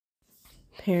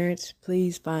Parents,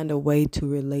 please find a way to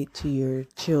relate to your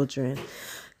children.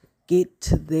 Get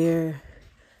to their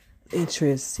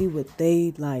interests, see what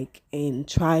they like, and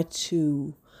try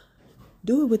to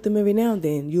do it with them every now and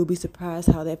then. You'll be surprised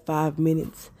how that 5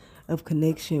 minutes of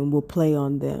connection will play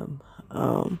on them.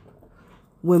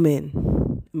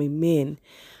 Men.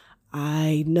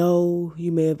 I know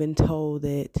you may have been told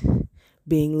that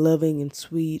being loving and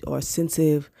sweet or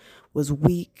sensitive was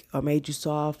weak or made you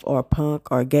soft or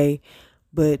punk or gay,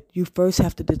 but you first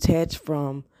have to detach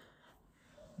from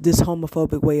this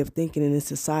homophobic way of thinking in this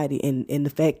society, and the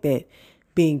fact that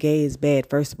being gay is bad.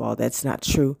 First of all, that's not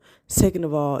true. Second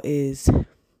of all, is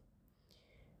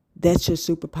that's your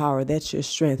superpower, that's your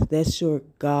strength, that's your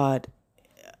God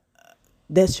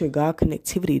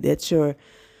connectivity, that's your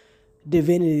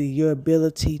divinity, your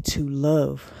ability to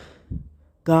love.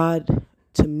 God,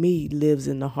 to me, lives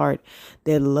in the heart.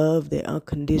 That love, that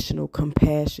unconditional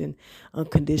compassion,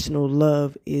 unconditional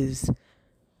love is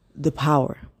the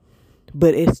power.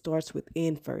 But it starts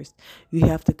within first. You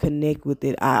have to connect with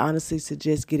it. I honestly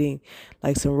suggest getting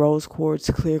like some rose quartz,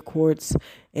 clear quartz,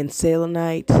 and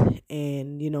selenite,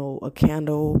 and a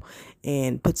candle,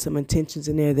 and put some intentions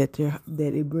in there that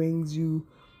it brings you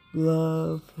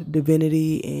love,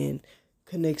 divinity, and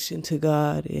connection to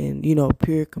God, and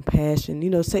pure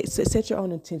compassion. Set your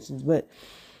own intentions, but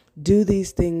do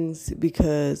these things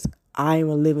because I am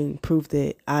a living proof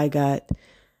that I got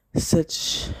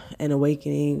such an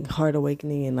awakening, heart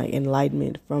awakening, and like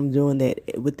enlightenment from doing that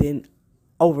within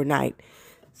overnight.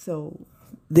 So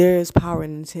there is power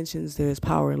in intentions, there is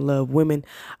power in love. Women,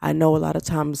 I know a lot of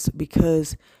times,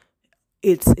 because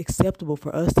it's acceptable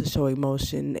for us to show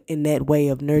emotion in that way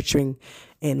of nurturing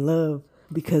and love,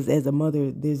 because as a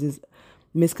mother, there's this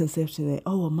misconception that,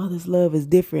 a mother's love is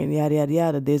different, yada, yada,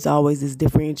 yada. There's always this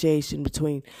differentiation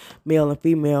between male and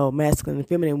female, masculine and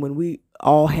feminine, when we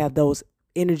all have those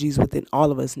energies within all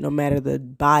of us, no matter the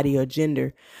body or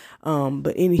gender.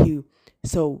 But anywho,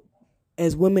 so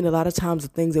as women, a lot of times the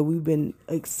things that we've been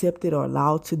accepted or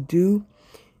allowed to do,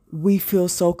 we feel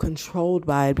so controlled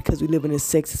by it because we live in a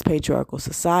sexist, patriarchal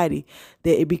society,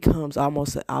 that it becomes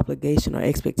almost an obligation or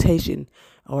expectation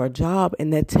or a job,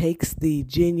 and that takes the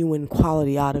genuine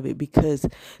quality out of it. Because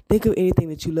think of anything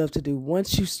that you love to do.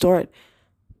 Once you start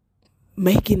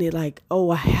making it like,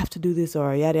 I have to do this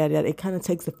or yada, yada, yada, it kind of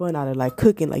takes the fun out of it. Like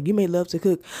cooking. Like, you may love to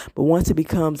cook, but once it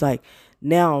becomes like,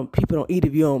 now people don't eat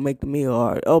if you don't make the meal,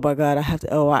 or, oh my God, I have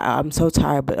to, I'm so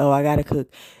tired, but I gotta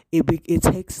cook. It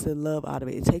takes the love out of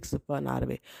it. It takes the fun out of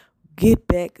it. Get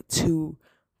back to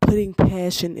putting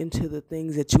passion into the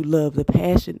things that you love. The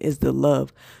passion is the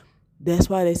love. That's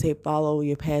why they say follow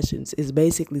your passions. It's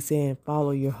basically saying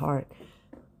follow your heart.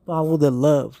 Follow the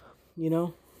love,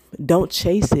 Don't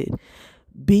chase it.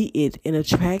 Be it and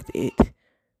attract it.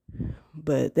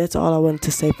 But that's all I wanted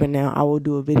to say for now. I will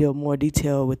do a video more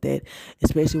detail with that,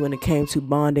 especially when it came to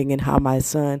bonding and how my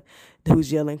son,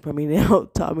 who's yelling for me now,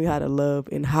 taught me how to love,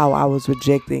 and how I was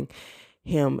rejecting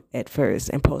him at first,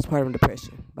 and postpartum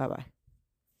depression. Bye-bye.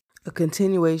 A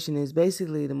continuation is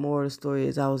basically, the moral of the story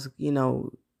is, I was,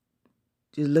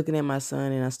 just looking at my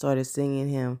son, and I started singing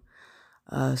him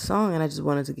a song, and I just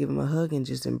wanted to give him a hug and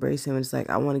just embrace him. And it's like,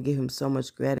 I want to give him so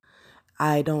much gratitude.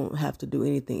 I don't have to do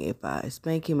anything. If I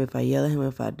spank him, if I yell at him,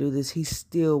 if I do this, he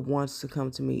still wants to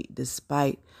come to me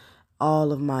despite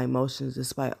all of my emotions,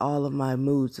 despite all of my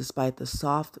moods, despite the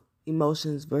soft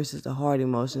emotions versus the hard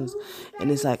emotions.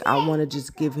 And it's like, I want to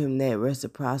just give him that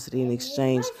reciprocity in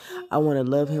exchange. I want to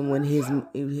love him when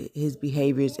his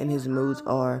behaviors and his moods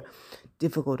are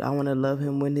difficult. I want to love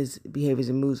him when his behaviors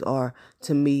and moods are,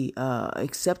 to me,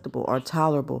 acceptable or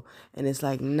tolerable. And it's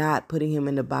like, not putting him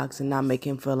in the box and not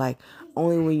making him feel like,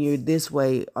 only when you're this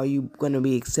way are you going to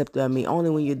be accepted by me. Only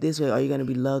when you're this way are you going to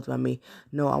be loved by me.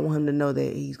 No, I want him to know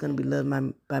that he's going to be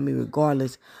loved by me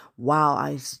regardless, while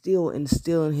I still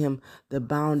instill in him the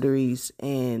boundaries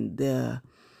and the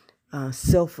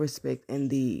self-respect and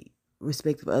the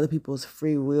respect of other people's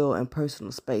free will and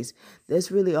personal space.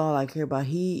 That's really all I care about.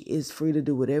 He is free to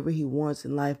do whatever he wants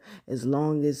in life, as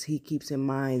long as he keeps in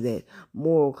mind that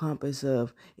moral compass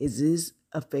of, is this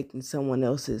affecting someone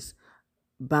else's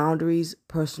boundaries,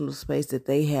 personal space that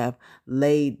they have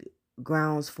laid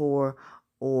grounds for,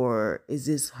 or is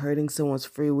this hurting someone's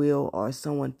free will or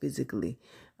someone physically,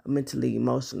 mentally,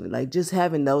 emotionally. Like, just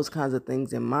having those kinds of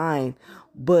things in mind,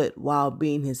 but while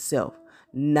being himself,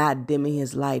 not dimming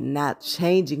his light, not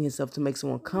changing himself to make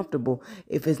someone comfortable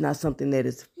if it's not something that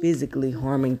is physically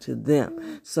harming to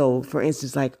them. So for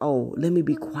instance, like, let me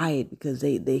be quiet because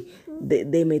they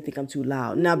may think I'm too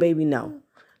loud. Now, baby, no.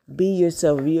 Be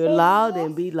yourself. If you're loud,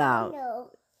 then be loud.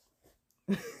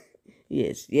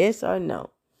 Yes or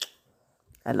no.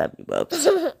 I love you, Bubs.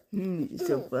 You're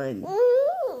so funny.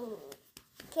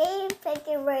 Can you take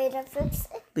it right up?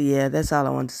 But yeah, that's all I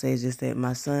want to say is just that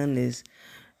my son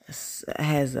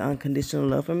has unconditional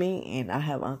love for me, and I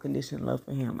have unconditional love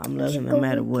for him. I'm loving him no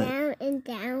matter what. Down and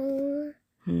down.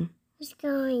 It's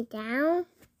going down.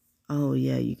 Oh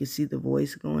yeah, you can see the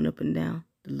voice going up and down.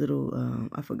 The little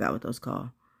I forgot what those called.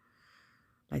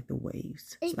 Like the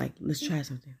waves. Like, let's try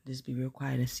something. Just be real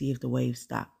quiet and see if the waves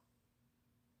stop.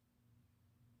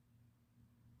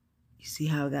 You see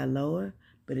how it got lower?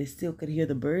 But it still could hear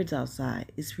the birds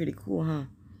outside. It's pretty cool, huh?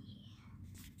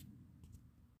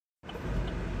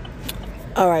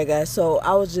 All right, guys. So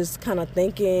I was just kind of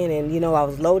thinking, and I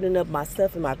was loading up my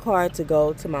stuff in my car to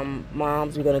go to my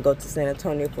mom's. We're going to go to San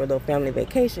Antonio for a little family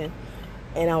vacation.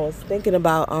 And I was thinking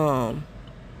about,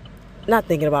 not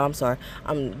thinking about, I'm sorry.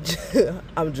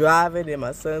 I'm driving and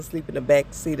my son's sleeping in the back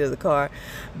seat of the car.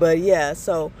 But yeah,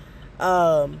 so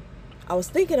I was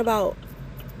thinking about,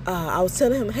 I was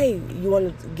telling him, hey, you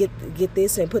want to get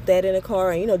this and put that in the car,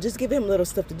 and just give him little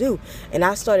stuff to do. And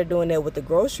I started doing that with the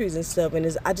groceries and stuff.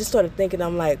 And I just started thinking,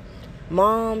 I'm like,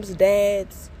 moms,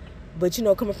 dads, but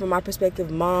coming from my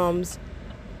perspective, moms,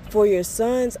 for your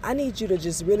sons, I need you to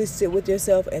just really sit with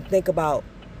yourself and think about,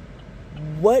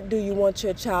 what do you want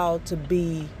your child to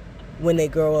be when they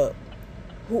grow up?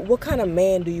 What kind of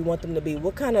man do you want them to be?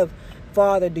 What kind of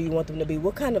father do you want them to be?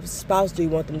 What kind of spouse do you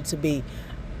want them to be?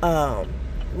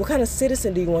 What kind of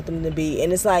citizen do you want them to be?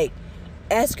 And it's like,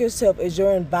 ask yourself, is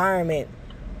your environment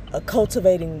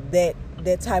cultivating that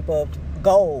type of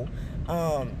goal?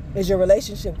 Is your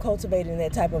relationship cultivating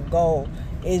that type of goal?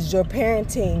 Is your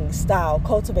parenting style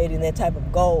cultivating that type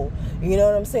of goal? You know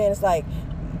what I'm saying? It's like,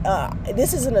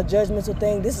 this isn't a judgmental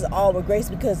thing. This is all with grace,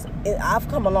 because I've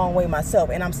come a long way myself,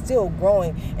 and I'm still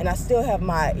growing, and I still have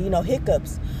my,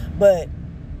 hiccups. But,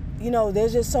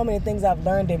 there's just so many things I've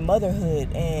learned in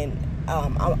motherhood, and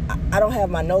I don't have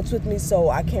my notes with me, so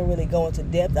I can't really go into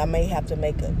depth. I may have to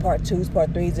make part 2s,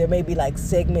 part 3s. There may be like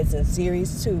segments and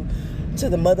series to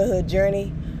the motherhood journey,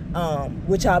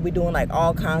 which I'll be doing like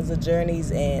all kinds of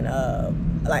journeys and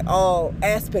like all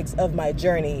aspects of my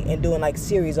journey and doing like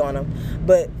series on them.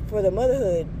 But for the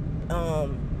motherhood,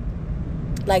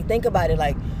 like, think about it.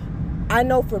 Like, I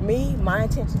know for me, my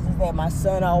intentions is that my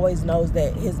son always knows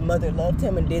that his mother loved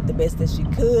him and did the best that she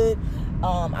could.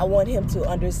 I want him to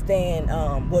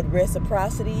understand what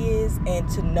reciprocity is, and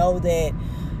to know that,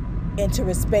 and to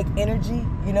respect energy,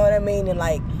 you know what I mean? And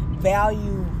like,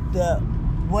 value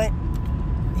what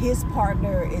his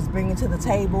partner is bringing to the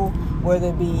table, whether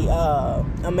it be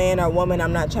a man or a woman.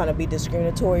 I'm not trying to be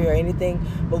discriminatory or anything,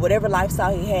 but whatever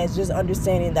lifestyle he has, just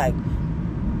understanding like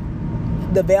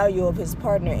the value of his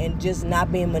partner, and just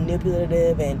not being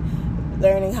manipulative, and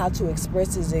learning how to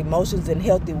express his emotions in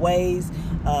healthy ways,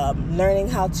 learning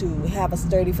how to have a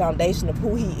sturdy foundation of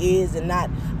who he is, and not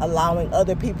allowing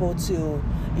other people to,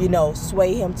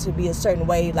 sway him to be a certain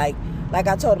way. Like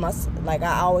I told him,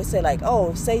 I always say, like,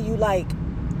 oh, say you like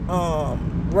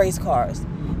race cars,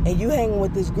 and you hang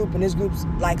with this group, and this group's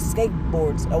like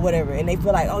skateboards or whatever, and they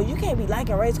feel like, oh, you can't be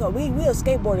liking race cars. We a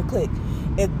skateboarder clique.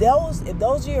 If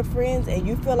those are your friends, and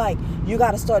you feel like you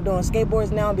got to start doing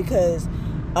skateboards now because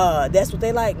that's what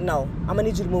they like, no, I'm gonna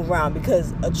need you to move around,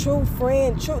 because a true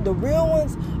friend, the real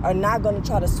ones, are not gonna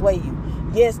try to sway you.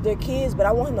 Yes, they're kids, but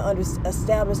I want him to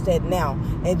establish that now,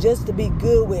 and just to be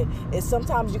good with it.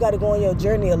 Sometimes you got to go on your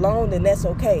journey alone, then that's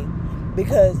okay,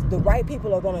 because the right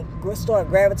people are going to start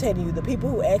gravitating you. The people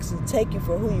who actually take you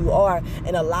for who you are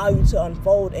and allow you to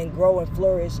unfold and grow and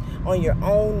flourish on your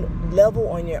own level,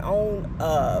 on your own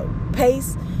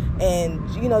pace, and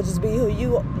just be who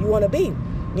you want to be.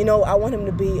 I want him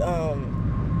to be,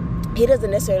 he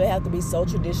doesn't necessarily have to be so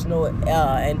traditional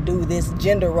and do this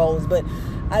gender roles, but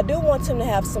I do want him to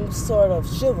have some sort of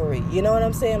chivalry, you know what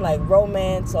I'm saying? Like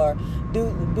romance, or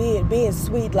being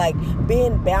sweet, like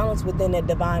being balanced within that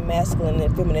divine masculine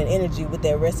and feminine energy with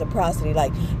that reciprocity,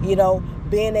 like,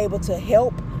 being able to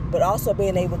help, but also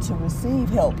being able to receive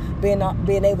help, being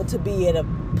able to be at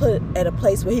a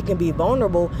place where he can be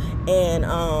vulnerable and,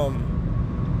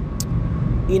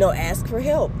 ask for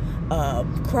help,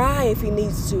 cry if he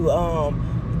needs to,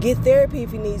 get therapy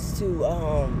if he needs to,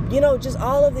 just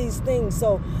all of these things.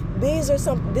 So this is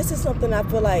something I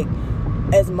feel like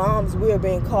as moms we are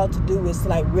being called to do, is to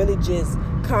like really just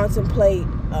contemplate,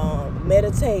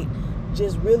 meditate,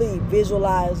 just really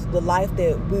visualize the life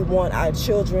that we want our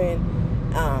children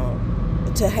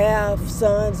to have,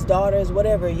 sons, daughters,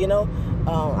 whatever,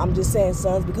 I'm just saying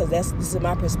sons because this is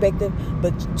my perspective,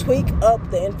 but tweak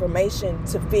up the information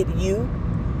to fit you.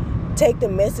 take the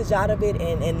message out of it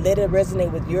and let it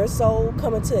resonate with your soul.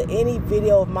 Come into any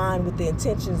video of mine with the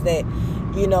intentions that,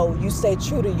 you know, you stay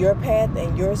true to your path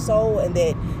and your soul, and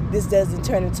that this doesn't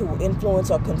turn into influence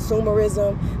or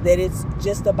consumerism, that it's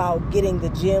just about getting the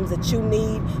gems that you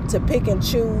need to pick and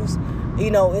choose. You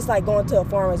know, it's like going to a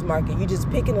farmer's market. You just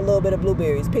picking a little bit of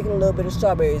blueberries, picking a little bit of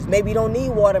strawberries. Maybe you don't need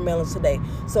watermelons today.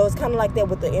 So it's kind of like that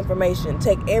with the information.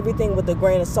 Take everything with a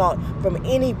grain of salt from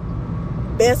any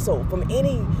vessel, from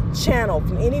any channel,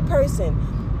 from any person,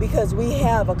 because we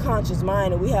have a conscious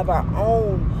mind and we have our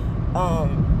own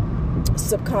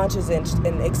subconscious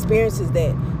and experiences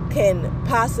that can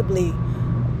possibly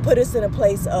put us in a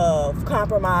place of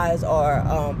compromise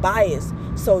or bias.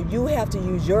 So you have to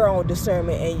use your own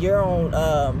discernment and your own,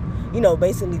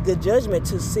 basically good judgment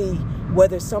to see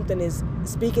whether something is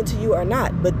speaking to you or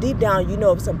not. But deep down, you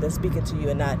know if something's speaking to you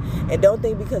or not. And don't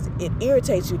think because it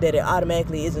irritates you that it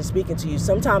automatically isn't speaking to you.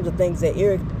 Sometimes the things that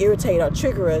irritate or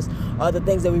trigger us are the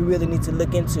things that we really need to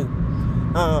look into.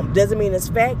 Doesn't mean it's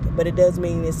fact, but it does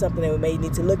mean it's something that we may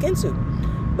need to look into.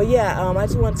 But yeah, I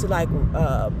just want to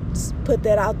put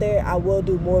that out there. I will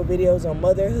do more videos on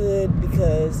motherhood,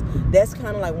 because that's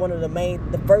kind of like one of the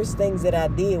first things that I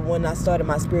did when I started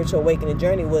my spiritual awakening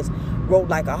journey was wrote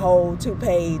like a whole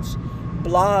 2-page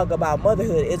blog about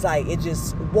motherhood. It's like it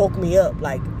just woke me up.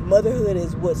 Like motherhood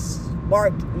is what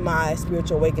sparked my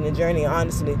spiritual awakening journey.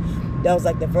 Honestly, that was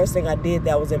like the first thing I did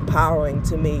that was empowering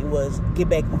to me, was get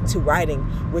back to writing,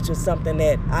 which was something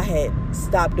that I had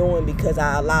stopped doing because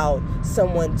I allowed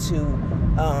someone to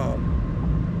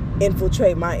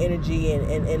infiltrate my energy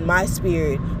and my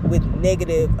spirit with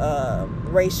negative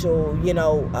racial,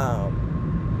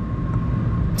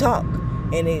 talk.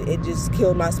 And it just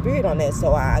killed my spirit on that.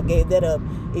 So I gave that up,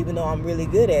 even though I'm really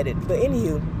good at it. But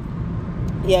anywho,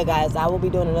 yeah, guys, I will be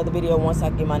doing another video once I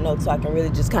get my notes, so I can really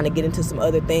just kind of get into some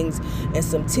other things and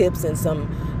some tips and some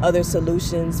other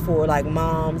solutions for like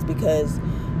moms, because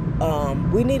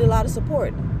we need a lot of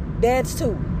support. Dads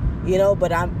too,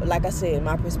 but I'm, like I said,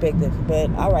 my perspective. But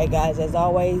all right, guys, as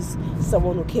always,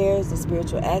 someone who cares, the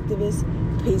spiritual activist.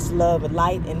 Peace, love, and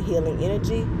light, and healing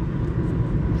energy.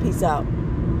 Peace out.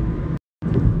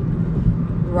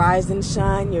 Rise and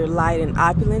shine your light and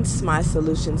opulence, my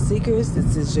solution seekers.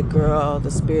 This is your girl,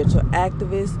 the spiritual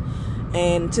activist.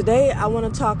 And today I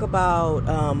want to talk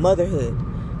about motherhood.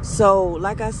 So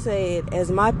like I said,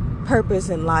 as my purpose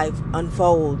in life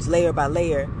unfolds layer by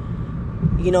layer,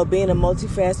 being a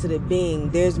multifaceted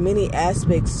being, there's many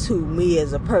aspects to me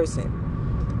as a person.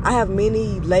 I have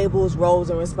many labels, roles,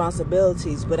 and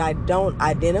responsibilities, but I don't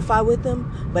identify with them.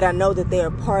 But I know that they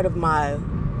are part of my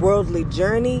worldly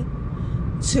journey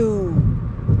to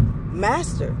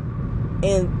master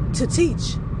and to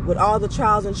teach, with all the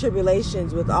trials and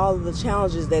tribulations, with all of the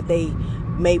challenges that they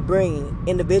may bring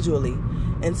individually.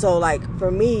 And so, like, for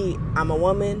me, I'm a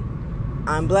woman,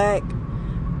 I'm black,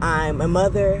 I'm a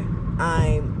mother,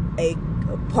 I'm a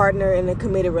partner in a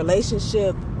committed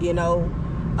relationship,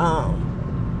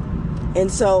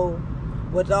 and so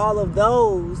with all of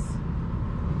those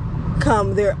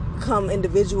come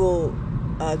individual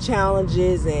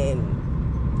challenges and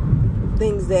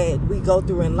things that we go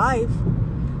through in life,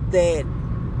 that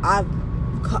I've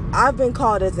been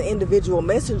called as an individual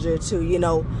messenger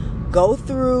to, go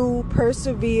through,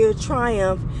 persevere,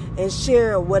 triumph, and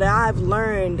share what I've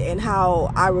learned and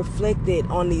how I reflected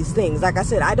on these things. Like I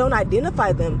said, I don't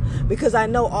identify them because I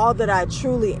know all that I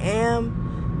truly am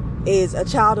is a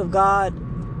child of God,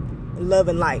 love,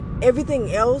 and light.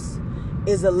 Everything else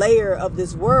is a layer of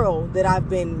this world that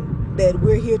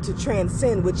we're here to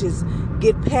transcend, which is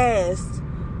get past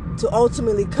to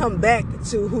ultimately come back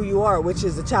to who you are, which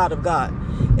is a child of God.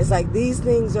 It's like these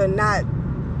things are not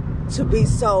to be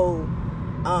so,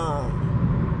 how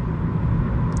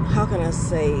can I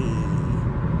say,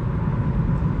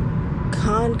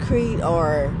 concrete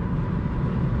or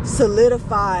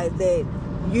solidified that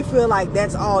you feel like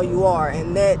that's all you are,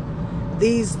 and that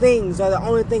these things are the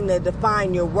only thing that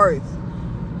define your worth.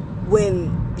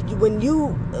 When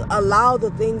you allow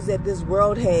the things that this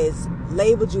world has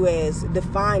labeled you as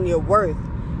define your worth,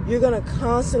 you're going to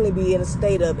constantly be in a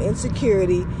state of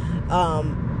insecurity,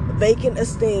 vacant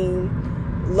esteem,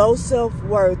 low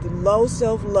self-worth, low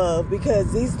self-love,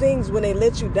 because these things, when they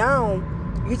let you down,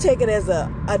 you take it as a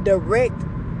direct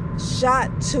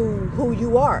shot to who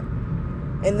you are.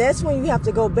 And that's when you have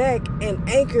to go back and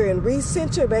anchor and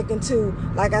recenter back into,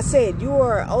 like I said, you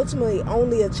are ultimately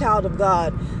only a child of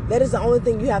God. That is the only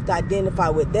thing you have to identify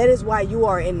with. That is why you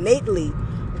are innately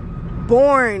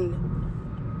born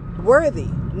worthy.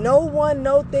 No one,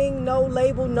 no thing, no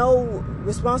label, no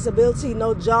responsibility,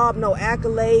 no job, no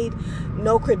accolade,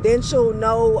 no credential,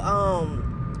 no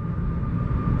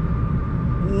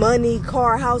money,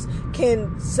 car, house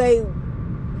can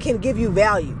give you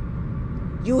value.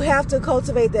 You have to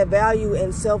cultivate that value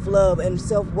and self-love and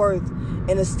self-worth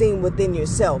and esteem within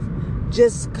yourself.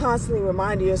 Just constantly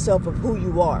reminding yourself of who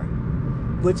you are,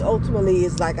 which ultimately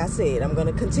is, like I said, I'm going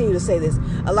to continue to say this.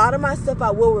 A lot of my stuff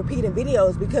I will repeat in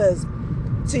videos because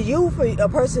to you, for a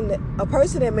person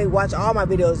that may watch all my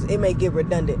videos, it may get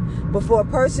redundant. But for a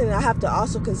person, I have to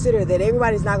also consider that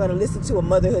everybody's not going to listen to a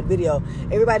motherhood video.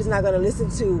 Everybody's not going to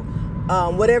listen to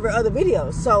whatever other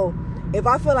videos. So if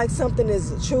I feel like something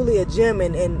is truly a gem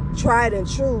and tried and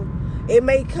true, it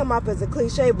may come off as a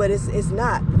cliche, but it's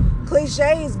not.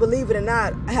 Cliches, believe it or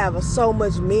not, have so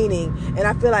much meaning. And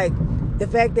I feel like the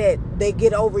fact that they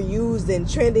get overused and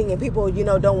trending and people,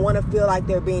 don't want to feel like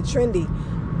they're being trendy,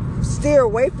 steer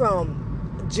away from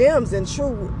gems and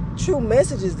true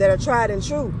messages that are tried and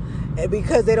true, and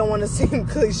because they don't want to seem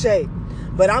cliche.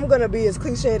 But I'm going to be as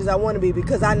cliched as I want to be,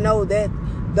 because I know that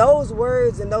those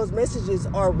words and those messages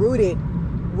are rooted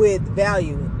with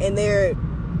value, and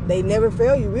they never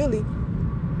fail you, really.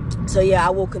 So yeah, I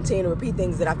will continue to repeat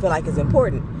things that I feel like is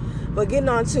important. But getting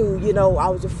on to, I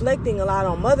was reflecting a lot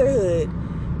on motherhood,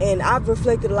 and I've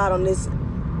reflected a lot on this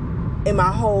in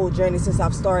my whole journey since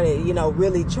I've started,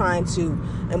 really trying to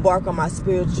embark on my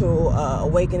spiritual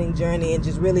awakening journey, and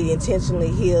just really intentionally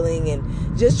healing and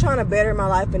just trying to better my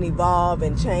life and evolve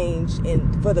and change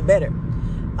and for the better.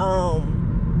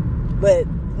 But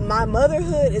my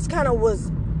motherhood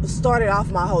was started off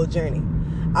my whole journey.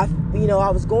 I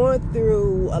was going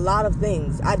through a lot of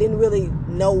things. I didn't really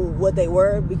know what they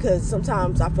were, because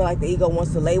sometimes I feel like the ego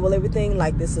wants to label everything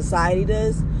like this society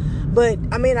does. But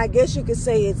I guess you could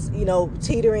say it's,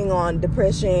 teetering on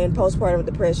depression, postpartum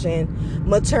depression,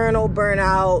 maternal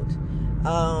burnout,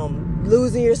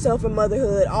 losing yourself in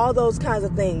motherhood, all those kinds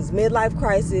of things, midlife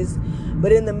crisis.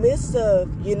 But in the midst of,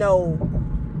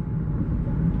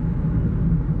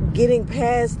 getting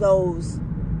past those,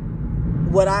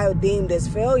 what I deemed as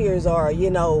failures, or,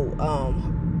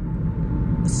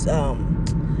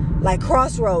 like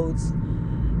crossroads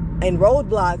and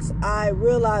roadblocks, I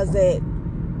realized that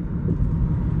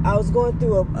I was going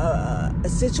through a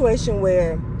situation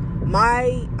where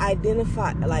how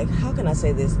can I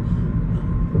say this?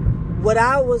 What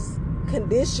I was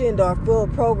conditioned or feel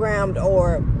programmed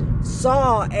or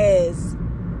saw as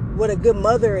what a good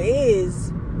mother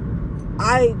is,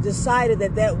 I decided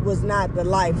that was not the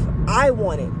life I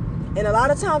wanted. And a lot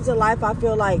of times in life, I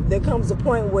feel like there comes a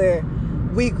point where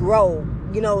we grow.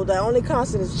 The only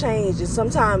constant is change. And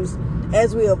sometimes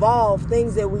as we evolve,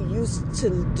 things that we used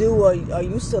to do or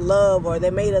used to love or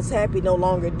that made us happy no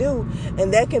longer do.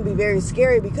 And that can be very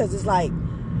scary, because it's like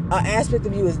an aspect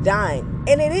of you is dying.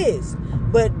 And it is.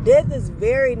 But death is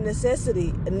very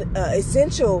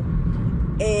essential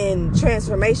in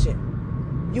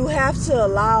transformation. You have to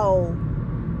allow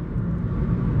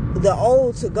the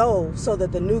old to go so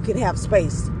that the new can have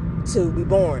space to be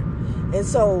born. And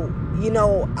so,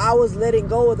 I was letting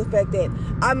go of the fact that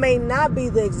I may not be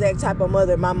the exact type of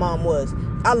mother my mom was.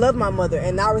 I love my mother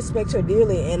and I respect her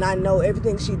dearly, and I know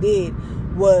everything she did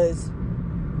was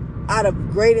out of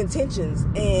great intentions,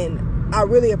 and I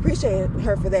really appreciate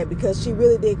her for that, because she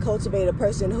really did cultivate a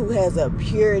person who has a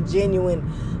pure, genuine,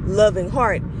 loving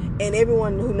heart. And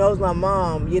everyone who knows my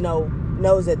mom,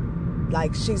 knows that,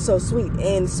 like, she's so sweet,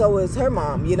 and so is her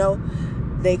mom.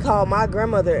 They call my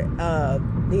grandmother,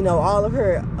 all of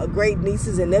her great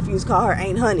nieces and nephews call her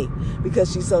Aunt Honey,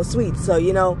 because she's so sweet. So,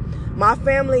 my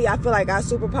family, I feel like our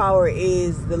superpower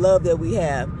is the love that we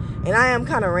have. And I am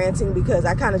kind of ranting, because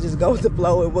I kind of just go with the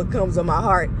flow with what comes on my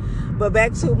heart. But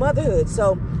back to motherhood.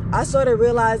 So I started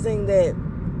realizing that,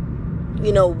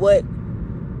 what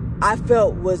I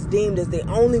felt was deemed as the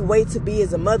only way to be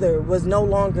as a mother was no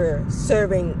longer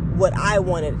serving what I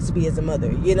wanted to be as a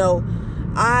mother.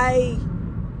 I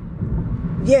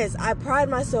pride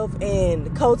myself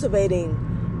in cultivating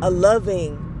a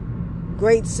loving,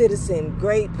 great citizen,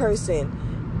 great person.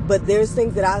 But there's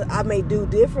things that I may do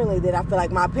differently that I feel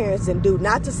like my parents didn't do.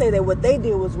 Not to say that what they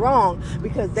did was wrong,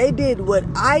 because they did what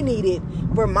I needed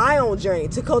for my own journey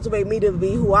to cultivate me to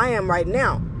be who I am right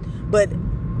now. But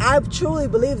I truly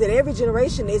believe that every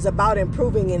generation is about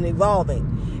improving and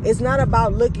evolving. It's not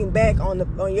about looking back on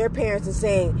your parents and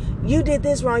saying, you did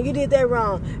this wrong, you did that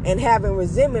wrong, and having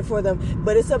resentment for them.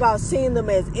 But it's about seeing them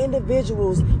as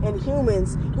individuals and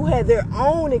humans who had their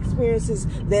own experiences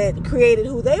that created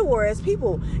who they were as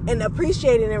people, and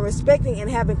appreciating and respecting and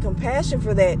having compassion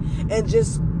for that. And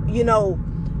just,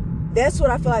 that's what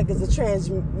I feel like is a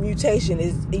transmutation,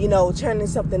 is, turning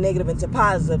something negative into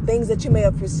positive. Things that you may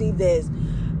have perceived as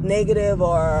negative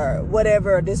or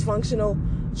whatever, or dysfunctional,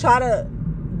 try to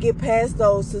get past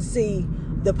those to see,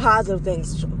 the positive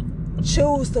things.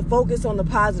 Choose to focus on the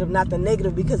positive, not the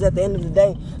negative, because at the end of the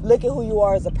day, look at who you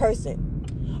are as a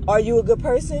person. Are you a good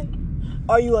person?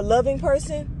 Are you a loving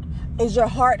person? Is your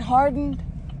heart hardened?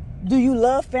 Do you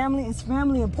love family? Is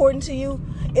family important to you?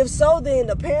 If so, then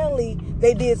apparently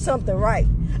they did something right.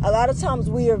 A lot of times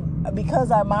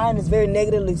because our mind is very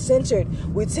negatively centered,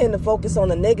 we tend to focus on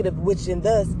the negative, which and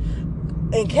thus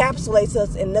encapsulates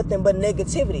us in nothing but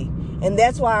negativity. And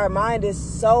that's why our mind is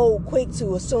so quick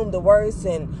to assume the worst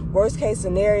and worst case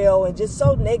scenario and just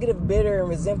so negative, bitter, and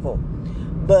resentful.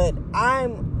 But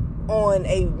I'm on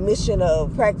a mission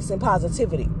of practicing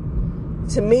positivity.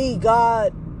 To me,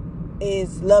 God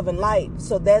is love and light.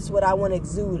 So that's what I want to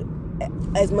exude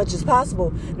as much as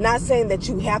possible. Not saying that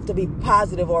you have to be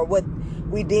positive or what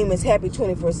we deem as happy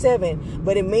 24/7,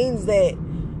 but it means that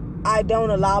I don't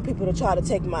allow people to try to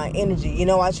take my energy. You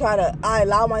know, I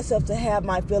allow myself to have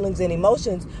my feelings and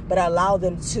emotions, but I allow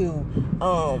them to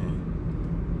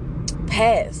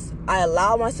pass. I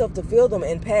allow myself to feel them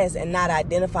and pass and not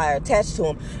identify or attach to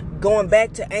them. Going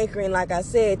back to anchoring, like I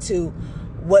said, to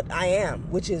what I am,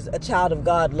 which is a child of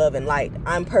God, love, and light.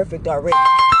 I'm perfect already.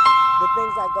 The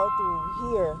things I go through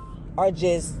here are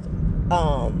just,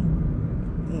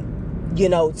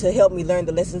 to help me learn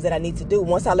the lessons that I need to do.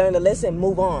 Once I learn the lesson,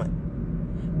 move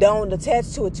on. Don't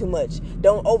attach to it too much.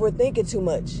 Don't overthink it too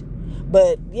much.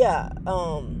 But yeah,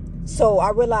 so I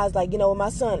realized, like, with my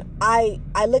son, I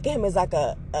look at him as like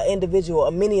a individual,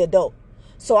 a mini adult.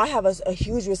 So I have a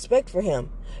huge respect for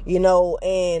him,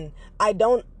 and I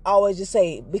don't always just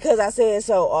say, because I said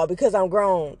so, or because I'm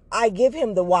grown. I give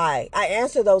him the why. I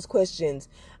answer those questions.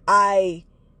 I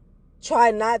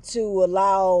try not to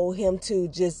allow him to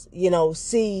just,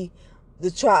 see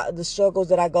the struggles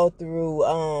that I go through.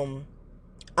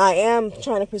 I am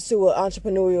trying to pursue an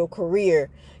entrepreneurial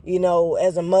career,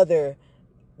 as a mother,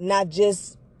 not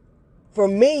just for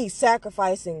me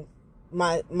sacrificing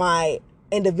my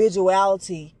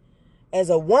individuality as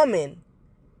a woman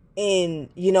in,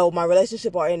 my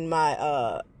relationship or in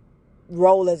my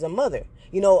role as a mother,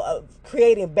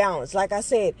 creating balance. Like I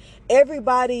said,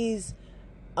 everybody's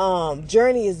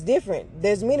journey is different.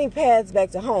 There's many paths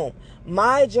back to home.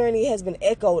 My journey has been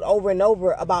echoed over and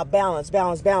over about balance.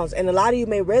 And a lot of you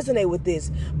may resonate with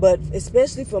this, but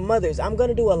especially for mothers, I'm going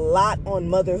to do a lot on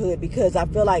motherhood because I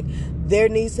feel like there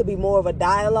needs to be more of a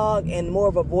dialogue and more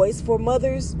of a voice for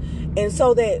mothers. And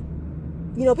so that,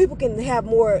 people can have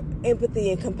more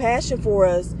empathy and compassion for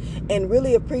us and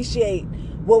really appreciate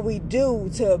what we do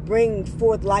to bring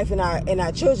forth life in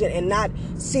our children, and not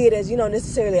see it as,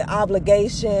 necessarily an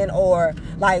obligation or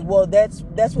like, well, that's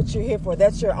what you're here for.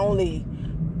 That's your only,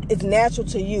 it's natural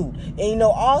to you. And,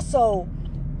 also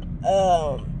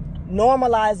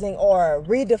normalizing or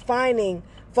redefining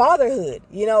fatherhood.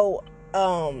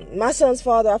 My son's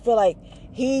father, I feel like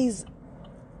he's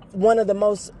one of the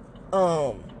most,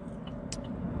 how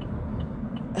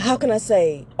can I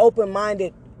say,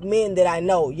 open-minded men that I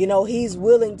know. He's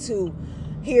willing to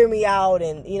hear me out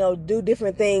and, do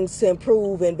different things to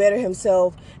improve and better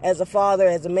himself as a father,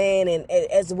 as a man, and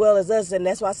as well as us. And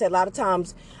that's why I said a lot of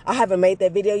times I haven't made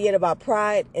that video yet about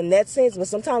pride in that sense, but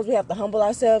sometimes we have to humble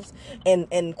ourselves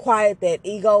and quiet that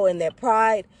ego and that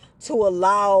pride to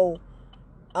allow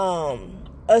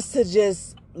us to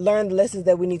just learn the lessons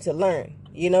that we need to learn.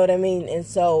 You know what I mean? And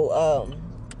so,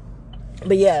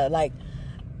 but yeah, like,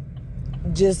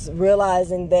 just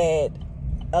realizing that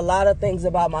a lot of things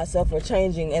about myself are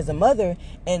changing as a mother,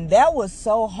 and that was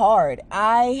so hard.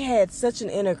 I had such an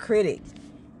inner critic.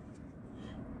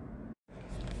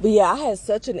 But yeah, I had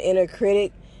such an inner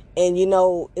critic, and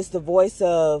it's the voice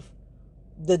of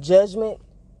the judgment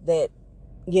that,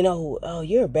 oh,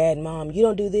 you're a bad mom. You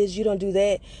don't do this, you don't do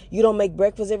that. You don't make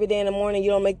breakfast every day in the morning.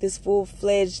 You don't make this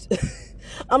full-fledged.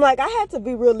 I'm like, I had to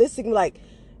be realistic. Like,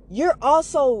 you're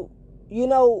also,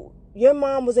 your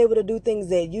mom was able to do things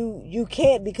that you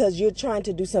can't because you're trying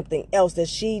to do something else that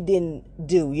she didn't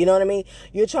do. You know what I mean?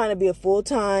 You're trying to be a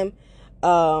full-time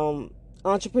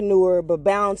entrepreneur, but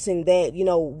balancing that,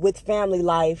 with family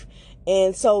life.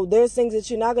 And so there's things that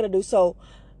you're not going to do. So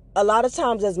a lot of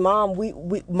times as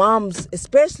moms,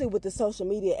 especially with the social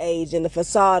media age and the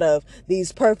facade of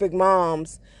these perfect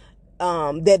moms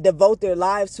that devote their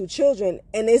lives to children.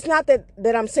 And it's not that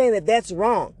I'm saying that that's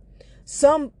wrong.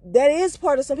 That is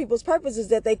part of some people's purpose, is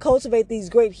that they cultivate these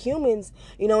great humans,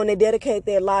 and they dedicate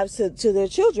their lives to their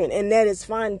children, and that is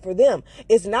fine for them.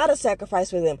 It's not a sacrifice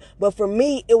for them. But for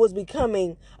me, it was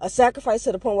becoming a sacrifice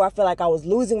to the point where I felt like I was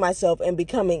losing myself and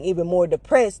becoming even more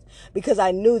depressed, because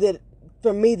I knew that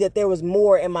for me that there was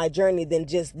more in my journey than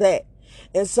just that.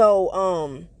 And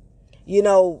so,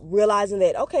 realizing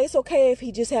that, okay, it's okay if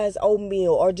he just has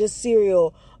oatmeal or just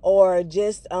cereal or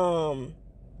just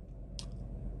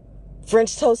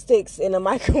French toast sticks in a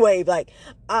microwave,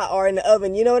 or in the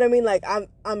oven. You know what I mean? Like,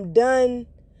 I'm done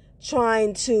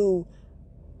trying to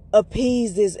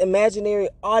appease this imaginary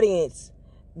audience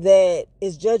that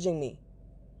is judging me.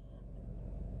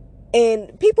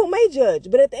 And people may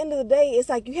judge, but at the end of the day, it's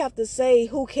like you have to say,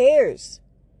 who cares?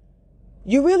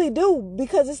 You really do,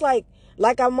 because it's like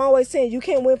I'm always saying, you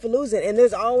can't win for losing, and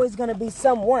there's always going to be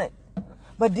someone.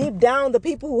 But deep down, the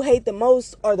people who hate the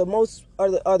most are the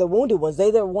wounded ones.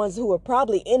 They're the ones who are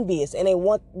probably envious, and they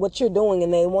want what you're doing,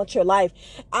 and they want your life.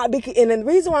 And the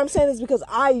reason why I'm saying this is because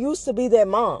I used to be that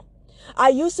mom. I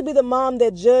used to be the mom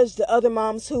that judged the other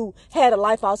moms who had a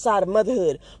life outside of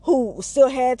motherhood, who still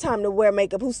had time to wear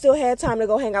makeup, who still had time to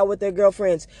go hang out with their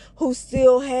girlfriends, who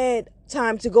still had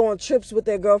time to go on trips with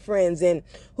their girlfriends, and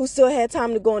who still had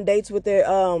time to go on dates with their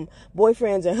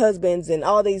boyfriends and husbands and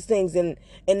all these things. And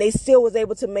they still was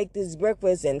able to make this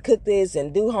breakfast and cook this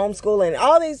and do homeschooling and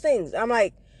all these things. I'm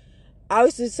like, I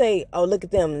used to say, oh, look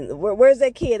at them. Where's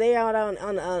that kid? They out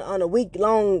on a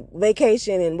week-long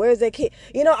vacation, and where's that kid?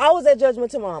 I was that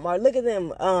judgmental mom. Or look at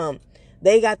them.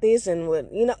 They got this, and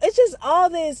it's just all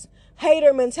this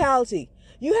hater mentality.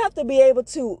 You have to be able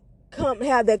to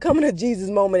have that coming to Jesus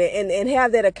moment and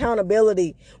have that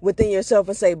accountability within yourself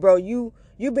and say, bro, you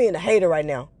being a hater right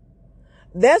now.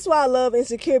 That's why I love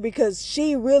Insecure, because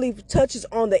she really touches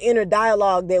on the inner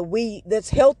dialogue that's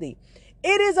healthy.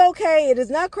 It is okay. It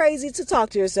is not crazy to talk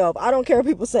to yourself. I don't care what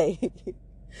people say.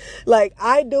 Like,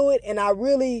 I do it, and I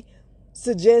really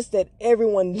suggest that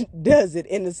everyone does it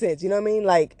in a sense. You know what I mean?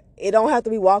 Like, it don't have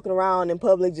to be walking around in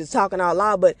public just talking out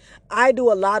loud, but I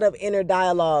do a lot of inner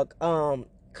dialogue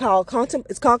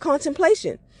it's called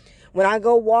contemplation. When I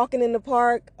go walking in the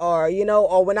park, or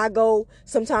when I go,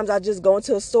 sometimes I just go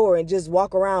into a store and just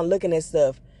walk around looking at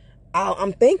stuff.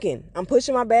 I'm thinking, I'm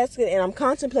pushing my basket, and I'm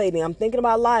contemplating. I'm thinking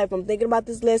about life. I'm thinking about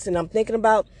this lesson. I'm thinking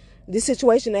about this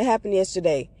situation that happened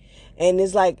yesterday. And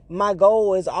it's like, my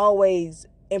goal is always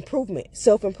improvement,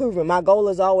 self-improvement. My goal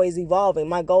is always evolving.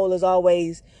 My goal is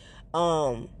always,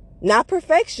 not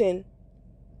perfection,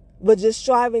 but just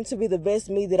striving to be the best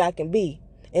me that I can be,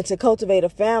 and to cultivate a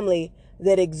family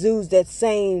that exudes that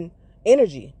same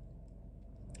energy.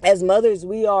 As mothers,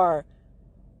 we are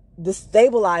the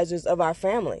stabilizers of our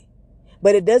family.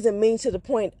 But it doesn't mean to the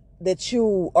point that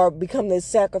you are become this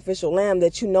sacrificial lamb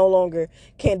that you no longer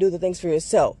can't do the things for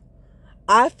yourself.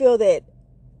 I feel that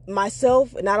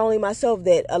not only myself,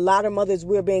 that a lot of mothers,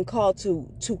 we're being called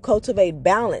to cultivate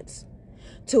balance,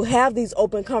 to have these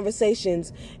open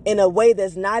conversations in a way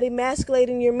that's not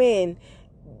emasculating your men.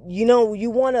 You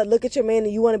want to look at your man,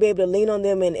 and you want to be able to lean on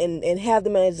them and have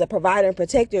them as a provider and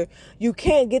protector. You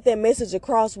can't get that message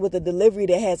across with a delivery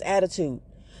that has attitude.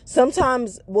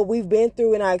 Sometimes what we've been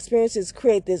through in our experiences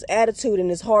create this attitude and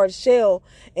this hard shell,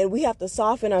 and we have to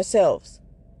soften ourselves.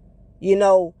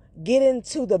 Get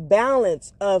into the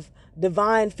balance of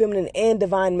divine feminine and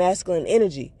divine masculine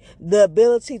energy, the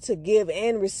ability to give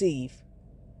and receive,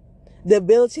 the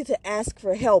ability to ask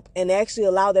for help and actually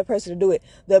allow that person to do it,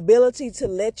 the ability to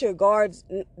let your guards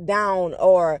down,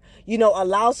 or,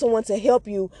 allow someone to help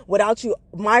you without you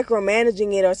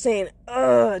micromanaging it or saying,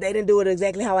 they didn't do it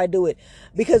exactly how I do it.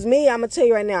 Because me, I'm going to tell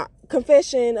you right now,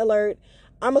 confession alert,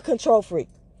 I'm a control freak.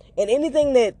 And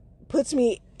anything that puts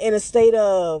me in a state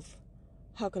of,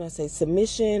 how can I say,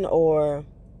 submission, or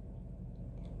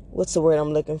what's the word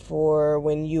I'm looking for,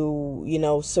 when you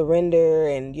surrender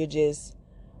and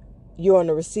you're on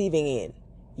the receiving end,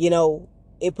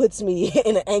 it puts me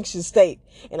in an anxious state,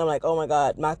 and I'm like, oh my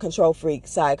God, my control freak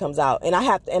side comes out, and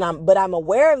I'm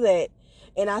aware of that.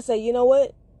 And I say, you know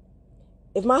what?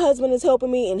 If my husband is helping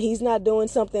me and he's not doing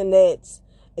something that's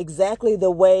exactly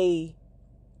the way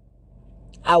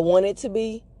I want it to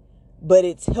be, but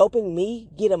it's helping me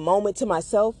get a moment to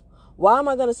myself, why am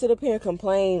I going to sit up here and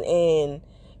complain and,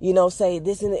 say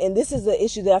this? And this is the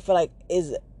issue that I feel like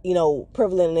is,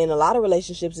 prevalent in a lot of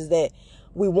relationships, is that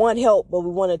we want help, but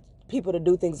we want people to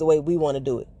do things the way we want to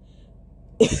do it.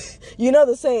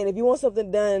 The saying, if you want something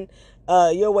done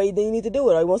your way, then you need to do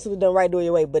it. Or you want something done right, do it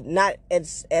your way, but not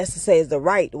as to say is the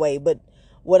right way. But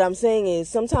what I'm saying is,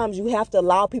 sometimes you have to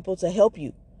allow people to help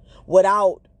you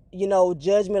without,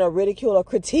 judgment or ridicule or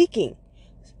critiquing.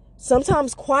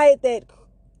 Sometimes quiet that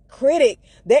critic.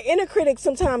 That inner critic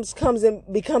sometimes comes and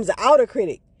becomes an outer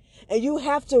critic. And you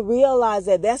have to realize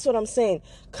that. That's what I'm saying.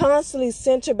 Constantly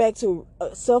center back to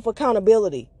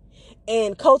self-accountability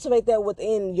and cultivate that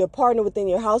within your partner, within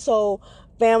your household,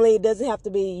 family. It doesn't have to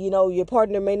be, your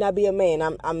partner may not be a man.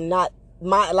 I'm not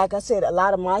like I said, a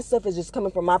lot of my stuff is just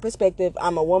coming from my perspective.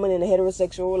 I'm a woman in a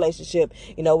heterosexual relationship,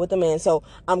 with a man. So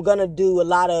I'm going to do a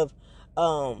lot of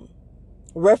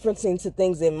referencing to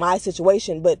things in my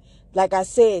situation. But like I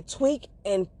said, tweak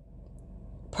and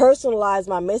personalize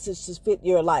my message to fit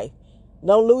your life.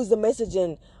 Don't lose the message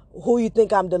in who you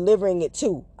think I'm delivering it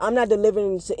to. I'm not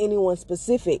delivering it to anyone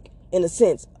specific, in a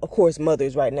sense. Of course,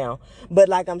 mothers right now. But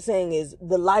like I'm saying is,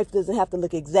 the life doesn't have to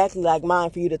look exactly like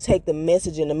mine for you to take the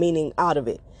message and the meaning out of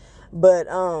it. But,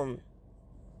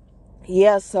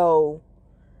 yeah, so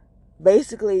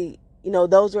basically,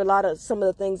 those are some of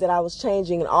the things that I was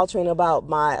changing and altering about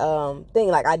my, thing.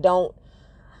 Like, I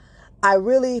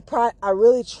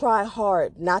really try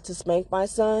hard not to spank my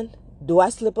son. Do I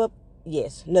slip up?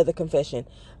 Yes. Another confession.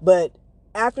 But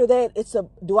after that,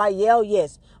 do I yell?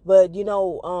 Yes. But,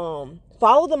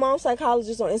 follow the mom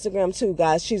psychologist on Instagram too,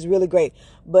 guys. She's really great.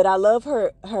 But I love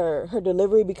her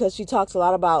delivery, because she talks a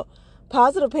lot about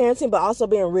positive parenting, but also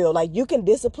being real. Like, you can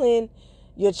discipline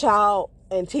your child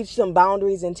and teach them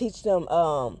boundaries and teach them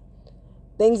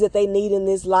things that they need in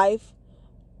this life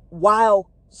while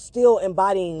still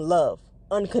embodying love,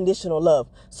 unconditional love.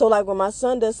 So like when my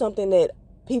son does something that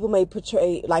people may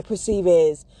perceive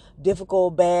as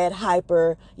difficult, bad,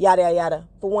 hyper, yada, yada, yada.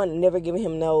 For one, never giving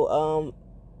him no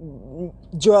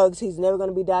drugs. He's never going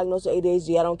to be diagnosed with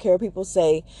ADHD. I don't care what people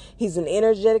say. He's an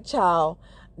energetic child.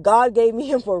 God gave me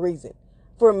him for a reason.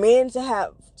 For a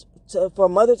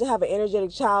mother to have an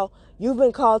energetic child, you've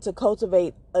been called to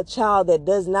cultivate a child that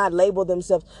does not label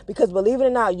themselves. Because believe it or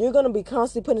not, you're going to be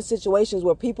constantly put in situations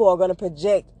where people are going to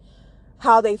project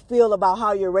how they feel about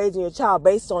how you're raising your child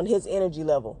based on his energy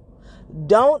level.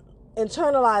 Don't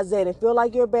internalize that and feel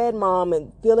like you're a bad mom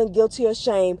and feeling guilty or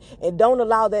shame, and don't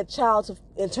allow that child to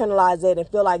internalize that and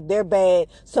feel like they're bad,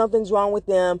 something's wrong with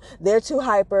them, they're too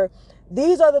hyper.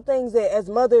 These are the things that as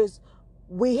mothers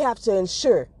we have to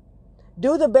ensure.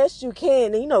 Do the best you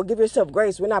can and, give yourself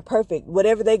grace. We're not perfect.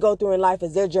 Whatever they go through in life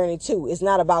is their journey too. It's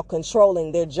not about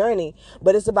controlling their journey,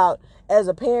 but it's about, as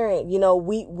a parent,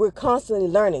 we're constantly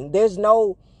learning. There's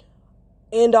no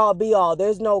end all be all.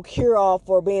 There's no cure all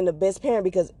for being the best parent,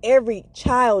 because every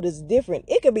child is different.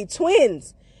 It could be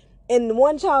twins, and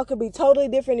one child could be totally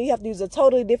different. You have to use a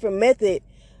totally different method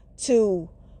to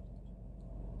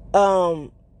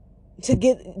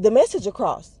get the message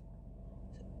across.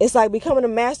 It's like becoming a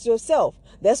master of self.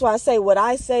 That's why I say what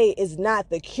I say is not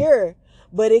the cure,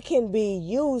 but it can be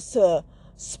used to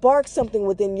spark something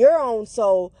within your own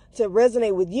soul to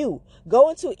resonate with you.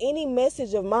 Go into any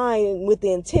message of mine with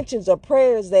the intentions or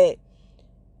prayers that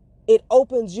it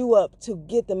opens you up to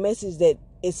get the message that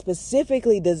is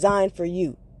specifically designed for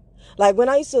you. Like when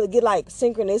I used to get like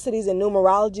synchronicities and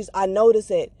numerologies, I noticed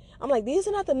that I'm like, these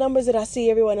are not the numbers that I see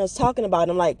everyone else talking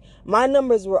about. I'm like, my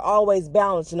numbers were always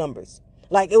balanced numbers.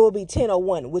 Like it would be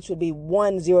 1001, which would be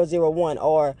 1001,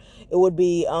 or it would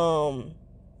be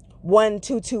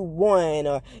 1221,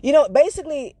 or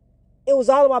basically it was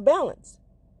all about balance.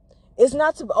 It's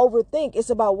not to overthink. It's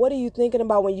about, what are you thinking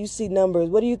about when you see numbers?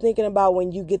 What are you thinking about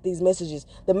when you get these messages?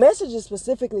 The message is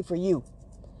specifically for you.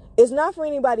 It's not for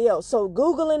anybody else. So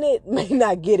Googling it may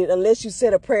not get it unless you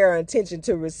set a prayer or intention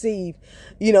to receive,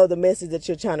 the message that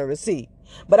you're trying to receive.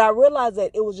 But I realized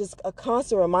that it was just a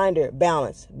constant reminder: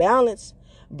 balance,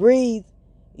 breathe.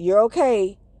 You're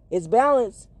okay. It's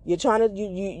balance. You're trying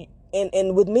to,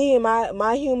 and with me and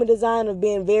my human design of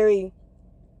being very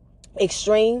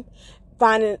extreme,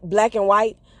 finding black and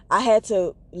white, I had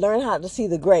to learn how to see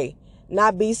the gray,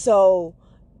 not be so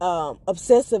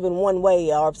obsessive in one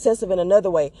way or obsessive in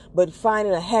another way, but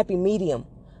finding a happy medium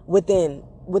within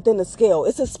the scale.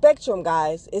 It's a spectrum,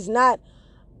 guys. It's not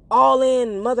all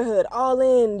in motherhood, all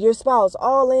in your spouse,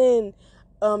 all in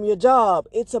your job.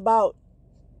 It's about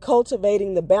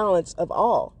cultivating the balance of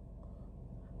all.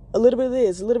 A little bit of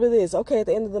this, a little bit of this. Okay, at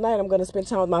the end of the night, I'm going to spend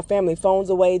time with my family. Phones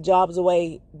away, jobs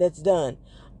away. That's done.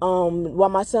 While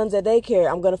my son's at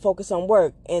daycare, I'm going to focus on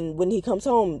work. And when he comes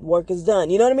home, work is done.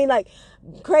 You know what I mean? Like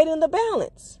creating the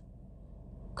balance.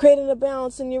 Creating a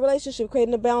balance in your relationship,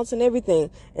 creating a balance in everything.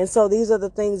 And so these are the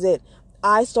things that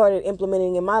I started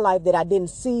implementing in my life that I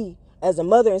didn't see as a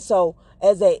mother. And so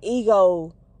as that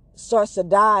ego starts to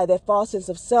die, that false sense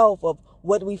of self of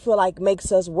what we feel like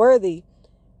makes us worthy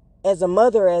as a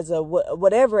mother, as a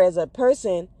whatever, as a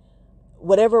person,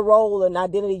 whatever role and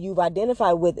identity you've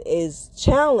identified with is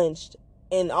challenged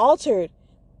and altered,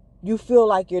 you feel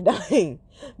like you're dying,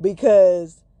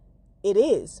 because it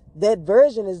is. That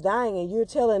version is dying, and you're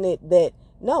telling it that,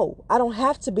 no, I don't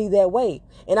have to be that way.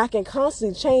 And I can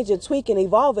constantly change and tweak and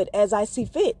evolve it as I see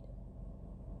fit.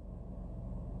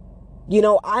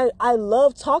 I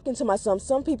love talking to my son.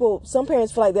 Some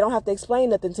parents feel like they don't have to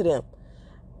explain nothing to them.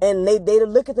 And they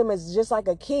look at them as just like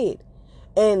a kid.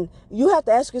 And you have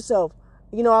to ask yourself,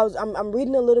 you know, I'm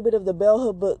reading a little bit of the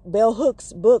Bell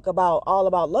Hooks book all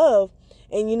about love.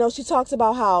 And, you know, she talks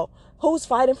about how who's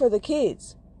fighting for the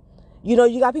kids. You know,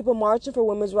 you got people marching for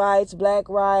women's rights, black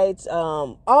rights,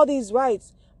 all these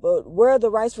rights. But where are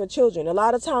the rights for children? A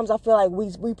lot of times I feel like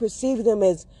we perceive them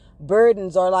as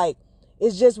burdens, or like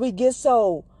it's just we get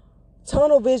so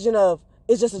tunnel vision of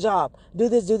it's just a job. Do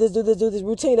this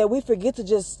routine that we forget to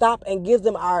just stop and give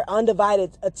them our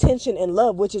undivided attention and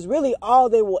love, which is really all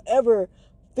they will ever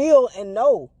feel and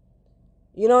know.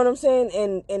 You know what I'm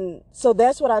saying? And so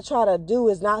that's what I try to do,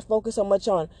 is not focus so much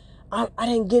on I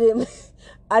didn't get it.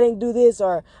 I didn't do this,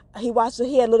 or he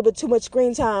had a little bit too much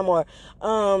screen time, or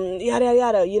yada yada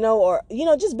yada, you know, or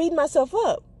just beating myself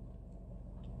up.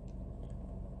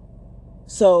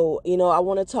 So, you know, I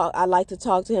like to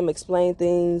talk to him, explain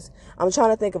things. I'm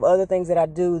trying to think of other things that I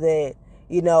do that,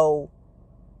 you know,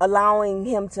 allowing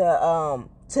him to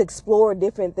explore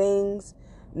different things,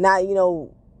 not, you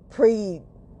know,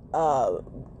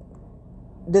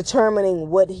 determining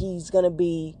what he's going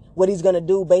to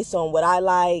do based on what I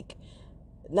like.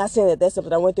 Not saying that that's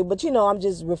something I went through, but, you know, I'm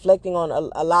just reflecting on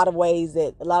a lot of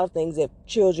things that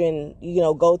children, you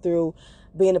know, go through.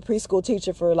 Being a preschool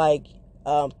teacher for like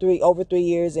over 3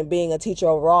 years, and being a teacher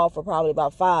overall for probably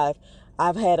about 5,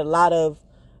 I've had a lot of,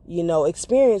 you know,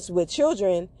 experience with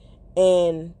children,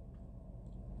 and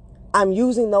I'm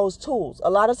using those tools. A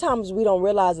lot of times we don't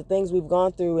realize the things we've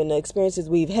gone through and the experiences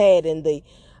we've had and the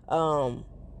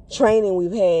training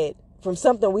we've had from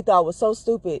something we thought was so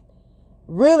stupid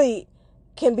really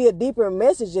can be a deeper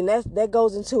message. And that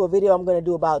goes into a video I'm going to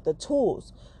do about the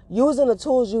tools. Using the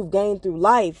tools you've gained through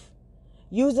life,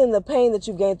 using the pain that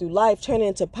you've gained through life, turning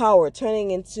into power,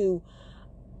 turning into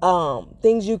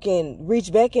things you can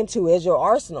reach back into as your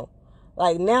arsenal.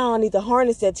 Like, now I need to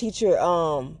harness that teacher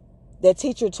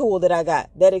tool that I got,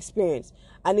 that experience.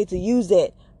 I need to use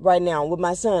that right now with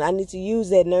my son. I need to use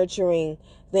that nurturing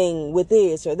thing with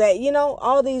this or that, you know,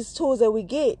 all these tools that we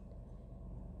get.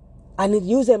 I need to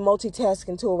use that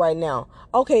multitasking tool right now.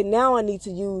 Okay, now I need to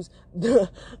use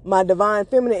my divine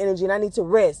feminine energy, and I need to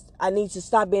rest. I need to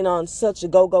stop being on such a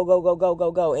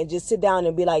go, and just sit down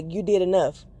and be like, you did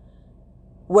enough.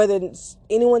 Whether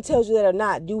anyone tells you that or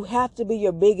not, you have to be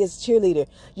your biggest cheerleader.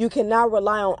 You cannot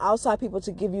rely on outside people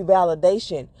to give you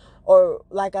validation. Or,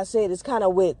 like I said, it's kind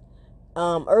of with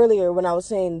earlier when I was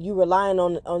saying you relying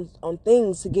on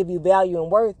things to give you value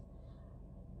and worth.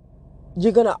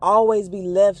 You're going to always be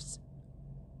left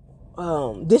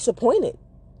disappointed,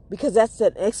 because that's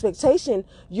an expectation.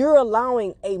 You're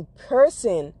allowing a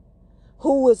person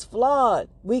who is flawed.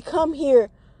 We come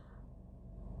here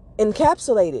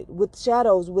encapsulated with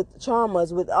shadows, with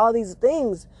traumas, with all these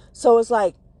things. So it's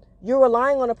like you're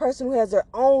relying on a person who has their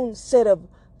own set of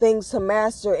things to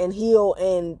master and heal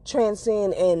and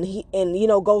transcend and you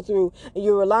know, go through. And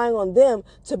you're relying on them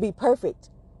to be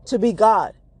perfect, to be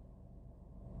God.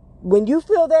 When you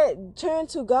feel that, turn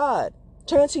to God.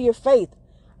 Turn to your faith.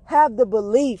 Have the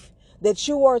belief that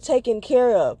you are taken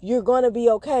care of. You're going to be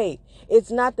okay. It's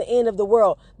not the end of the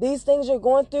world. These things you're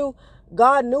going through,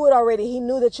 God knew it already. He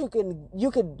knew that you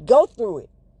could go through it.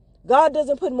 God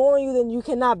doesn't put more on you than you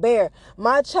cannot bear.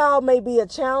 My child may be a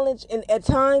challenge at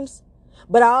times,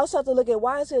 but I also have to look at,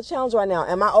 why is it a challenge right now?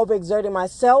 Am I overexerting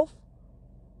myself?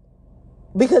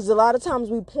 Because a lot of times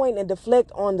we point and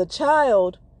deflect on the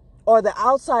child or the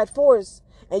outside force,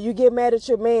 and you get mad at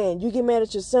your man, you get mad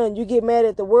at your son, you get mad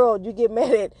at the world, you get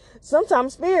mad at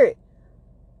sometimes spirit.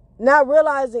 Not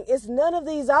realizing it's none of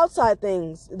these outside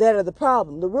things that are the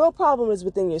problem. The real problem is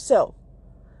within yourself.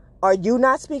 Are you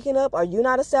not speaking up? Are you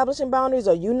not establishing boundaries?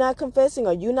 Are you not confessing?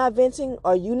 Are you not venting?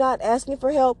 Are you not asking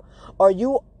for help? Are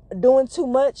you doing too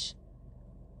much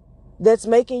that's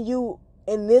making you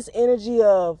in this energy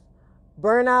of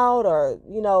burnout, or,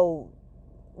 you know,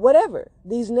 whatever,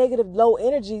 these negative low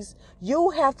energies?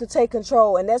 You have to take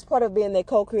control, and that's part of being the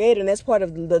co-creator, and that's part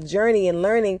of the journey and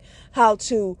learning how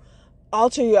to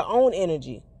alter your own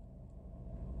energy.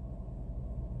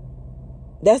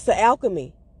 That's the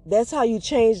alchemy. That's how you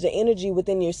change the energy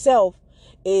within yourself,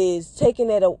 is taking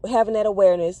that, having that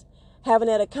awareness, having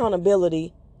that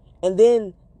accountability, and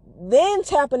then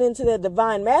tapping into that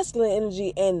divine masculine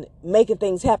energy and making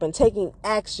things happen, taking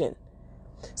action.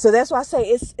 So that's why I say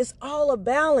it's all a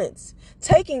balance.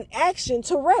 Taking action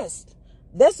to rest.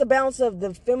 That's the balance of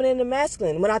the feminine and the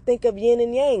masculine. When I think of yin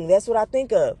and yang, that's what I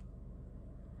think of.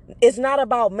 It's not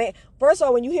about man. First of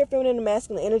all, when you hear feminine and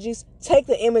masculine energies, take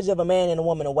the image of a man and a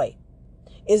woman away.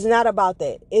 It's not about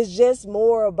that. It's just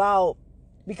more about,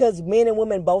 because men and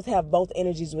women both have both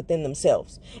energies within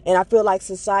themselves. And I feel like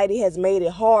society has made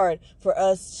it hard for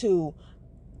us to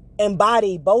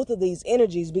embody both of these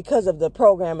energies because of the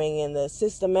programming and the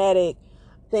systematic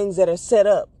things that are set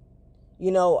up.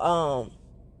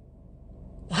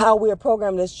 How we are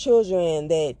programmed as children,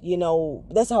 that,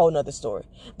 that's a whole nother story.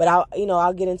 But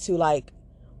I'll get into like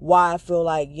why I feel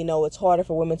like, it's harder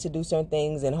for women to do certain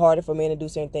things and harder for men to do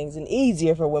certain things, and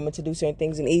easier for women to do certain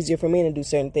things and easier for men to do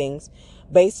certain things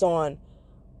based on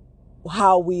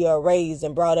how we are raised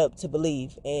and brought up to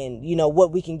believe, and,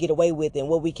 what we can get away with and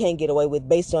what we can't get away with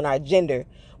based on our gender.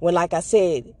 When, like I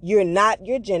said, you're not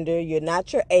your gender, you're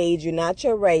not your age, you're not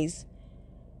your race.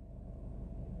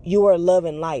 You are love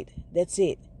and light. That's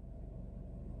it.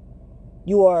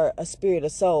 You are a spirit,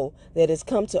 a soul that has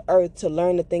come to earth to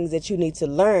learn the things that you need to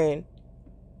learn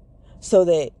so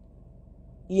that,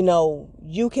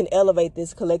 you can elevate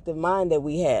this collective mind that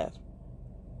we have.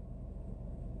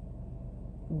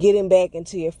 Getting back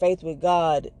into your faith with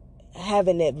God,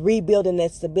 having that, rebuilding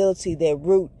that stability,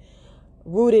 that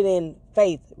rooted in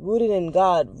faith, rooted in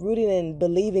God, rooted in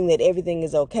believing that everything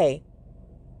is okay.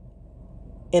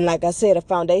 And like I said, a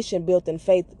foundation built in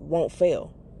faith won't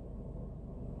fail.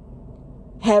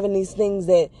 Having these things,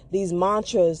 these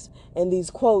mantras and these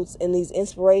quotes and these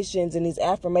inspirations and these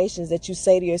affirmations that you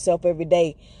say to yourself every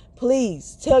day.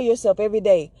 Please tell yourself every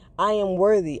day, I am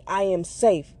worthy, I am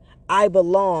safe, I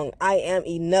belong, I am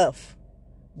enough.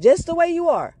 Just the way you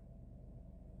are.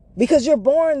 Because you're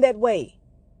born that way.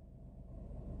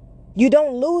 You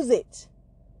don't lose it.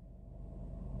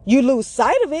 You lose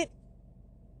sight of it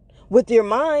with your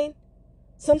mind.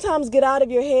 Sometimes get out of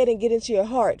your head and get into your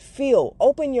heart. Feel.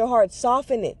 Open your heart.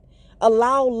 Soften it.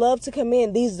 Allow love to come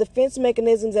in. These defense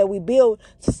mechanisms that we build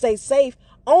to stay safe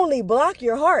only block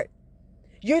your heart.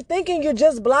 You're thinking you're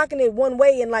just blocking it one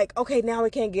way and like, okay, now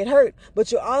it can't get hurt.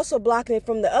 But you're also blocking it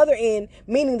from the other end,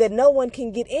 meaning that no one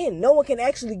can get in. No one can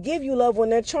actually give you love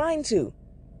when they're trying to.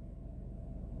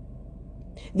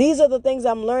 These are the things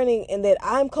I'm learning and that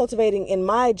I'm cultivating in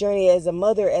my journey as a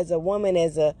mother, as a woman,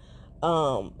 as a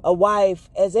wife,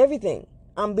 as everything.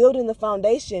 I'm building the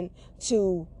foundation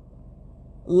to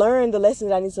learn the lessons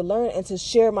that I need to learn and to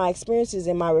share my experiences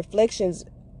and my reflections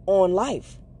on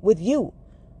life with you.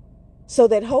 So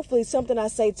that hopefully something I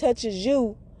say touches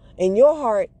you in your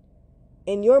heart,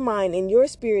 in your mind, in your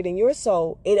spirit, in your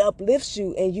soul. It uplifts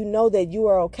you and you know that you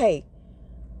are okay.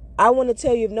 I want to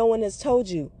tell you, if no one has told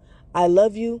you, I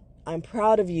love you. I'm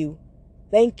proud of you.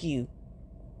 Thank you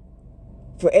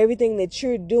for everything that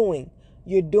you're doing.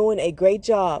 You're doing a great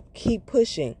job. Keep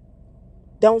pushing.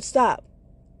 Don't stop.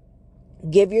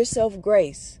 Give yourself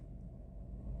grace.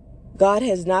 God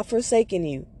has not forsaken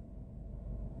you.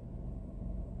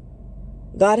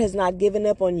 God has not given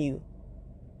up on you.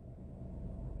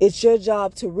 It's your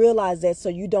job to realize that so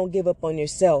you don't give up on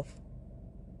yourself.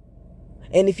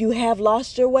 And if you have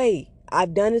lost your way,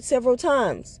 I've done it several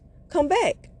times. Come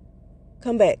back.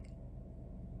 Come back.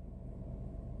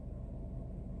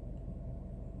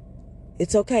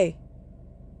 It's okay.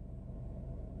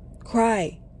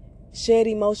 Cry. Shed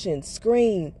emotions.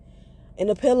 Scream in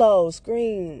a pillow.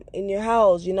 Scream in your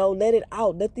house. Let it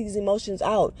out. Let these emotions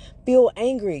out. Feel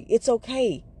angry. It's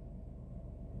okay.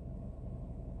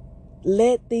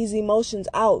 Let these emotions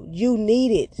out. You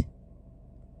need it.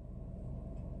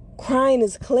 Crying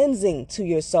is cleansing to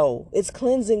your soul. It's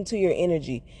cleansing to your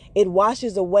energy. It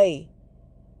washes away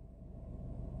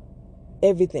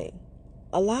everything.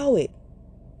 Allow it.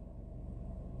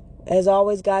 As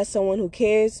always, guys, someone who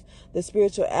cares, the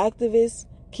spiritual activist,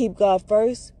 keep God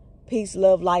first. Peace,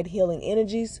 love, light, healing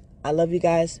energies. I love you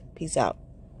guys. Peace out.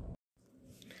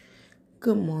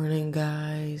 Good morning,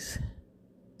 guys.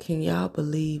 Can y'all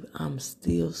believe I'm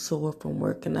still sore from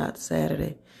working out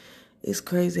Saturday? It's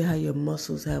crazy how your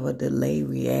muscles have a delayed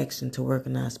reaction to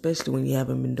working out, especially when you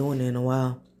haven't been doing it in a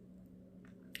while.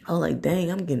 I was like, dang,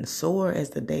 I'm getting sore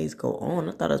as the days go on.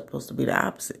 I thought it was supposed to be the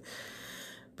opposite.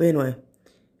 But anyway,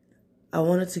 I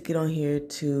wanted to get on here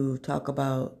to talk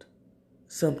about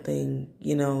something,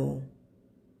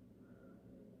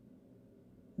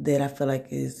 that I feel like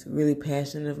is really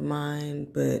passionate of mine,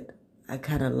 but I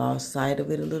kind of lost sight of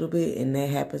it a little bit, and that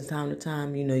happens time to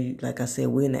time. Like I said,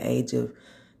 we're in the age of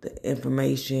the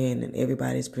information and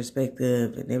everybody's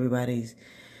perspective and everybody's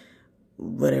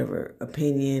whatever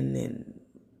opinion, and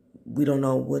we don't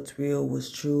know what's real,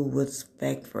 what's true, what's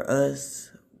fact for us,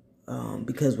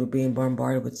 because we're being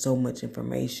bombarded with so much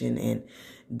information, and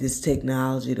this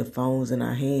technology, the phones in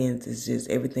our hands, is just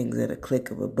everything's at a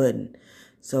click of a button.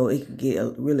 So it can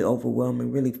get really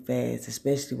overwhelming really fast,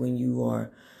 especially when you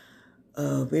are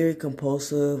a very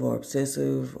compulsive or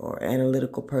obsessive or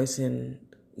analytical person,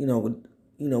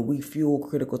 we fuel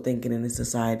critical thinking in this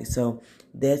society. So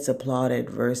that's applauded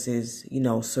versus,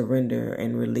 surrender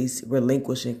and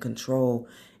relinquishing control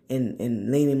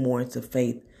and leaning more into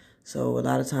faith. So a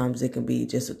lot of times it can be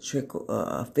just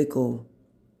a fickle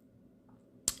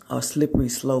or slippery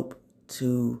slope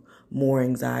to more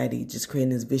anxiety, just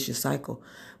creating this vicious cycle.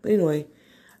 But anyway,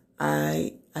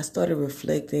 I started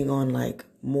reflecting on like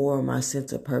more of my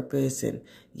sense of purpose. And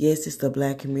yes, it's the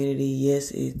Black community.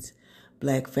 Yes, it's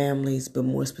Black families, but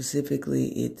more specifically,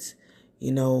 it's,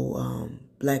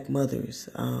 Black mothers.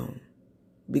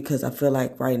 Because I feel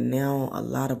like right now, a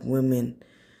lot of women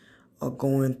are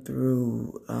going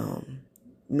through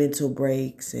mental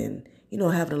breaks and,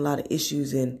 having a lot of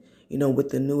issues. And, with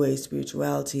the New Age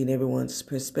spirituality and everyone's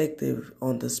perspective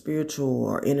on the spiritual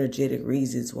or energetic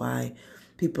reasons why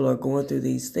people are going through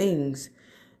these things,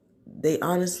 they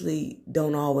honestly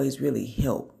don't always really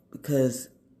help, because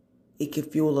it can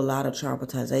fuel a lot of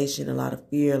traumatization, a lot of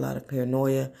fear, a lot of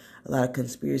paranoia, a lot of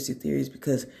conspiracy theories,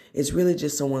 because it's really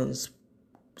just someone's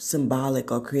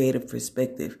symbolic or creative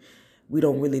perspective. We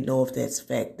don't really know if that's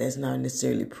fact. That's not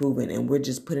necessarily proven. And we're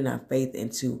just putting our faith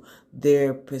into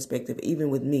their perspective, even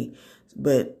with me.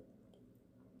 But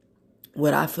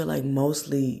what I feel like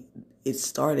mostly it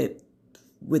started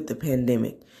with the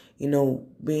pandemic.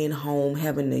 Being home,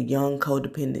 having a young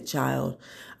codependent child,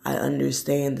 I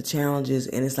understand the challenges.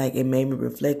 And it's like it made me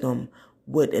reflect on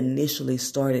what initially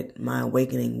started my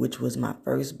awakening, which was my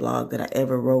first blog that I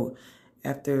ever wrote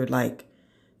after like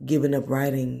giving up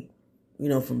writing,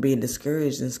 from being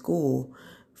discouraged in school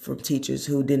from teachers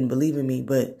who didn't believe in me.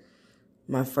 But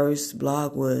my first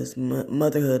blog was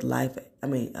Motherhood Life.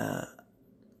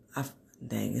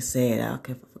 It's sad. I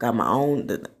forgot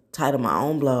the title of my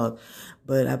own blog,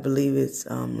 but I believe it's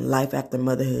Life After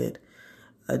Motherhood,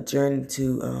 a journey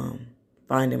to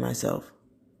finding myself.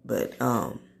 But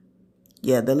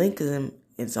the link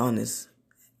is on this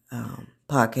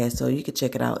podcast, so you can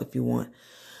check it out if you want.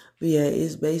 But yeah,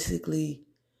 it's basically,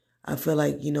 I feel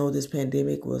like, this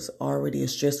pandemic was already a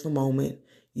stressful moment.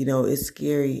 It's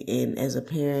scary. And as a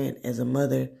parent, as a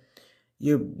mother,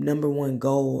 your number one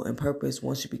goal and purpose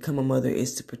once you become a mother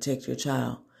is to protect your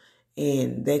child.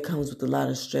 And that comes with a lot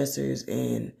of stressors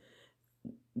and,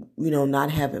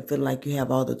 not feeling like you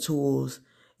have all the tools,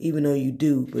 even though you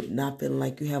do, but not feeling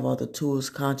like you have all the tools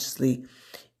consciously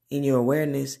in your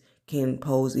awareness can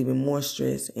pose even more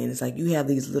stress. And it's like you have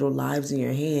these little lives in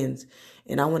your hands.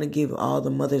 And I want to give all the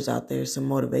mothers out there some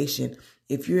motivation.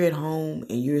 If you're at home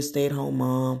and you're a stay-at-home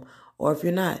mom, or if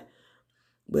you're not,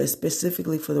 but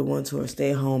specifically for the ones who are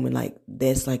stay-at-home and like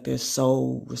that's like their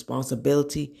sole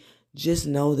responsibility, just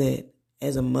know that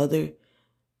as a mother,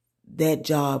 that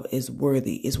job is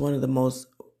worthy. It's one of the most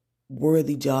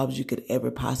worthy jobs you could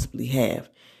ever possibly have.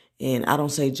 And I don't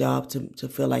say job to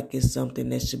feel like it's something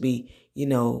that should be,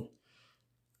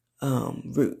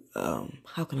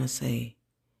 how can I say,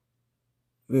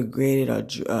 regretted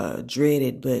or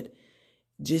dreaded, but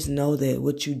just know that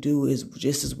what you do is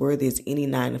just as worthy as any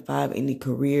 9-to-5, any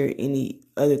career, any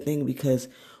other thing, because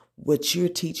what you're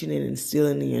teaching and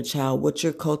instilling in your child, what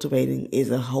you're cultivating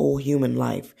is a whole human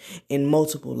life and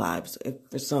multiple lives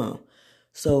for some.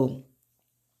 So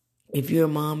if you're a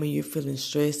mom and you're feeling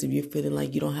stressed, if you're feeling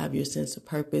like you don't have your sense of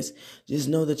purpose, just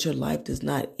know that your life does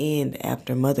not end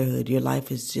after motherhood. Your life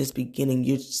is just beginning.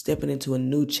 You're stepping into a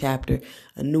new chapter,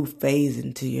 a new phase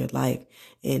into your life,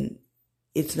 and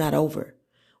it's not over.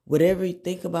 Whatever you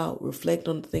think about, reflect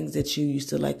on the things that you used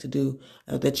to like to do,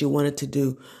 that you wanted to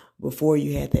do before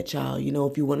you had that child.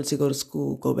 If you wanted to go to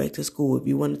school, go back to school. If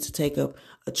you wanted to take up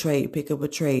a trade, pick up a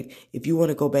trade. If you want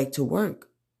to go back to work,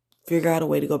 figure out a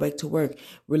way to go back to work.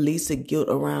 Release the guilt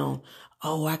around,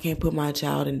 I can't put my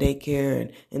child in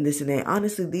daycare and this and that.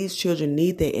 Honestly, these children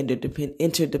need their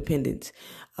interdependence.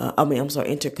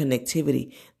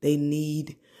 Interconnectivity. They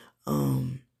need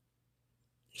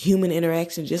human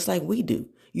interaction just like we do.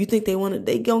 You think they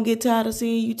gonna get tired of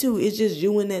seeing you too. It's just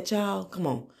you and that child. Come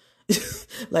on.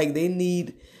 Like they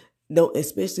need,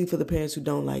 especially for the parents who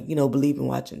don't believe in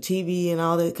watching TV and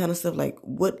all that kind of stuff. Like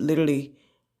what literally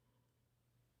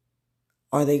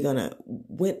are they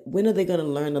when are they gonna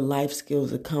learn the life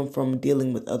skills that come from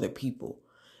dealing with other people?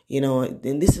 And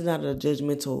this is not a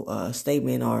judgmental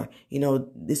statement or,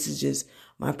 this is just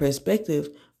my perspective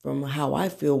from how I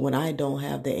feel when I don't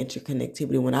have the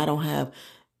interconnectivity, when I don't have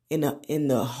in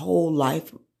the whole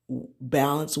life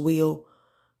balance wheel.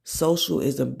 Social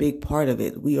is a big part of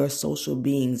it. We are social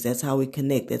beings. That's how we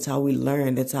connect. That's how we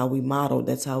learn. That's how we model.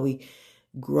 That's how we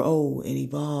grow and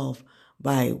evolve,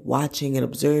 by watching and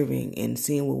observing and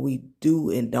seeing what we do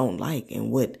and don't like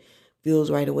and what feels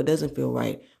right and what doesn't feel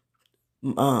right.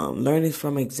 Learning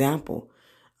from example.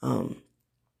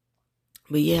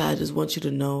 But yeah, I just want you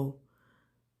to know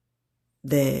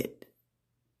that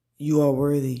you are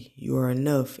worthy, you are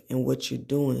enough, and what you're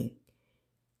doing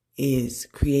is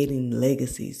creating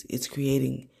legacies. It's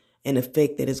creating an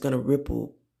effect that is going to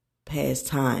ripple past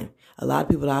time. A lot of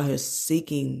people out here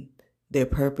seeking their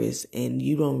purpose, and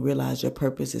you don't realize your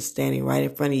purpose is standing right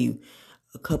in front of you,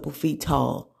 a couple feet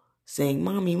tall, saying,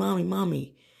 "Mommy, mommy,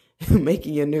 mommy,"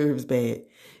 making your nerves bad.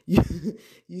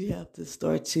 You have to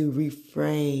start to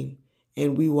reframe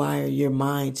and rewire your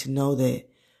mind to know that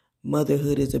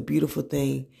motherhood is a beautiful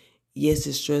thing. Yes,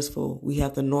 it's stressful. We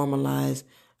have to normalize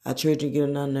our children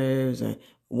getting on our nerves and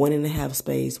wanting to have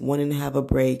space, wanting to have a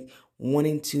break,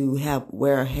 wanting to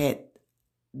wear a hat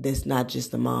that's not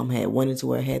just a mom hat, wanting to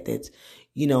wear a hat that's,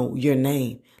 your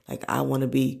name. Like, I want to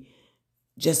be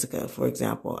Jessica, for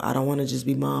example. I don't want to just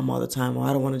be mom all the time, or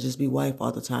I don't want to just be wife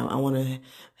all the time. I want to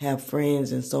have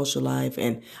friends and social life,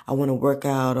 and I want to work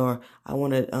out, or I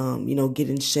want to, get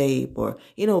in shape, or,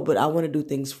 but I want to do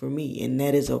things for me, and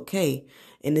that is okay.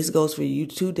 And this goes for you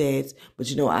too, dads, but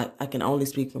I can only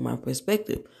speak from my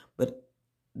perspective, but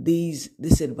this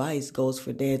advice goes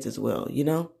for dads as well,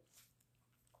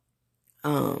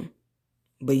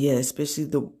 But yeah, especially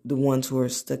the ones who are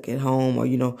stuck at home, or,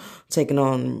 taking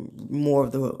on more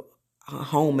of the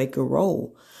homemaker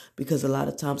role, because a lot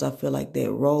of times I feel like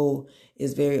that role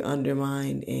is very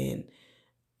undermined and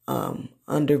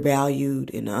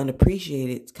undervalued and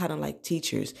unappreciated. It's kind of like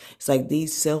teachers. It's like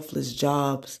these selfless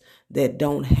jobs that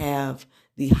don't have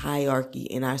the hierarchy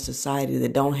in our society,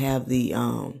 that don't have the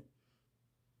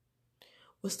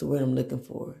what's the word I'm looking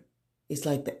for? It's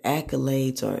like the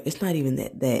accolades, or it's not even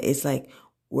that. It's like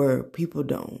where people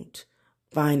don't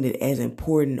find it as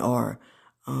important, or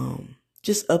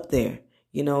just up there.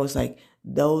 It's like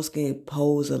those can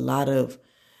pose a lot of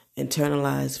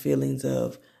internalized feelings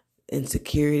of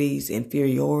insecurities,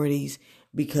 inferiorities,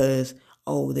 because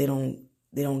they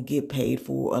don't get paid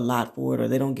for a lot for it, or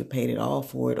they don't get paid at all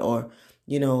for it, or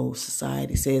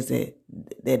society says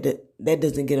that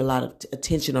doesn't get a lot of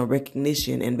attention or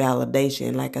recognition and validation.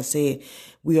 And like I said,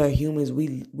 we are humans.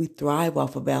 We thrive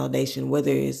off of validation,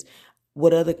 whether it's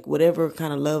whatever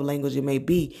kind of love language it may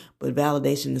be, but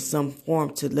validation in some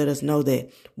form to let us know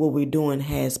that what we're doing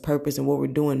has purpose and what we're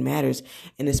doing matters.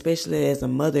 And especially as a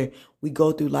mother, we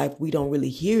go through life, we don't really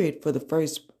hear it for the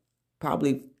first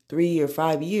probably 3 or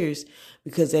 5 years,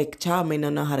 because that child may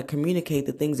not know how to communicate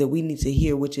the things that we need to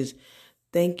hear, which is,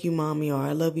 "Thank you, mommy," or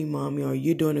 "I love you, mommy," or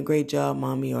 "You're doing a great job,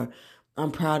 mommy," or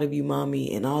 "I'm proud of you, mommy,"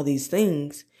 and all these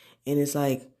things. And it's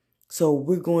like, so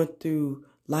we're going through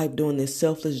life doing this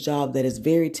selfless job that is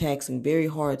very taxing, very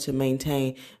hard to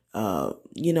maintain.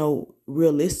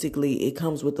 Realistically, it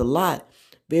comes with a lot,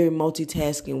 very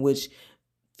multitasking, which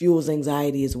fuels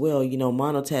anxiety as well.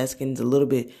 Monotasking is a little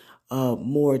bit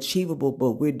more achievable,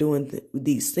 but we're doing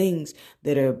these things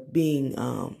that are being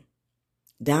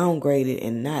downgraded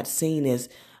and not seen as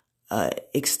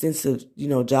extensive,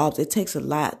 jobs. It takes a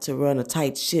lot to run a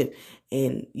tight ship,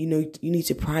 and you need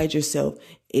to pride yourself.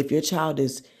 If your child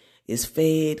is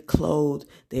fed, clothed,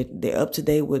 they're up to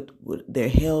date with their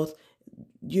health,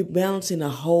 you're balancing a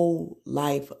whole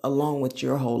life along with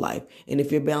your whole life. And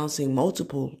if you're balancing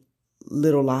multiple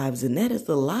little lives, and that is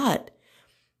a lot,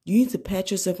 you need to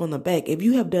pat yourself on the back. If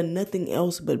you have done nothing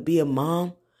else but be a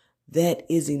mom, that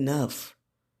is enough.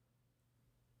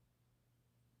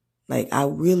 Like, I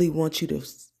really want you to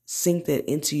sink that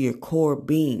into your core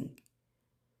being.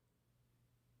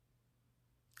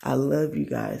 I love you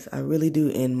guys. I really do.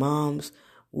 And moms,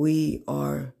 we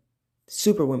are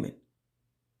super women.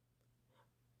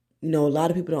 A lot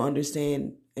of people don't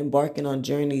understand embarking on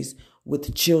journeys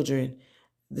with children,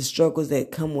 the struggles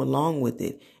that come along with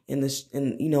it. And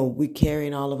we're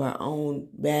carrying all of our own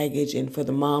baggage. And for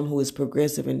the mom who is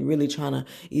progressive and really trying to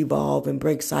evolve and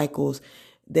break cycles,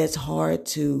 that's hard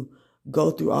to go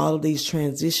through all of these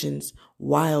transitions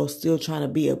while still trying to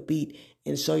be upbeat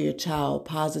and show your child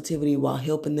positivity, while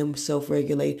helping them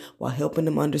self-regulate, while helping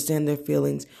them understand their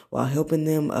feelings, while helping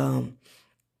them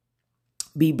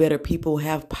be better people,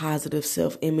 have positive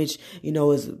self-image,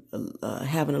 as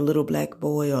having a little black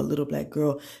boy or a little black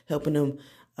girl, helping them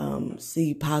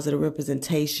see positive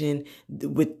representation,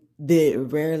 with there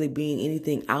rarely being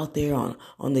anything out there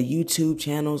on the YouTube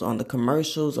channels, on the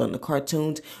commercials, on the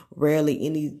cartoons, rarely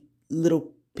any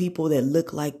little people that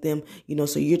look like them,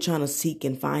 so you're trying to seek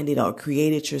and find it or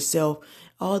create it yourself.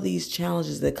 All these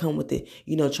challenges that come with it,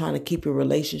 trying to keep your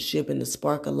relationship and the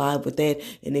spark alive with that.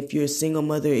 And if you're a single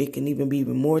mother, it can even be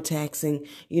even more taxing,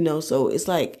 so it's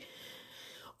like,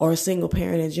 or a single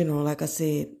parent in general. Like I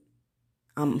said,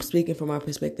 I'm speaking from my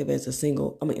perspective as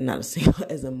not a single,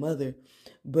 as a mother,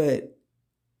 but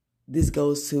this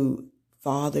goes to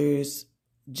fathers,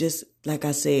 just like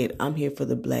I said, I'm here for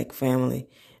the Black family,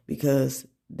 because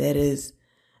that is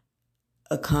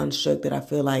a construct that I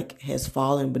feel like has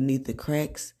fallen beneath the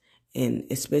cracks, and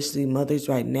especially mothers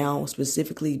right now,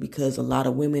 specifically because a lot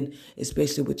of women,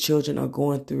 especially with children, are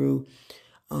going through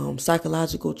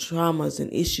psychological traumas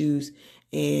and issues,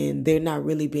 and they're not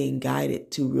really being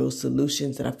guided to real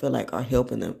solutions that I feel like are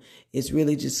helping them. It's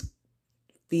really just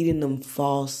feeding them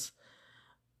false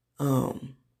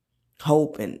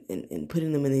hope and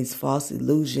putting them in these false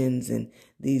illusions and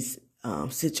these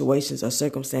situations or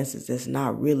circumstances that's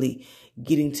not really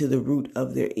getting to the root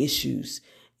of their issues.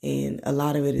 And a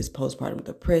lot of it is postpartum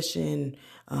depression,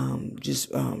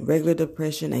 regular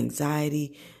depression,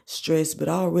 anxiety, stress, but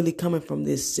all really coming from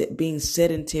this being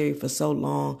sedentary for so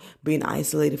long, being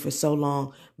isolated for so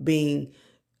long, being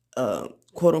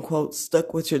quote unquote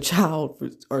stuck with your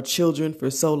child or children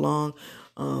for so long,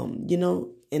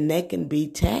 and that can be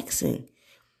taxing.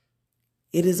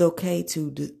 It is okay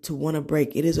to want to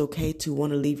break. It is okay to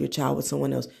want to leave your child with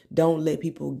someone else. Don't let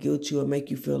people guilt you or make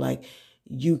you feel like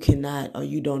you cannot or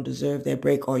you don't deserve that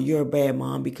break, or you're a bad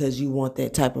mom because you want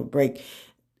that type of break.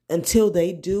 Until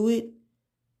they do it,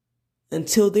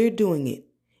 until they're doing it,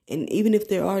 and even if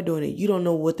they are doing it, you don't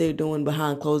know what they're doing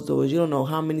behind closed doors. You don't know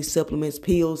how many supplements,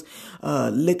 pills,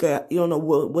 liquor. You don't know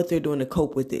what they're doing to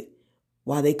cope with it.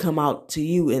 While they come out to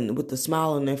you and with a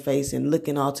smile on their face and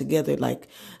looking all together like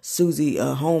Susie,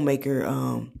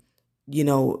 homemaker,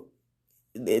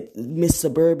 Miss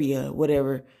Suburbia,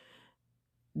 whatever.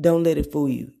 Don't let it fool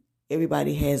you.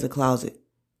 Everybody has a closet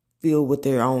filled with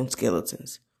their own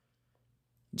skeletons.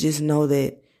 Just know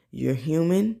that you're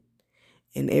human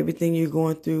and everything you're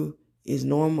going through is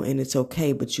normal and it's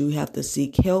okay, but you have to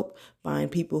seek help, find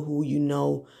people who you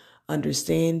know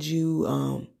understand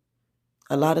you.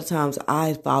 A lot of times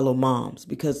I follow moms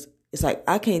because it's like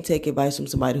I can't take advice from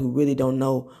somebody who really don't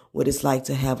know what it's like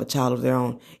to have a child of their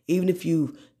own. Even if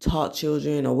you've taught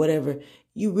children or whatever,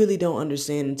 you really don't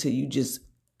understand until you just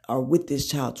are with this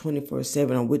child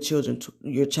 24/7 or with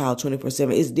your child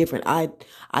 24/7. It's different.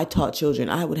 I taught children.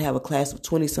 I would have a class of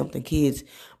 20-something kids,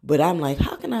 but I'm like,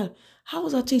 how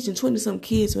was I teaching 20-some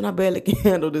kids when I barely can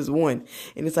handle this one?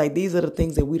 And it's like, these are the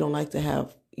things that we don't like to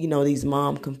have, these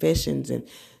mom confessions and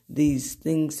these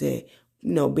things that,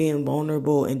 being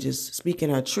vulnerable and just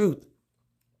speaking our truth.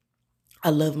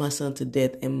 I love my son to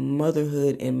death, and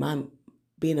motherhood and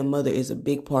being a mother is a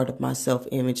big part of my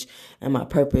self-image and my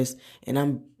purpose. And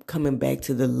I'm coming back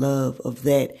to the love of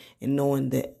that and knowing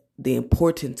that the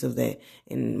importance of that.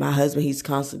 And my husband, he's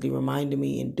constantly reminding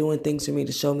me and doing things for me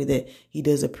to show me that he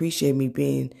does appreciate me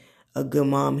being a good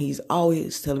mom. He's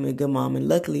always telling me a good mom. And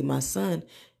luckily my son,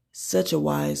 such a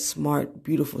wise, smart,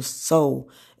 beautiful soul,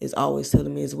 is always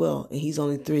telling me as well. And he's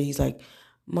only 3. He's like,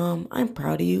 Mom, I'm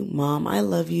proud of you. Mom, I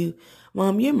love you.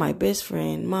 Mom, you're my best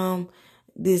friend. Mom,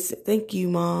 thank you,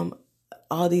 Mom.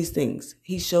 All these things.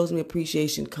 He shows me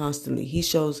appreciation constantly. He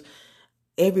shows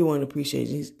everyone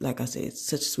appreciation. He's, like I said,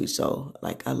 such a sweet soul.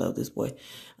 Like, I love this boy.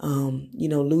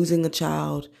 Losing a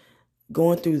child,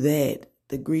 going through that,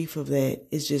 the grief of that,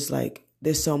 it's just like,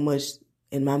 there's so much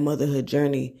in my motherhood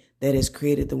journey that has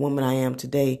created the woman I am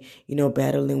today,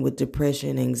 battling with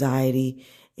depression, anxiety,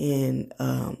 and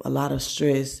a lot of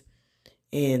stress,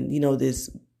 and, this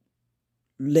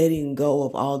letting go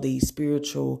of all these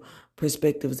spiritual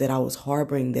perspectives that I was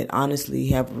harboring that honestly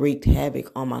have wreaked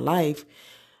havoc on my life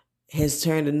has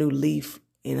turned a new leaf.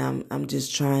 And I'm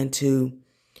just trying to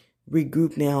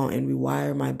regroup now and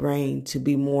rewire my brain to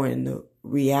be more in the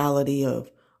reality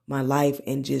of my life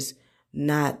and just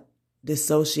not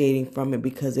dissociating from it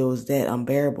because it was that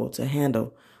unbearable to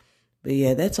handle. But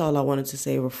yeah, that's all I wanted to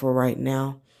say for right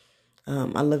now.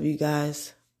 I love you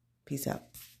guys. Peace out.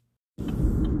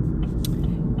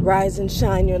 Rise and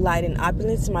shine your light in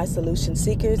opulence, my solution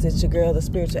seekers. It's your girl, the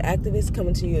spiritual activist,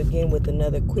 coming to you again with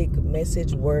another quick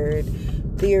message, word,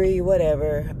 theory,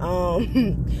 whatever.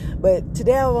 But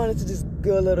today I wanted to just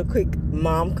do a little quick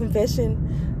mom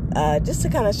confession, just to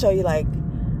kind of show you,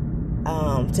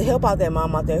 to help out that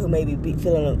mom out there who may be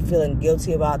feeling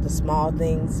guilty about the small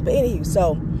things. But anywho,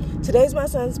 so today's my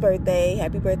son's birthday.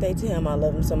 Happy birthday to him. I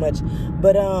love him so much.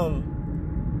 But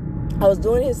I was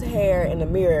doing his hair in the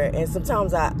mirror, and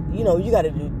sometimes you got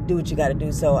to do what you got to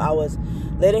do. So I was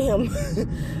letting him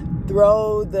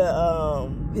throw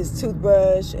his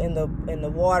toothbrush in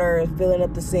the water, filling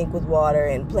up the sink with water,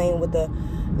 and playing with the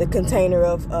container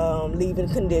of leave-in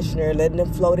conditioner, letting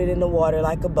him float it in the water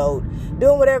like a boat,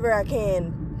 doing whatever I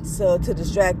can to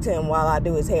distract him while I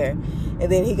do his hair.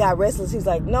 And then he got restless. He's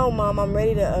like, "No, Mom, I'm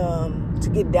ready to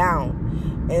get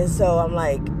down." And so I'm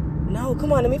like, no,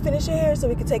 come on, let me finish your hair so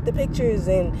we can take the pictures,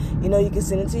 and you know, you can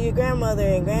send it to your grandmother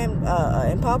and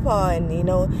and papa, and you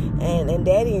know, and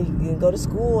daddy, and you can go to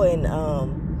school and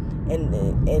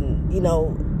you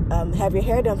know, have your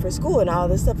hair done for school and all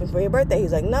this stuff and for your birthday.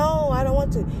 He's like, no, I don't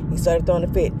want to. He started throwing a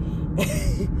fit.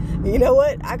 You know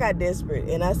what? I got desperate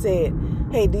and I said,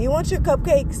 hey, do you want your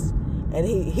cupcakes? And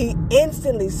he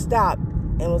instantly stopped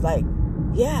and was like,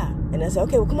 yeah. And I said,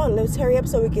 okay, well, come on, let's hurry up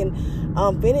so we can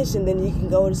finish, and then you can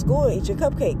go to school and eat your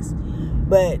cupcakes.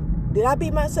 But did I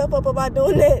beat myself up about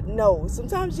doing that? No.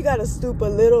 Sometimes you got to stoop a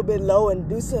little bit low and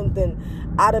do something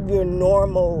out of your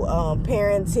normal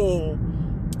parenting,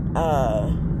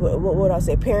 what would I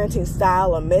say, parenting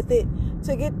style or method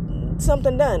to get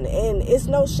something done. And it's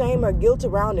no shame or guilt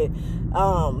around it.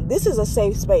 This is a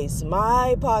safe space.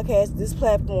 My podcast, this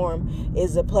platform,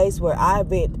 is a place where I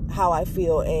vent how I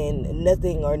feel, and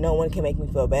nothing or no one can make me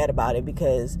feel bad about it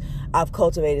because I've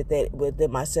cultivated that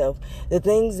within myself. The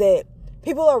things that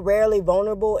people are rarely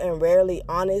vulnerable and rarely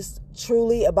honest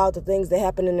truly about the things that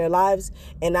happen in their lives,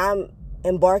 and I'm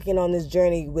embarking on this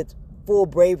journey with full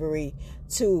bravery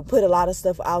to put a lot of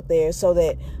stuff out there so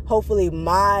that hopefully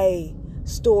my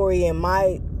story and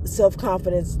my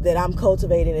self-confidence that I'm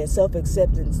cultivating and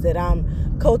self-acceptance that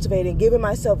I'm cultivating, giving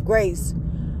myself grace,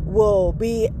 will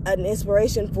be an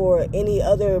inspiration for any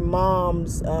other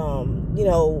moms, you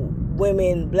know,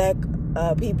 women, black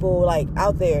people like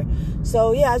out there.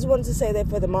 So yeah, I just wanted to say that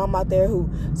for the mom out there who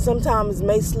sometimes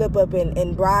may slip up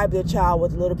and bribe their child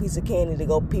with a little piece of candy to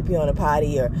go pee-pee on a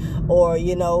potty, or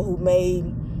you know, who may,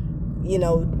 you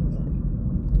know,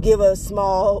 give a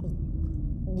small,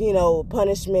 you know,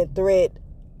 punishment threat,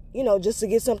 you know, just to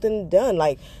get something done.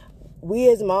 Like, we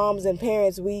as moms and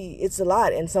parents, it's a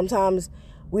lot, and sometimes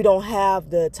we don't have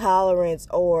the tolerance,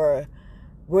 or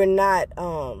we're not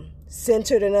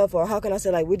centered enough, or how can I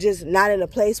say, like, we're just not in a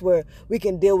place where we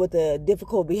can deal with the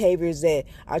difficult behaviors that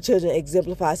our children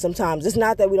exemplify sometimes. It's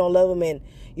not that we don't love them and,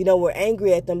 you know, we're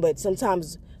angry at them, but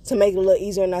sometimes to make it a little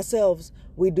easier on ourselves,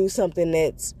 we do something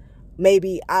that's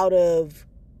maybe out of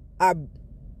our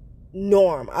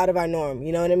norm,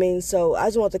 you know what I mean? So I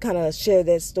just want to kind of share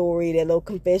that story, that little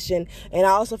confession. And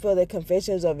I also feel that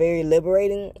confessions are very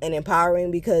liberating and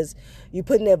empowering, because you're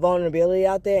putting that vulnerability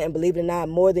out there, and believe it or not,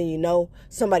 more than you know,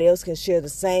 somebody else can share the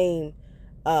same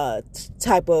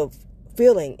type of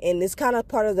feeling. And it's kind of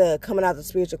part of the coming out of the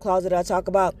spiritual closet I talk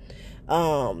about,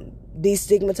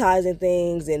 destigmatizing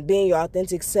things and being your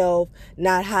authentic self,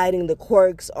 not hiding the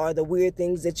quirks or the weird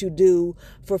things that you do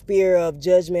for fear of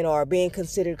judgment or being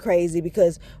considered crazy,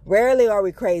 because rarely are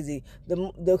we crazy.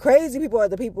 The crazy people are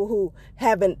the people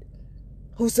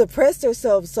who suppress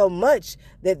themselves so much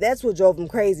that that's what drove them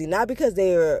crazy, not because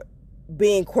they are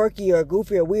being quirky or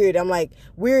goofy or weird. I'm like,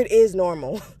 weird is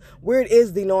normal. Weird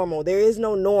is the normal. There is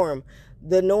no norm.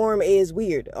 The norm is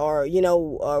weird, or, you know,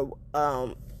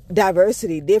 or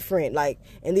diversity, different, like,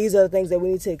 and these are the things that we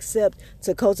need to accept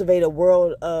to cultivate a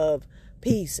world of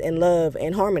peace and love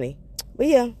and harmony. But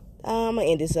yeah, I'm gonna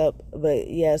end this up. But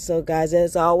yeah, so guys,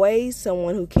 as always,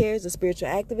 someone who cares, a spiritual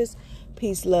activist,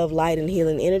 peace, love, light, and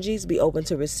healing energies. Be open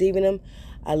to receiving them.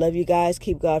 I love you guys.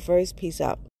 Keep God first. Peace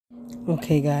out.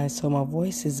 Okay, guys, so my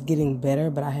voice is getting better,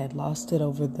 but I had lost it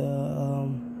over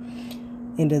the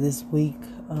end of this week.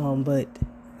 But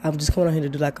I'm just coming on here to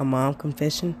do like a mom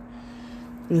confession.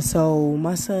 And so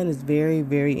my son is very,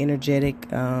 very energetic.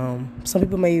 Some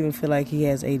people may even feel like he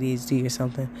has ADHD or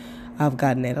something. I've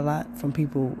gotten that a lot from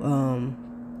people.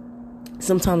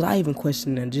 Sometimes I even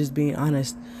question it, just being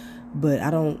honest. But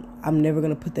I'm never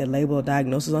going to put that label or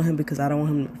diagnosis on him, because I don't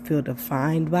want him to feel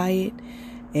defined by it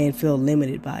and feel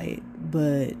limited by it.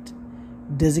 But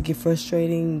does it get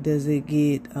frustrating? Does it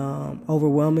get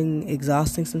overwhelming,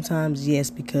 exhausting sometimes? Yes,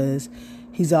 because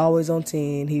he's always on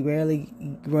 10. He rarely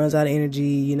runs out of energy,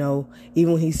 you know.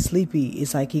 Even when he's sleepy,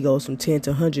 it's like he goes from 10 to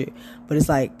 100. But it's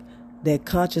like that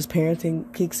conscious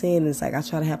parenting kicks in. And it's like I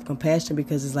try to have compassion,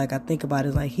 because it's like I think about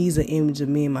it like he's an image of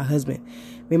me and my husband.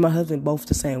 Me and my husband both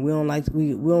the same. We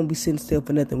don't be sitting still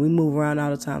for nothing. We move around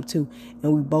all the time too.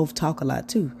 And we both talk a lot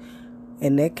too.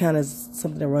 And that kind of is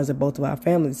something that runs in both of our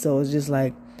families. So it's just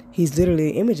like, he's literally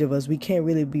an image of us. We can't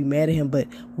really be mad at him, but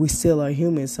we still are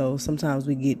human. So sometimes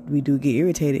we do get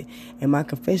irritated. And my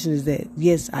confession is that,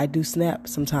 yes, I do snap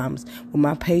sometimes. When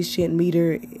my patience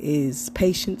meter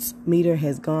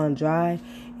has gone dry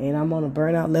and I'm on a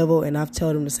burnout level, and I've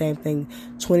told him the same thing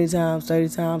 20 times, 30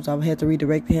 times. I've had to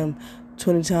redirect him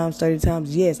 20 times, 30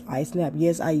 times. Yes, I snap.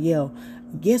 Yes, I yell.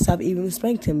 Yes, I've even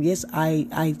spanked him. Yes,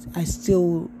 I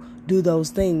still do those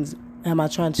things. Am I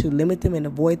trying to limit them and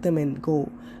avoid them and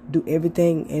go do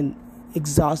everything and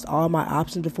exhaust all my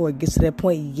options before it gets to that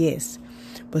point? Yes.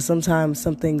 But sometimes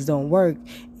some things don't work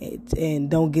and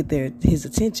don't get his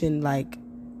attention like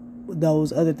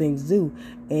those other things do.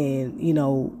 And, you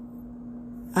know,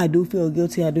 I do feel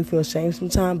guilty. I do feel shame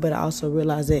sometimes, but I also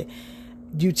realize that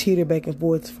you teeter back and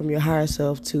forth from your higher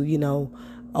self to, you know,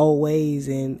 old ways.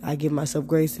 And I give myself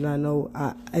grace, and I know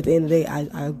at the end of the day,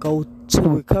 I go to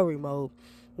recovery mode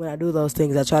when I do those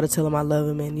things. I try to tell him I love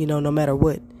him, and, you know, no matter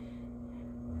what,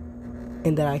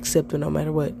 and that I accept him no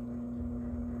matter what.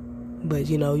 But,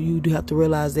 you know, you do have to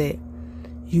realize that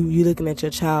you looking at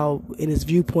your child in his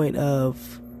viewpoint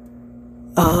of,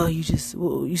 you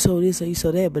saw this or you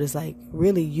saw that, but it's like,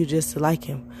 really, you just like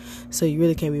him, so you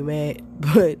really can't be mad.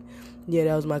 But yeah,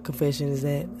 that was my confession, is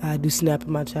that I do snap at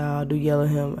my child, I do yell at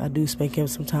him, I do spank him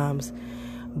sometimes,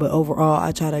 but overall,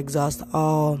 I try to exhaust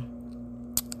all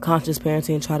conscious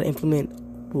parenting and try to implement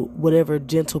whatever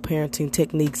gentle parenting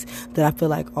techniques that I feel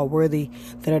like are worthy,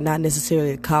 that are not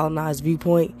necessarily a colonized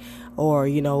viewpoint or,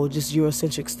 you know, just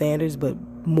Eurocentric standards, but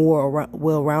more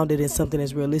well-rounded and something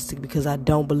that's realistic, because I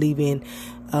don't believe in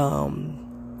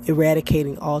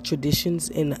eradicating all traditions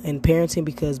in parenting,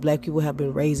 because black people have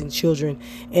been raising children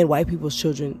and white people's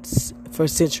children for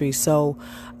centuries. So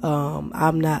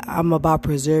I'm about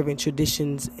preserving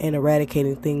traditions and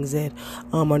eradicating things that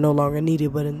are no longer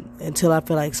needed. But until I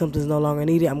feel like something's no longer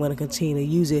needed, I'm going to continue to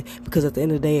use it, because at the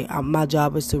end of the day, my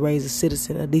job is to raise a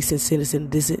citizen, a decent citizen, a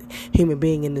decent human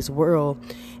being in this world,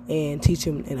 and teach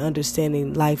him and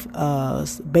understanding life,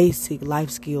 basic life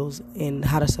skills and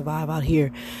how to survive out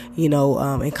here, you know,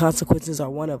 and consequences are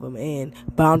one of them, and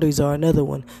boundaries are another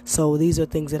one. So these are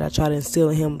things that I try to instill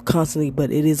in him constantly,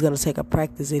 but it is going to take a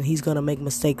practice, and he's going to make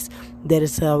mistakes. That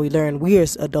is how we learn. We're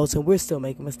adults and we're still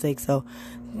making mistakes. So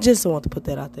just want to put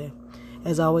that out there.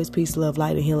 As always, peace, love,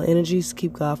 light, and healing energies.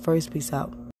 Keep God first. Peace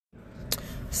out.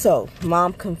 So,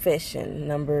 mom confession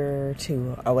number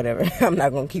 2 or whatever. I'm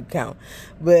not going to keep count.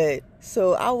 But,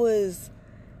 so I was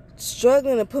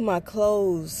struggling to put my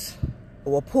clothes,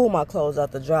 or pull my clothes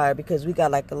out the dryer, because we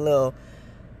got like a little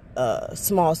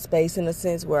small space in a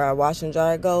sense where our wash and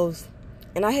dryer goes.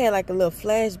 And I had like a little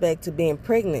flashback to being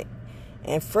pregnant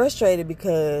and frustrated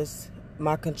because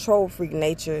my control freak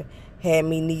nature had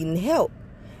me needing help.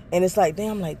 And it's like,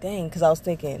 dang, because I was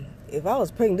thinking, if I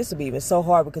was pregnant, this would be even so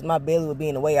hard, because my belly would be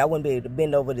in the way. I wouldn't be able to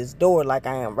bend over this door like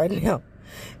I am right now.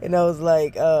 And I was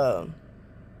like, but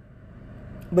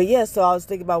yeah, so I was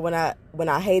thinking about when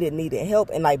I hated needing help,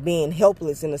 and like being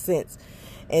helpless in a sense,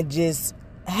 and just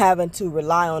having to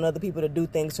rely on other people to do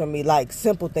things for me, like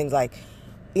simple things like,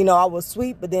 you know, I would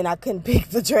sweep, but then I couldn't pick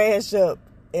the trash up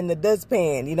in the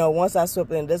dustpan. You know, once I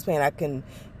swept it in the dustpan, I couldn't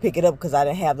pick it up because I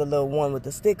didn't have the little one with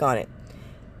the stick on it.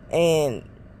 And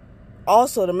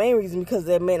also the main reason, because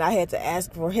that meant I had to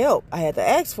ask for help. I had to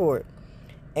ask for it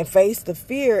and face the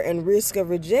fear and risk of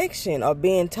rejection or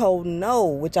being told no,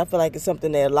 which I feel like is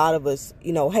something that a lot of us,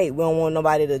 you know, hate. We don't want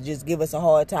nobody to just give us a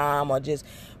hard time, or just,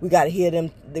 we got to hear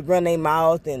them, they run their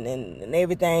mouth and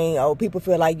everything. Or people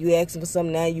feel like you asking for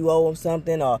something, now you owe them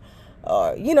something, or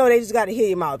you know, they just got to hear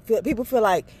your mouth. People feel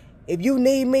like if you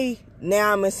need me,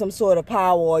 now I'm in some sort of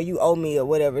power, or you owe me, or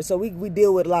whatever. So we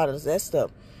deal with a lot of that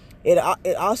stuff. It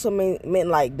also meant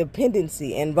like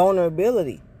dependency and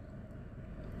vulnerability.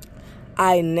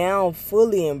 I now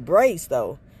fully embrace,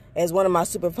 though, as one of my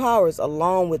superpowers,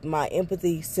 along with my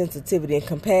empathy, sensitivity, and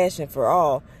compassion for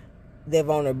all, their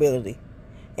vulnerability.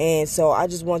 And so I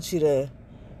just want you to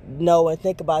know and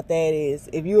think about that, is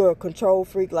if you're a control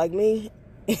freak like me,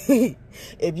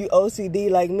 if you OCD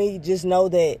like me, just know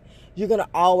that you're going to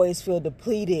always feel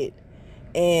depleted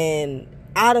and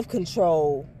out of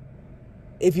control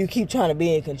if you keep trying to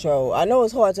be in control. I know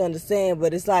it's hard to understand,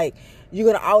 but it's like you're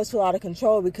going to always feel out of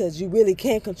control, because you really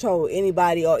can't control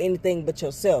anybody or anything but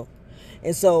yourself.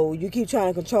 And so you keep trying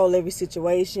to control every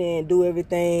situation, do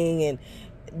everything, and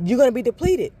you're going to be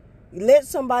depleted. Let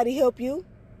somebody help you.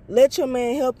 Let your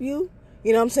man help you.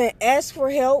 You know what I'm saying? Ask for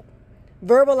help.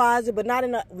 Verbalize it, but not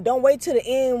in don't wait till the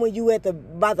end when you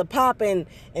about to pop, and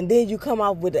then you come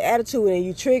out with the attitude and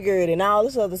you trigger it and all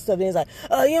this other stuff. Then it's like,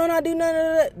 you don't not do none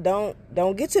of that.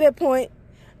 Don't get to that point.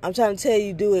 I'm trying to tell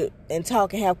you, do it and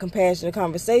talk and have compassionate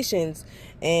conversations,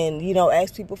 and, you know,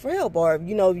 ask people for help. Or,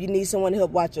 you know, if you need someone to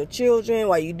help watch your children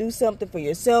while you do something for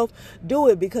yourself, do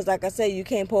it, because like I say, you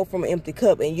can't pour from an empty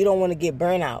cup, and you don't want to get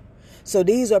burnt out. So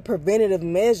these are preventative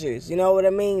measures, you know what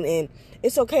I mean? And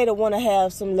it's okay to want to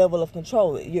have some level of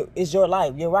control. It's your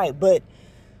life, you're right. But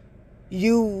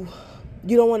you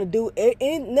don't want to do it.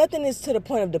 Nothing is to the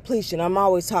point of depletion. I'm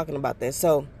always talking about that.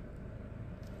 So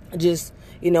just,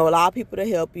 you know, allow people to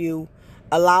help you.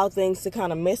 Allow things to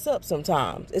kind of mess up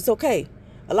sometimes. It's okay.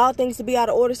 Allow things to be out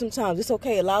of order sometimes. It's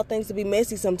okay. Allow things to be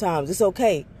messy sometimes. It's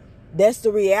okay. That's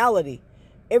the reality.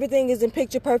 Everything isn't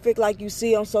picture perfect like you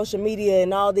see on social media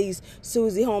and all these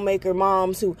Susie Homemaker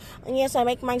moms who, yes, I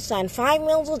make my son 5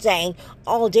 meals a day,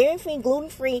 all dairy-free,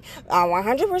 gluten-free,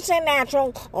 100%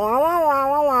 natural, la, la, la,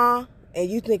 la, la. And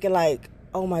you thinking like,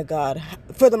 oh my God.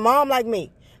 For the mom like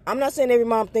me, I'm not saying every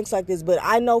mom thinks like this, but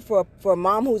I know for a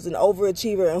mom who's an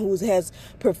overachiever and who has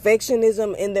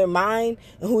perfectionism in their mind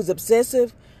and who's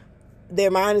obsessive,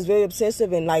 their mind is very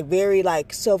obsessive and like very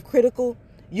like self-critical.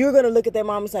 You're going to look at their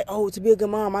mom and say, oh, to be a good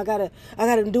mom, I gotta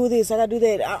do this, I gotta do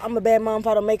that. I'm a bad mom if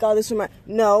I don't make all this for my...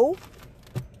 No.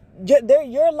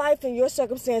 Your life and your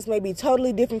circumstance may be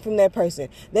totally different from that person.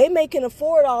 They may can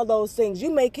afford all those things.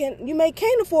 You may can't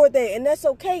afford that, and that's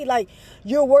okay. Like,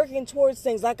 you're working towards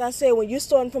things. Like I said, when you're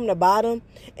starting from the bottom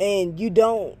and you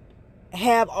don't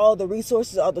have all the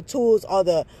resources or the tools or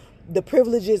the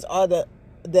privileges or the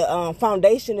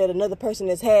foundation that another person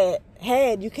has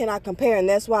had, you cannot compare. And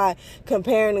that's why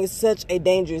comparing is such a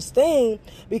dangerous thing,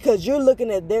 because you're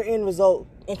looking at their end result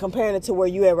and comparing it to where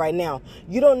you at right now.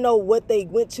 You don't know what they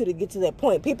went to get to that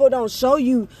point. People don't show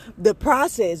you the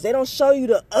process. They don't show you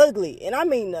the ugly. And I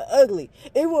mean the ugly.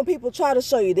 Even when people try to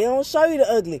show you, they don't show you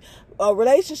the ugly.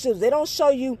 Relationships, they don't show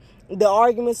you the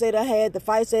arguments they done had, the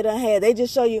fights they done had. They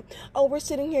just show you, oh, we're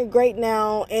sitting here great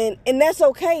now. And that's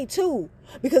okay too,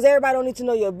 because everybody don't need to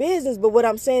know your business. But what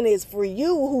I'm saying is, for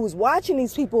you who's watching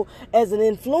these people as an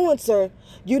influencer,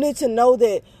 you need to know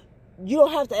that you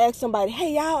don't have to ask somebody,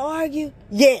 hey, y'all argue?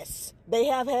 Yes, they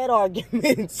have had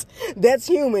arguments. That's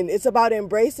human. It's about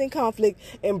embracing conflict,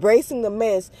 embracing the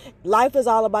mess. Life is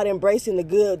all about embracing the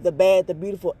good, the bad, the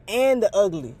beautiful, and the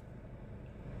ugly.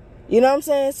 You know what I'm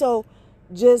saying? So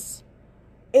just,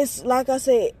 it's like I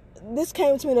said, this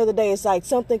came to me the other day. It's like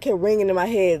something kept ringing in my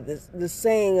head. The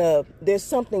saying of, there's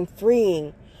something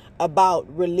freeing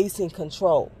about releasing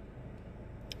control.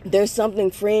 There's something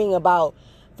freeing about,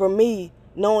 for me,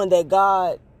 knowing that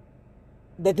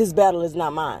that this battle is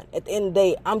not mine. At the end of the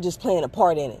day, I'm just playing a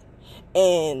part in it.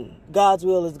 And God's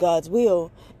will is God's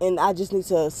will. And I just need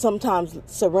to sometimes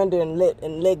surrender and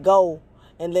let go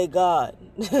and let God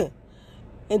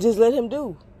and just let him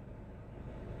do.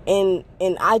 And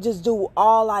I just do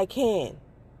all I can.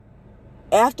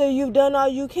 After you've done all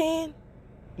you can,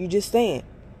 you just stand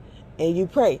and you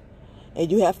pray and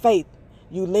you have faith.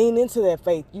 You lean into that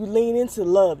faith. You lean into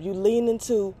love. You lean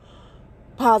into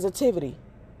positivity.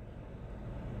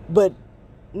 But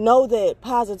know that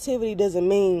positivity doesn't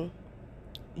mean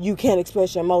you can't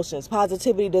express your emotions.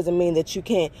 Positivity doesn't mean that you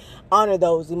can't honor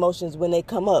those emotions when they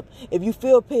come up. If you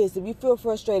feel pissed, if you feel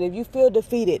frustrated, if you feel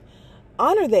defeated,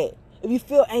 honor that. If you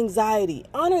feel anxiety,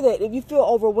 honor that. If you feel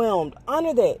overwhelmed,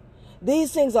 honor that.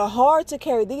 These things are hard to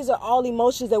carry. These are all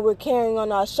emotions that we're carrying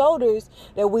on our shoulders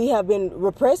that we have been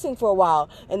repressing for a while.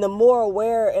 And the more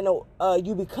aware and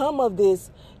you become of this,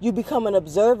 you become an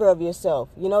observer of yourself.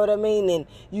 You know what I mean? And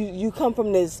you come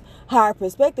from this higher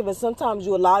perspective, and sometimes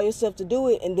you allow yourself to do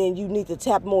it, and then you need to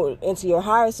tap more into your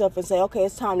higher self and say, okay,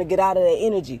 it's time to get out of that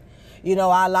energy. You know,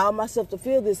 I allow myself to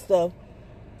feel this stuff,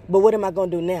 but what am I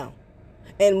going to do now?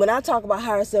 And when I talk about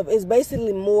higher self, it's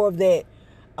basically more of that,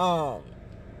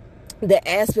 the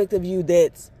aspect of you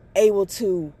that's able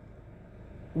to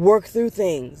work through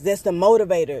things. That's the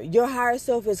motivator. Your higher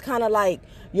self is kind of like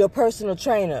your personal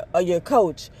trainer or your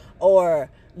coach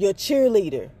or your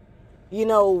cheerleader. You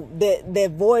know,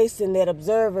 that voice and that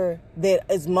observer that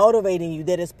is motivating you,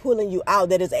 that is pulling you out,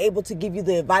 that is able to give you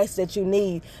the advice that you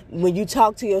need when you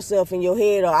talk to yourself in your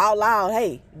head or out loud.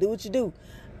 Hey, do what you do.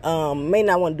 May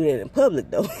not want to do that in public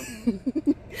though.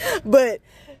 But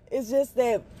it's just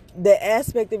that the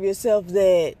aspect of yourself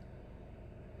that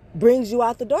brings you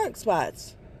out the dark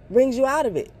spots, brings you out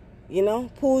of it, you know,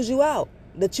 pulls you out,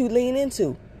 that you lean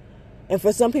into. And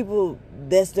for some people,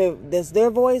 that's their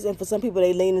voice, and for some people,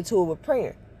 they lean into it with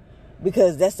prayer,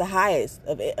 because that's the highest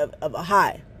of a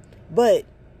high. But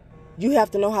you have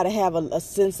to know how to have a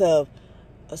sense of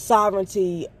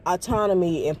sovereignty,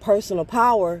 autonomy, and personal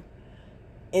power,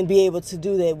 and be able to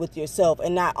do that with yourself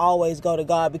and not always go to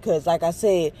God, because like I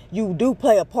said, you do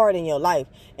play a part in your life.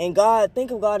 And God,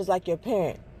 think of God as like your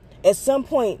parent. At some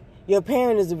point, your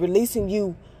parent is releasing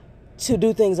you to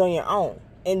do things on your own.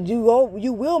 And you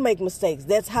will make mistakes.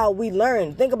 That's how we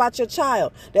learn. Think about your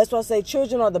child. That's why I say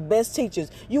children are the best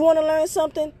teachers. You want to learn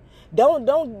something?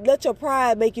 Don't let your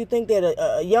pride make you think that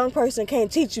a young person can't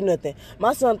teach you nothing.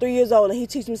 My son, 3 years old, and he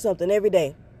teaches me something every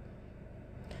day.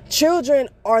 Children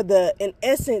are in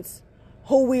essence,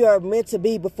 who we are meant to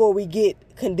be before we get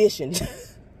conditioned.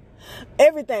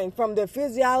 Everything from their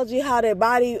physiology, how their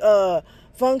body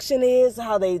function is,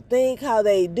 how they think, how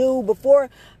they do, before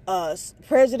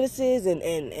prejudices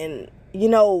and you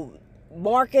know,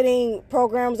 marketing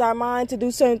programs our mind to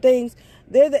do certain things,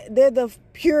 they're the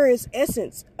purest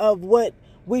essence of what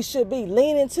we should be.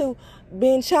 Lean into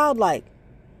being childlike,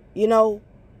 you know,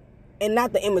 and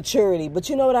not the immaturity, but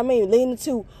you know what I mean? Lean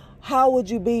into how would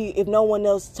you be if no one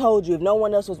else told you, if no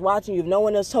one else was watching you, if no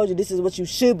one else told you this is what you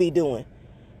should be doing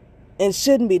and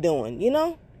shouldn't be doing, you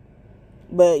know?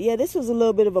 But yeah, this was a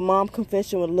little bit of a mom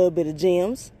confession with a little bit of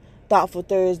gems. Thoughtful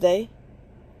Thursday.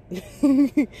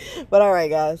 But all right,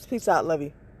 guys. Peace out. Love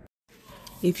you.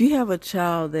 If you have a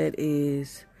child that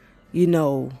is, you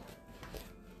know,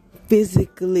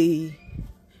 physically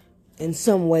in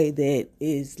some way that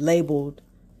is labeled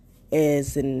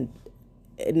as an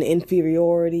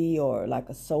inferiority or like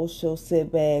a social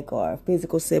setback or a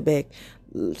physical setback.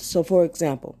 So, for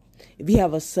example, if you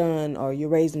have a son or you're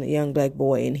raising a young black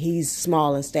boy and he's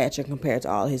small in stature compared to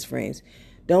all his friends,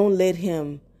 don't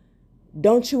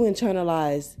you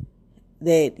internalize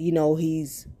that, you know,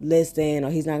 he's less than, or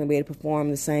he's not going to be able to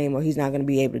perform the same, or he's not going to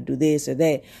be able to do this or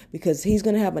that, because he's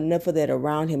going to have enough of that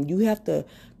around him. You have to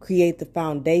create the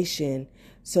foundation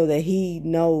so that he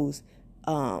knows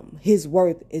his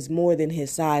worth is more than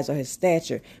his size or his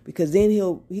stature, because then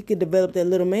he could develop that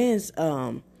little man's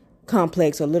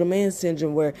complex or little man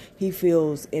syndrome where he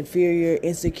feels inferior,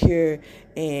 insecure,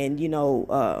 and, you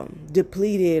know,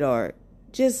 depleted or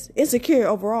just insecure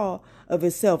overall of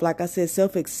himself. Like I said,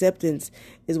 self-acceptance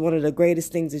is one of the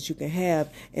greatest things that you can have.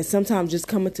 And sometimes just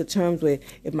coming to terms with,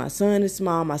 if my son is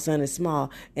small, my son is small,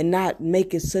 and not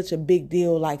make it such a big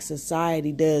deal like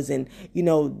society does, and, you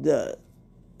know,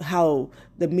 how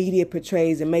the media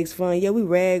portrays and makes fun. Yeah, we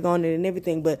rag on it and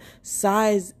everything, but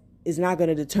size is not going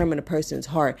to determine a person's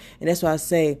heart. And that's why I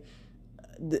say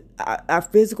our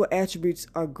physical attributes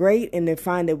are great and they're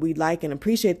fine, that we like and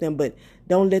appreciate them, but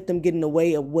don't let them get in the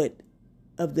way of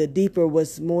the deeper,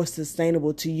 what's more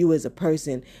sustainable to you as a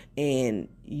person and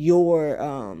your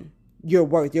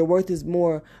worth. Your worth is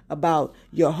more about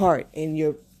your heart and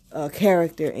your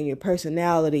character and your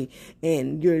personality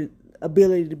and your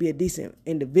ability to be a decent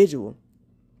individual.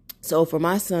 So for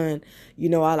my son, you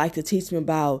know, I like to teach him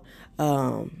about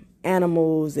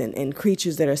animals and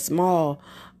creatures that are small,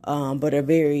 but are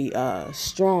very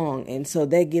strong. And so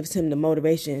that gives him the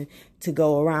motivation to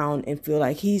go around and feel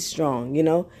like he's strong, you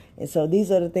know? And so these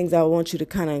are the things I want you to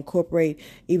kind of incorporate,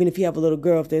 even if you have a little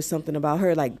girl, if there's something about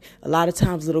her. Like a lot of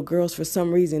times little girls, for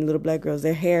some reason, little black girls,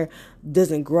 their hair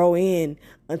doesn't grow in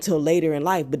until later in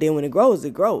life. But then when it grows,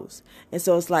 it grows. And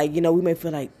so it's like, you know, we may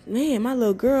feel like, man, my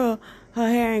little girl, her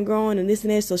hair ain't growing and this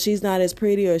and that, so she's not as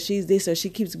pretty, or she's this, or she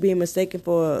keeps being mistaken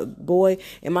for a boy.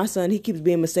 And my son, he keeps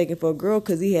being mistaken for a girl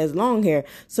because he has long hair.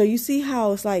 So you see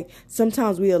how it's like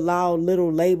sometimes we allow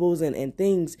little labels and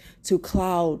things to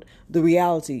cloud the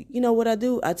reality. You know what I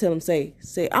do? I tell him, say,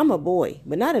 I'm a boy,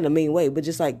 but not in a mean way, but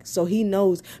just like, so he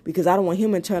knows, because I don't want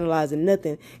him internalizing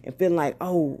nothing and feeling like,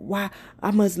 oh, why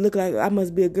I must look like I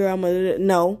must be a girl.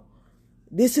 No.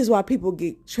 This is why people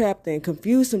get trapped and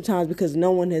confused sometimes, because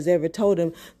no one has ever told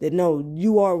them that, no,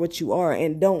 you are what you are,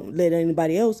 and don't let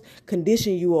anybody else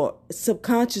condition you or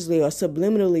subconsciously or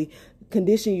subliminally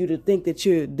condition you to think that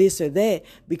you're this or that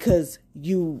because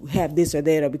you have this or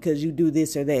that, or because you do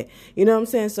this or that. You know what I'm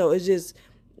saying? So it's just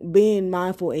being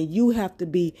mindful, and you have to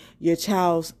be your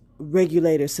child's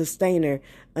regulator, sustainer,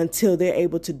 until they're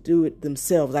able to do it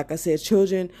themselves. Like I said,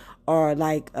 children are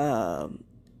like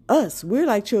us. We're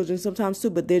like children sometimes too,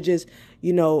 but they're just,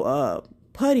 you know,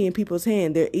 putty in people's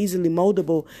hand. They're easily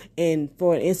moldable. And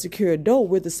for an insecure adult,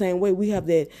 we're the same way. We have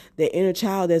that inner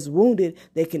child that's wounded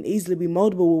that can easily be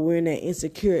moldable when we're in that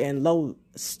insecure and low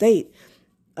state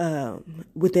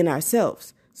within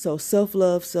ourselves. So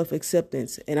self-love,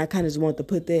 self-acceptance. And I kind of just want to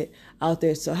put that out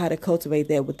there. So how to cultivate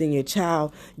that within your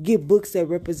child. Get books that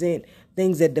represent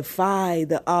things that defy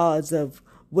the odds of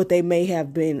what they may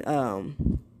have been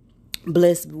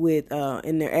blessed with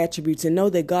in their attributes, and know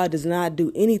that God does not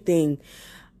do anything.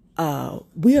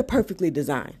 We are perfectly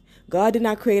designed. God did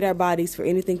not create our bodies for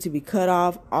anything to be cut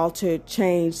off, altered,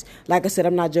 changed. Like I said,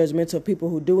 I'm not judgmental of people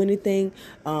who do anything.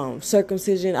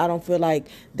 Circumcision, I don't feel like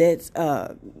that's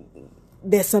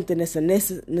something that's a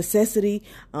necessity.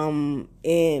 And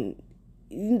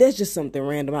that's just something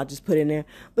random I just put in there.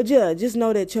 But yeah, just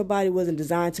know that your body wasn't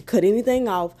designed to cut anything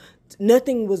off.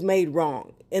 Nothing was made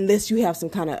wrong, unless you have some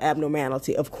kind of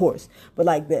abnormality, of course. But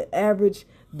like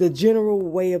the general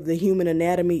way of the human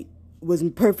anatomy was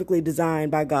perfectly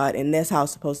designed by God, and that's how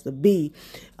it's supposed to be.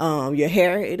 Your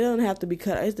hair, it doesn't have to be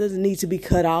cut. It doesn't need to be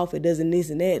cut off. It doesn't this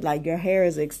and that. Like your hair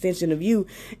is an extension of you,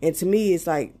 and to me, it's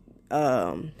like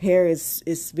hair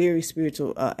is very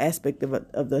spiritual aspect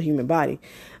of the human body.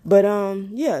 But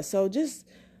yeah, so just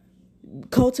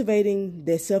cultivating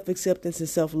that self-acceptance and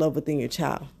self-love within your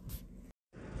child.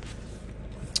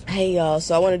 Hey y'all,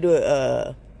 so I want to do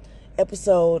a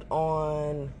episode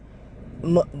on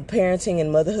parenting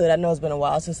and motherhood. I know it's been a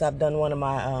while since I've done one of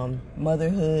my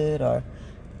motherhood or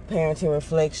parenting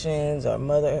reflections or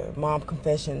mom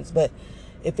confessions, but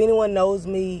if anyone knows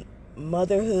me,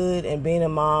 motherhood and being a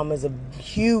mom is a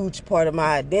huge part of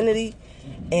my identity,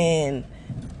 and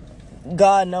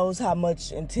God knows how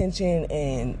much intention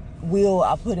and will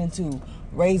I put into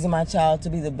raising my child to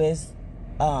be the best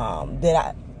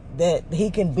that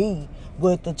he can be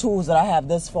with the tools that I have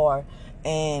thus far.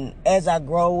 And as I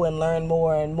grow and learn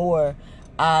more and more,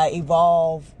 I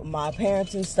evolve my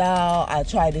parenting style. I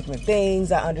try different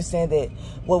things. I understand that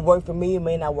what worked for me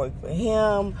may not work for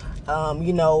him.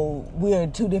 We are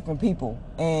two different people,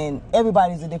 and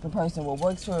everybody's a different person. What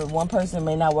works for one person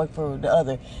may not work for the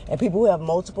other. And people who have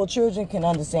multiple children can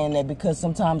understand that, because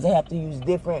sometimes they have to use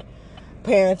different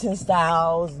parenting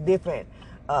styles, different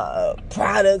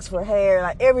products for hair.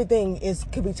 Like, everything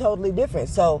could be totally different.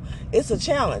 So it's a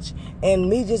challenge. And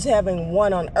me just having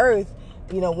one on earth,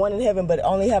 one in heaven, but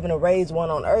only having to raise one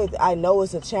on earth, I know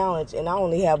it's a challenge, and I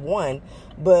only have one.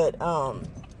 But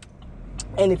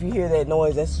and if you hear that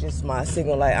noise, that's just my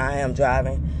signal light. I am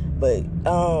driving. But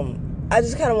I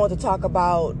just kind of want to talk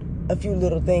about a few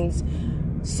little things.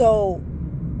 So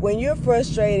when you're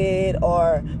frustrated,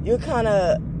 or you're kind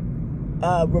of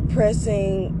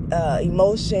repressing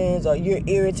emotions, or you're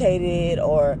irritated,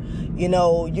 or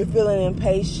you're feeling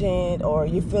impatient, or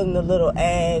you're feeling a little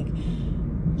ag,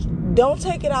 don't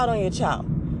take it out on your child.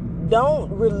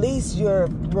 Don't release your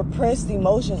repressed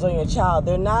emotions on your child.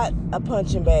 They're not a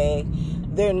punching bag.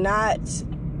 They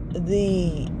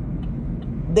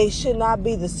should not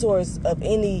be the source of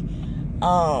any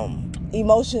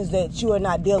emotions that you are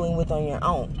not dealing with on your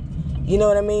own. You know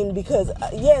what I mean? Because,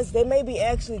 yes, they may be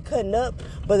actually cutting up,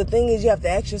 but the thing is, you have to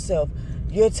ask yourself,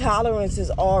 your tolerance is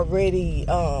already,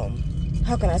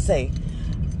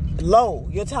 low.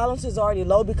 Your tolerance is already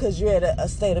low because you're at a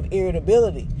state of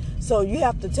irritability. So you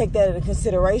have to take that into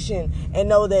consideration and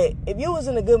know that if you was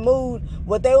in a good mood,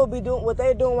 what they're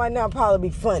doing right now probably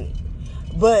be funny.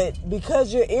 But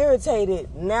because you're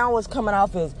irritated, now what's coming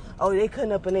off is, oh, they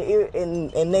cutting up in their ear,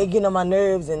 and they getting on my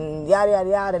nerves, and yada, yada,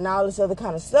 yada, and all this other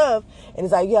kind of stuff. And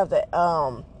it's like, you have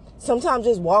to sometimes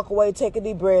just walk away, take a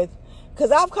deep breath.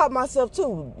 Because I've caught myself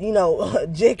too,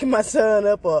 jacking my son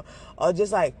up, or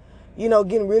just like,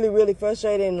 getting really, really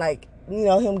frustrated, and like,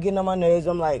 him getting on my nerves.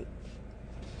 I'm like,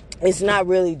 it's not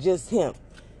really just him.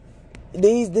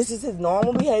 This is his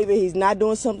normal behavior. He's not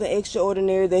doing something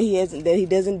extraordinary that he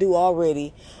doesn't do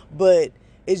already. But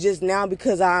it's just now,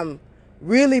 because I'm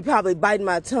really probably biting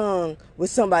my tongue with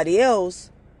somebody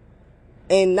else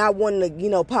and not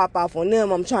wanting to, pop off on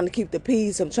them. I'm trying to keep the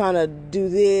peace. I'm trying to do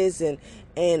this and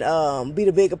be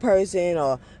the bigger person,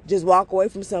 or just walk away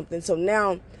from something. So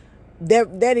now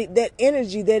that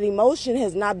energy, that emotion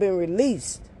has not been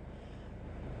released.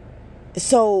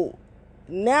 So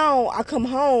now I come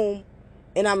home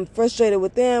and I'm frustrated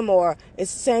with them. Or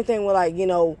it's the same thing with, like,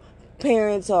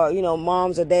 parents, or,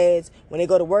 moms or dads, when they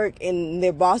go to work and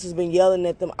their boss has been yelling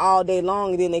at them all day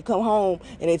long, and then they come home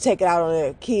and they take it out on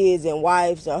their kids and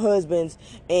wives or husbands,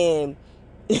 and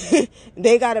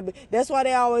they gotta be. That's why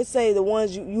they always say the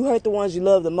ones you hurt the ones you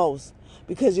love the most,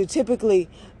 because you're typically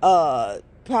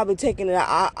probably taking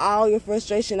all your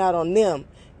frustration out on them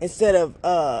instead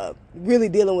of really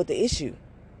dealing with the issue.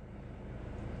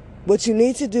 What you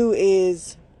need to do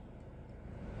is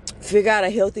figure out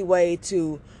a healthy way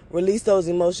to release those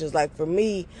emotions. Like for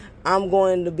me, I'm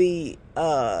going to be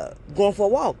going for a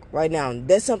walk right now.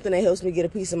 That's something that helps me get a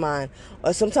peace of mind.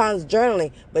 Or sometimes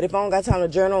journaling. But if I don't got time to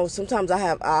journal, sometimes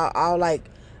I'll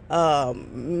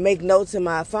make notes in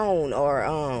my phone,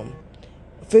 or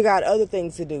figure out other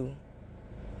things to do.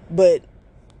 But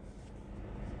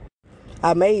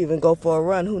I may even go for a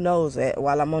run. Who knows?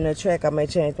 While I'm on that track, I may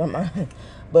change my mind.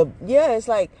 But yeah, it's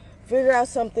like, figure out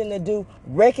something to do.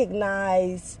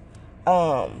 Recognize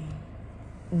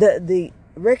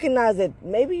recognize that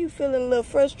maybe you're feeling a little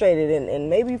frustrated, and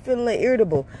maybe you're feeling a little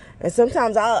irritable. And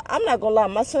sometimes I'm not gonna lie,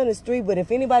 my son is 3, but if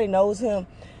anybody knows him,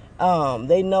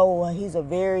 they know he's a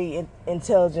very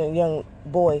intelligent young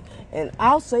boy. And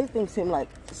I'll say things to him like,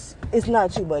 it's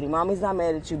not you, buddy. Mommy's not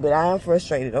mad at you, but I am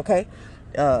frustrated, okay?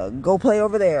 Go play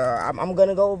over there, or I'm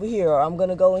gonna go over here, or I'm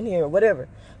gonna go in here, or whatever.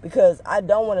 Because I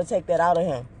don't want to take that out of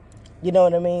him. You know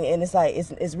what I mean? And it's like,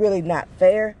 it's really not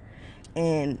fair.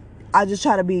 And I just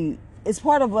try to be, it's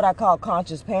part of what I call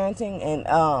conscious parenting. And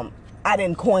I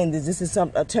didn't coin this. This is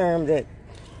a term that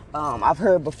I've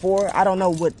heard before. I don't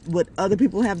know what other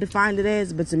people have defined it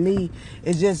as, but to me,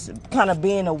 it's just kind of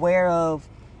being aware of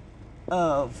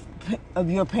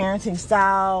your parenting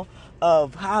style,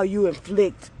 of how you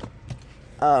inflict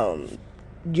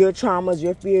your traumas,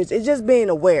 your fears. It's just being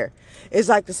aware. It's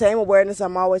like the same awareness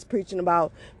I'm always preaching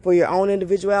about for your own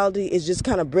individuality. It's just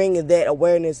kind of bringing that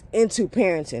awareness into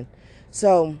parenting.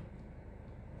 So,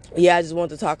 yeah, I just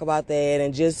wanted to talk about that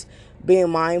and just being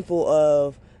mindful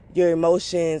of your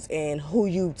emotions and who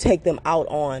you take them out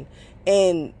on.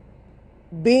 And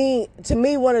to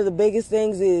me, one of the biggest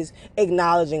things is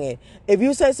acknowledging it. If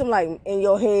you say something like in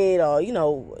your head or,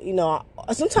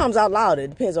 sometimes out loud, it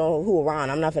depends on who around.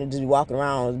 I'm not going to just be walking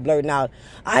around blurting out,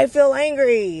 I feel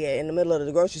angry in the middle of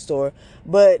the grocery store.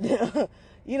 But,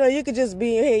 you could just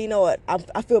be in your head, you know what,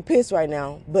 I feel pissed right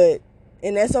now.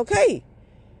 And that's okay.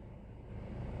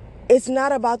 It's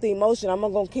not about the emotion. I'm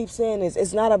not going to keep saying this.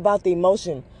 It's not about the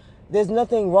emotion. There's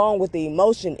nothing wrong with the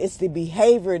emotion. It's the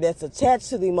behavior that's attached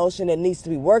to the emotion that needs to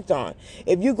be worked on.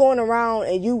 If you're going around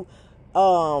and you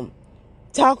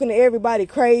talking to everybody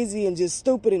crazy and just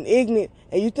stupid and ignorant,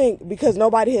 and you think because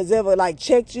nobody has ever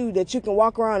checked you that you can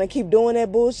walk around and keep doing that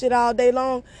bullshit all day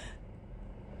long,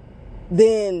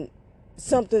 then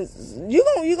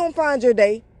you're gonna find your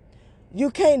day.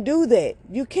 You can't do that.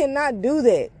 You cannot do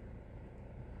that.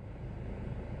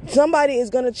 Somebody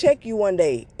is going to check you one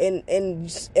day, and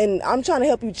I'm trying to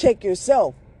help you check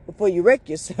yourself before you wreck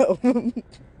yourself.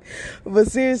 But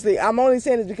seriously, I'm only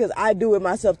saying this because I do it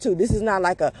myself too. This is not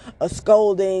like a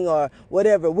scolding or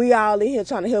whatever. We all in here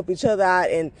trying to help each other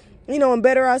out and, and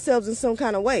better ourselves in some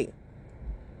kind of way.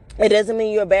 It doesn't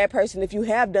mean you're a bad person if you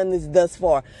have done this thus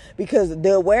far, because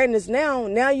the awareness now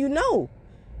you know.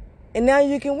 And now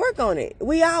you can work on it.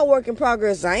 We all work in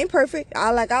progress. I ain't perfect.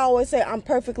 I always say, I'm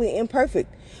perfectly imperfect.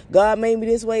 God made me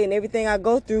this way, and everything I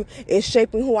go through is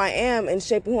shaping who I am and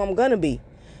shaping who I'm going to be.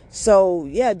 So,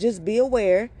 yeah, just be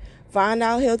aware. Find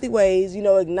out healthy ways,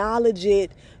 acknowledge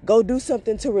it. Go do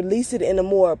something to release it in a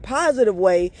more positive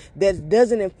way that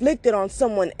doesn't inflict it on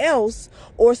someone else.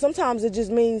 Or sometimes it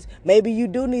just means maybe you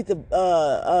do need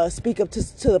to speak up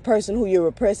to the person who you're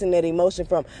repressing that emotion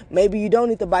from. Maybe you don't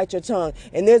need to bite your tongue.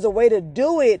 And there's a way to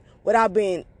do it without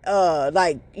being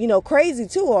crazy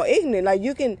too, or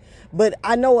ignorant. But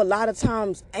I know a lot of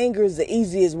times anger is the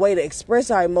easiest way to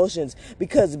express our emotions,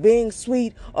 because being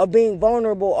sweet or being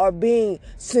vulnerable or being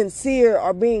sincere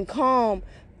or being calm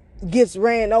gets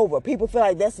ran over. People feel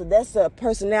like that's a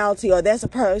personality, or that's a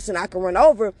person I can run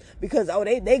over because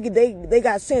they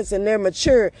got sense and they're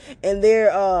mature and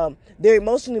they're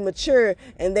emotionally mature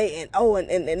and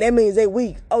that means they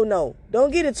weak. Oh no,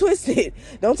 don't get it twisted.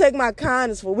 Don't take my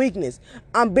kindness for weakness.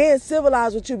 I'm being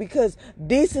civilized with you because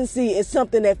decency is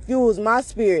something that fuels my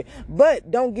spirit.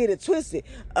 But don't get it twisted.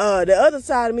 The other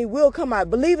side of me will come out.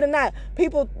 Believe it or not,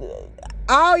 people.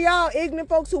 All y'all ignorant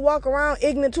folks who walk around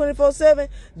ignorant 24/7,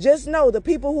 just know the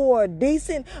people who are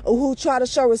decent, or who try to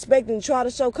show respect and try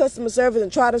to show customer service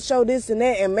and try to show this and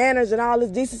that and manners and all this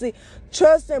decency,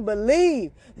 trust and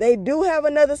believe they do have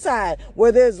another side.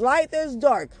 Where there's light, there's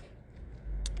dark.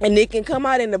 And it can come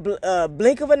out in the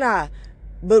blink of an eye.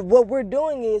 But what we're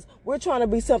doing is we're trying to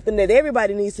be something that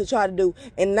everybody needs to try to do,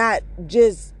 and not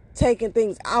just taking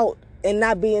things out and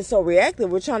not being so reactive.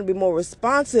 We're trying to be more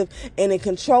responsive and in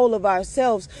control of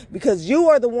ourselves, because you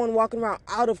are the one walking around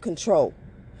out of control.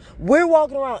 We're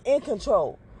walking around in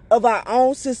control of our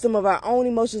own system, of our own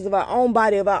emotions, of our own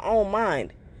body, of our own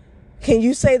mind. Can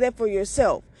you say that for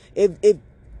yourself? If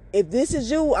this is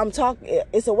you,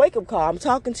 it's a wake-up call. I'm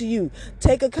talking to you.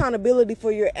 Take accountability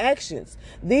for your actions.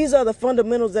 These are the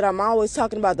fundamentals that I'm always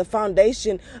talking about, the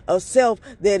foundation of self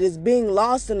that is being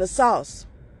lost in the sauce.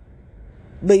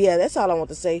 But yeah, that's all I want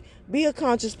to say. Be a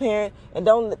conscious parent and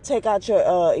don't take out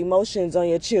your emotions on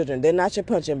your children. They're not your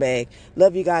punching bag.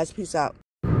 Love you guys. Peace out.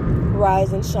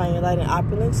 Rise and shine your light in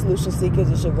opulence. Solution seekers,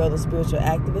 it's your girl, the spiritual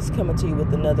activist, coming to you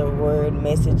with another word,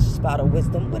 message, spout of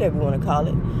wisdom, whatever you want to call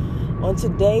it. On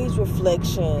today's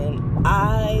reflection,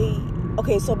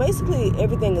 so basically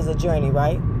everything is a journey,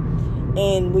 right?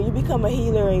 And when you become a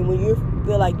healer and when you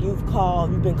feel like you've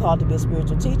been called to be a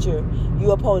spiritual teacher,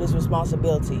 you uphold this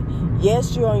responsibility.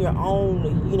 Yes, you're on your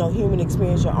own, human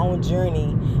experience, your own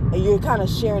journey, and you're kind of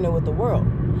sharing it with the world.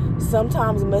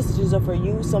 Sometimes messages are for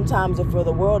you, sometimes they're for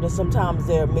the world, and sometimes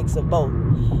they're a mix of both.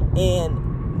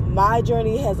 And my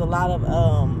journey has a lot of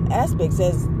aspects,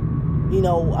 as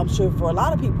I'm sure for a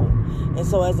lot of people. And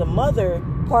so as a mother,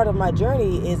 part of my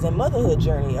journey is a motherhood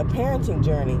journey, a parenting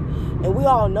journey. And we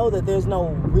all know that there's no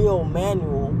real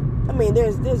manual. I mean,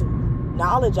 there's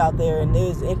knowledge out there and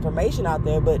there's information out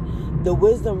there, but the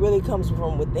wisdom really comes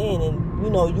from within. And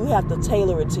you have to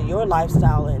tailor it to your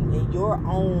lifestyle and your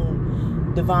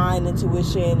own divine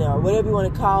intuition, or whatever you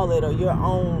want to call it, or your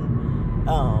own,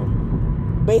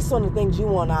 based on the things you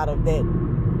want out of that,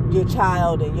 your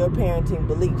child and your parenting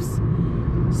beliefs.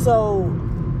 So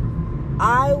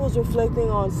I was reflecting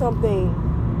on something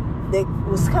that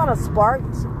was kind of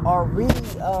sparked or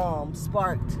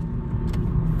sparked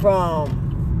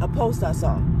from a post I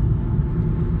saw.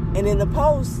 And in the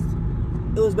post,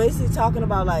 it was basically talking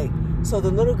about, like, so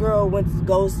the little girl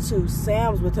goes to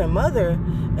Sam's with her mother,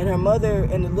 and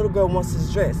the little girl wants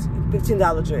this dress,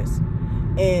 $15 dress.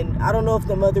 And I don't know if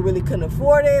the mother really couldn't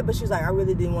afford it, but she's like, I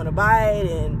really didn't want to buy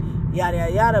it, and yada,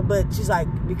 yada, yada. But she's like,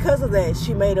 because of that,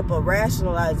 she made up a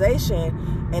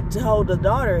rationalization and told the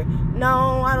daughter,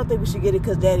 no, I don't think we should get it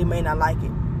because daddy may not like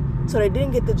it. So they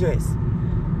didn't get the dress.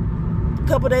 A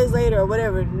couple days later or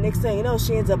whatever, next thing you know,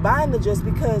 she ends up buying the dress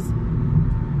because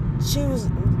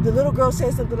the little girl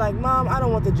said something like, Mom, I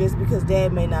don't want the dress because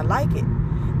dad may not like it.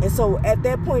 And so at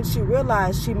that point, she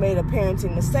realized she made a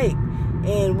parenting mistake.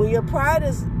 And when your pride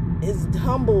is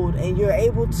humbled and you're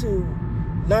able to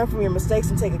learn from your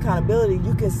mistakes and take accountability,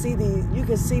 you can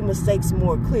see mistakes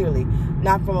more clearly,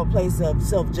 not from a place of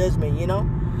self-judgment,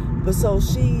 But so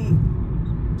she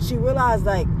realized,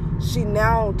 like, she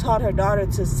now taught her daughter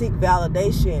to seek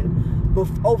validation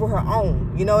over her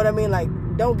own. You know what I mean? Like,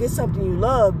 don't get something you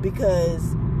love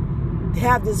because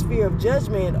have this fear of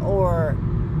judgment or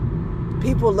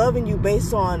people loving you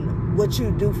based on what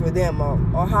you do for them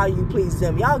or how you please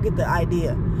them. Y'all get the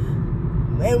idea.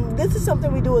 And this is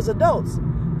something we do as adults.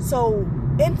 So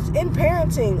in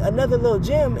parenting, another little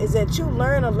gem is that you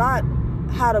learn a lot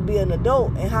how to be an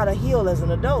adult and how to heal as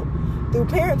an adult through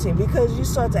parenting, because you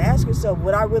start to ask yourself,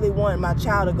 would I really want my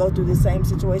child to go through the same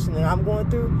situation that I'm going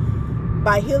through?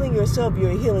 By healing yourself,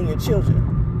 you're healing your children.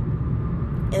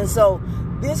 And so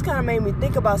this kind of made me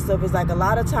think about stuff. Is like, a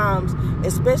lot of times,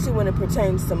 especially when it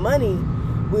pertains to money,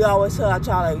 we always tell our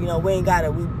child, like, we ain't got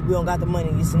it. We don't got the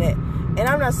money, this and that. And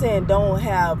I'm not saying don't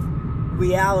have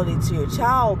reality to your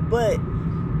child, but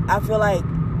I feel like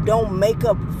don't make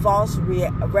up false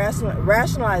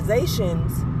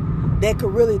rationalizations that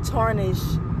could really tarnish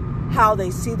how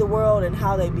they see the world and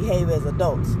how they behave as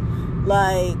adults.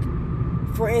 Like,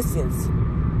 for instance,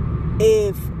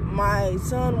 if my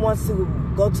son wants to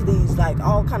go to these, like,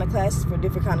 all kind of classes for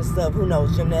different kind of stuff, who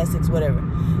knows, gymnastics, whatever.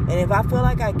 And if I feel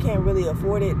like I can't really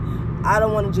afford it, I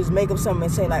don't want to just make up something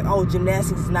and say, like, oh,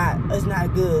 gymnastics is not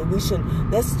good. We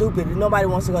shouldn't. That's stupid. Nobody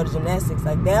wants to go to gymnastics.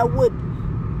 Like, that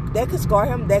could scar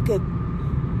him. That could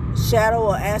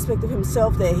shadow an aspect of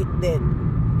himself that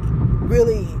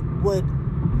really would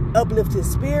uplift his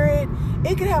spirit.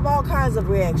 It could have all kinds of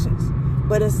reactions.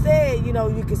 But instead, you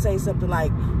can say something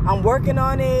like, I'm working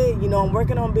on it. I'm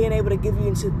working on being able to get you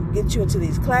into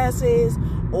these classes.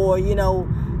 Or,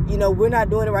 we're not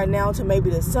doing it right now until maybe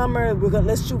the summer.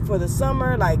 Let's shoot for the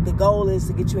summer. Like, the goal is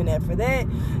to get you in that for that.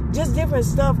 Just different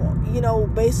stuff,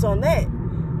 based on that.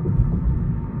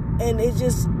 And it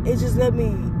just let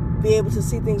me be able to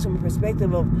see things from a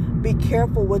perspective of, be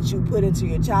careful what you put into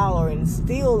your child or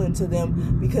instill into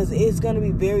them, because it's going to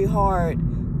be very hard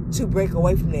to break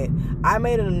away from that. I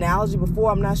made an analogy before.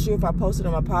 I'm not sure if I posted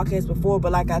on my podcast before,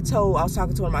 but like I was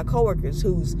talking to one of my coworkers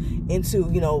who's into,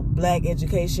 black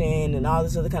education and all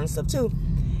this other kind of stuff too.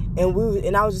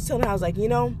 And I was just telling her, I was like,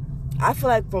 I feel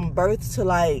like from birth to,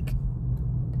 like,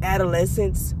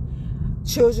 adolescence,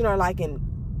 children are like in,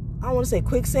 I don't want to say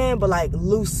quicksand, but like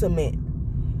loose cement.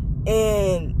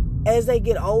 And as they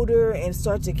get older and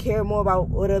start to care more about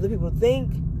what other people think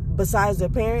besides their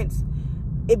parents,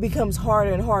 it becomes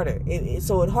harder and harder.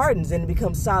 So it hardens and it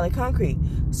becomes solid concrete.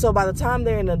 So by the time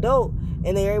they're an adult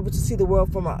and they're able to see the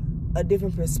world from a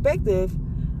different perspective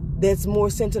that's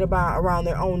more centered around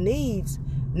their own needs,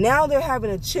 now they're having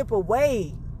to chip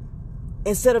away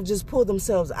instead of just pull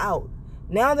themselves out.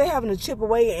 Now they're having to chip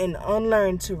away and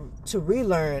unlearn to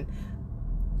relearn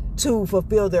to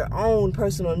fulfill their own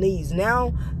personal needs.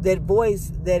 Now that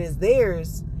voice that is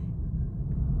theirs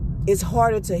is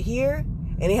harder to hear,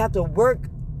 and they have to work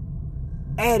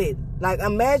at it. Like,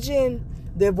 imagine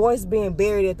their voice being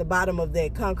buried at the bottom of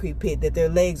that concrete pit that their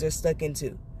legs are stuck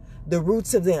into, the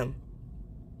roots of them.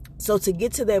 So to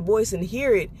get to that voice and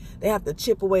hear it, they have to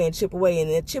chip away and chip away.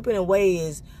 And that chipping away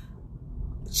is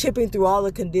chipping through all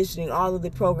the conditioning, all of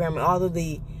the programming, all of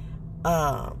the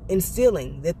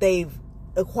instilling that they've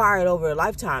acquired over a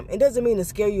lifetime. It doesn't mean to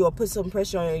scare you or put some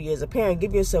pressure on you as a parent.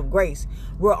 Give yourself grace.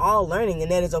 We're all learning,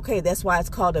 and that is okay. That's why it's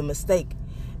called a mistake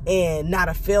and not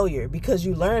a failure, because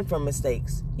you learn from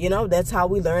mistakes. That's how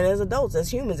we learn as adults,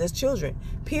 as humans, as children,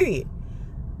 period.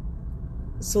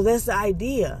 So that's the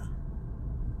idea.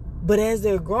 But as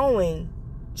they're growing,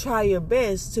 try your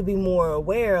best to be more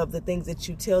aware of the things that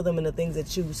you tell them and the things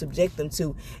that you subject them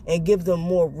to, and give them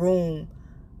more room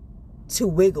to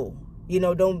wiggle.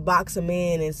 Don't box them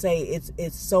in and say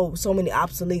it's so many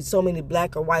obsolete, so many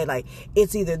black or white, like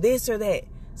it's either this or that.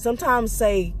 Sometimes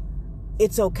say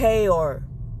it's okay, or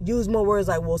use more words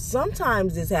like, well,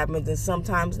 sometimes this happens and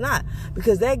sometimes not,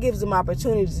 because that gives them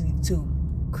opportunity to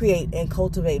create and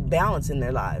cultivate balance in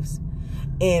their lives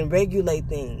and regulate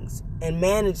things and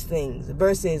manage things,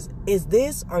 versus is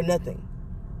this or nothing.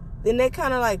 Then that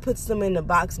kind of like puts them in the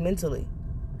box mentally.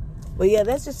 But yeah,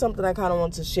 that's just something I kind of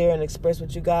want to share and express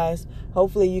with you guys.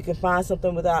 Hopefully you can find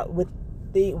something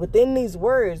within these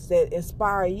words that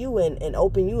inspire you and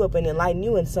open you up and enlighten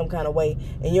you in some kind of way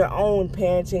in your own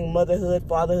parenting, motherhood,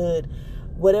 fatherhood,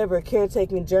 whatever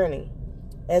caretaking journey.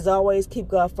 As always, keep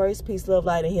God first. Peace, love,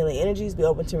 light, and healing energies. Be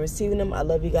open to receiving them. I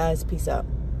love you guys. Peace out.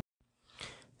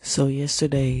 So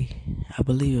I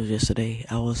believe it was yesterday,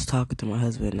 I was talking to my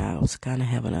husband, and I was kind of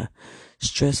having a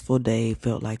stressful day,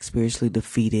 felt like spiritually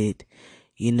defeated,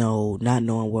 not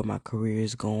knowing where my career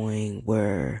is going,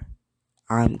 where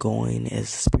I'm going as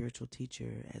a spiritual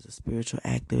teacher, as a spiritual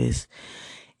activist,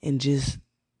 and just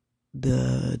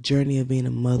the journey of being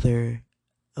a mother,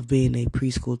 of being a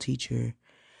preschool teacher,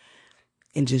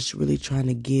 and just really trying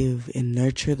to give and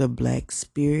nurture the Black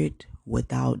spirit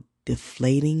without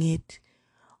deflating it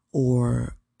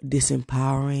or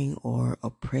disempowering or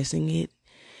oppressing it,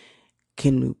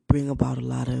 can bring about a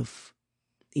lot of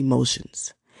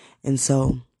emotions. And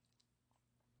so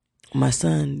my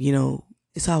son,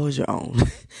 it's always your own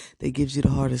that gives you the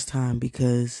hardest time,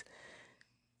 because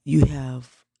you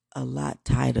have a lot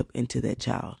tied up into that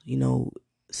child.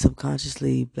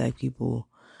 Subconsciously, Black people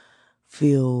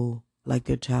feel like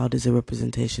their child is a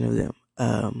representation of them,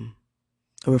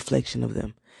 a reflection of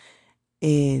them.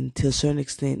 And to a certain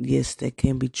extent, yes, that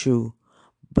can be true,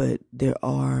 but there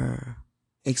are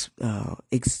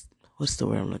what's the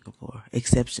word I'm looking for?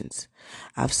 Exceptions.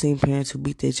 I've seen parents who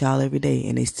beat their child every day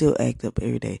and they still act up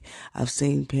every day. I've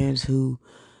seen parents who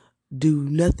do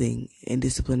nothing in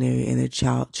disciplinary and their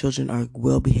children are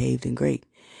well behaved and great.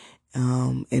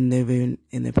 And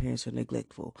their parents are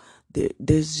neglectful.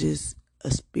 There's just a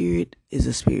spirit is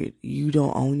a spirit. You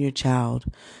don't own your child,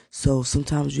 so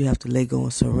sometimes you have to let go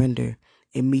and surrender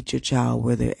and meet your child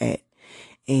where they're at.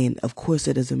 And of course,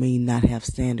 that doesn't mean not have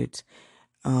standards.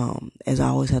 As I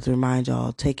always have to remind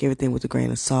y'all, take everything with a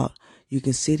grain of salt. You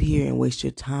can sit here and waste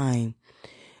your time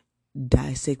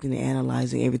dissecting and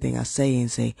analyzing everything I say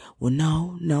and say, well,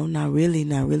 no, not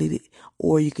really.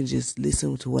 Or you can just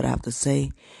listen to what I have to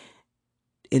say,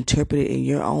 interpret it in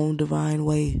your own divine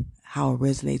way, how it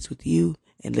resonates with you,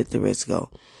 and let the rest go.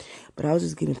 But I was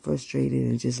just getting frustrated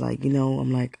and just like,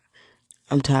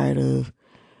 I'm tired of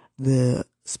the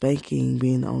spanking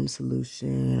being the only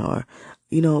solution, or,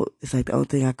 it's like the only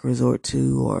thing I can resort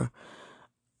to, or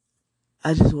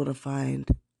I just want to find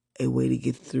a way to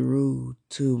get through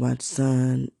to my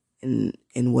son in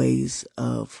ways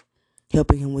of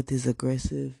helping him with his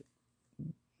aggressive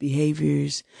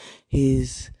behaviors,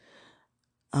 his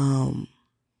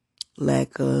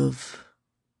lack of,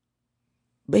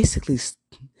 basically,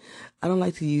 I don't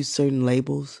like to use certain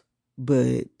labels,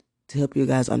 but to help you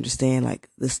guys understand, like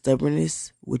the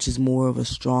stubbornness, which is more of a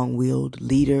strong-willed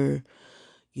leader,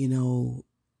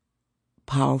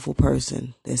 powerful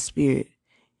person, that spirit.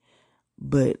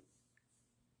 But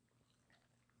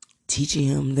teaching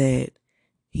him that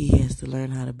he has to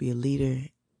learn how to be a leader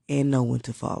and know when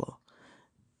to follow.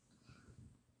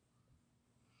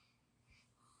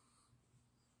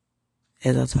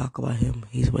 As I talk about him,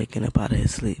 he's waking up out of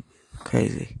his sleep.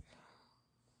 Crazy.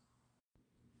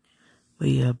 But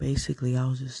yeah, basically I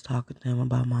was just talking to him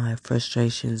about my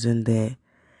frustrations, and that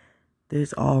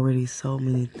there's already so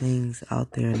many things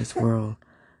out there in this world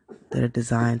that are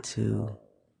designed to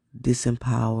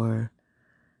disempower,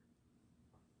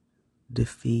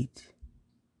 defeat,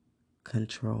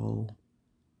 control,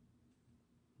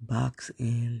 box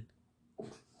in.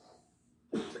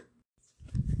 But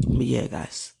yeah,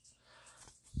 guys,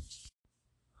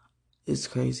 it's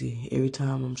crazy. Every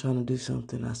time I'm trying to do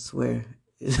something, I swear,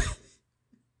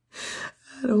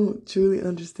 I don't truly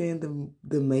understand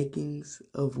the makings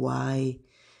of why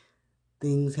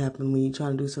things happen when you're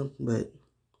trying to do something, but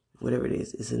whatever it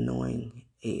is, it's annoying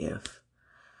AF.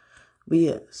 But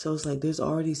yeah, so it's like there's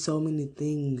already so many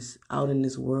things out in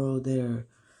this world that are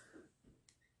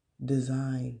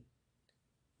designed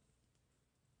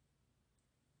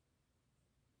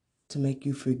to make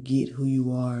you forget who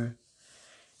you are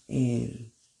and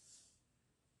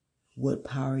what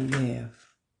power you have.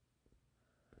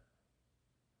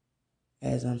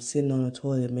 As I'm sitting on the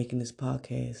toilet making this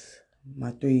podcast,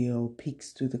 my 3-year-old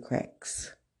peeks through the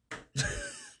cracks.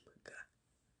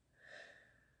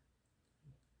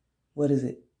 What is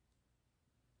it?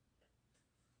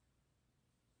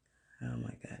 Oh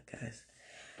my God, guys.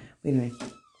 Anyway,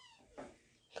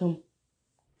 come.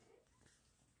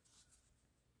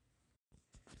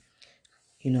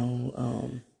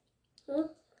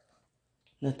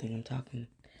 Nothing, I'm talking.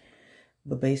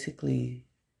 But basically,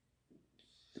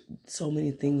 so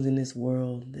many things in this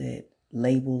world that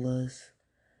label us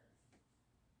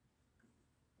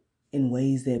in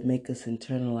ways that make us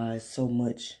internalize so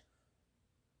much.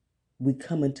 We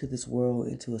come into this world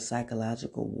into a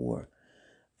psychological war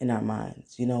in our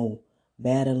minds,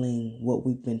 battling what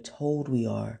we've been told we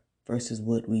are versus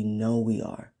what we know we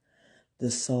are.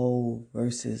 The soul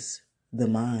versus the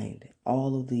mind.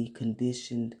 All of the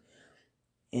conditioned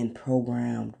and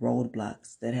programmed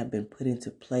roadblocks that have been put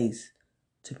into place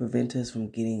to prevent us from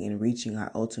getting and reaching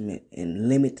our ultimate and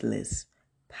limitless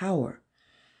power.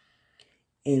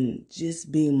 And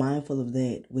just being mindful of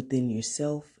that within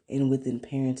yourself and within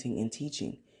parenting and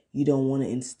teaching. You don't want to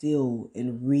instill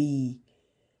and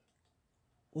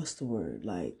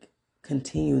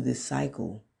continue this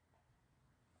cycle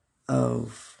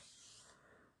of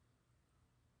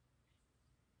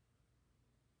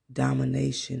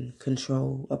domination,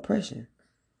 control, oppression.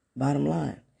 Bottom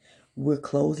line, we're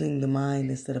closing the mind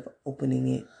instead of opening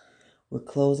it. We're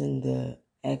closing the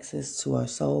access to our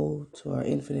soul, to our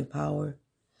infinite power,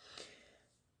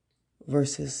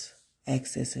 versus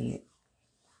accessing it.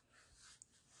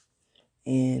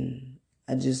 And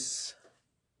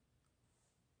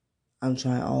I'm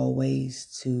trying always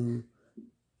to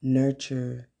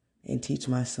nurture and teach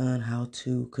my son how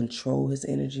to control his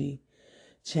energy,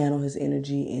 channel his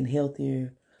energy in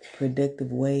healthier,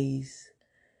 productive ways.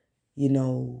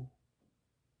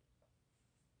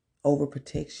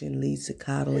 Overprotection leads to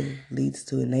coddling, leads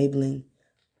to enabling,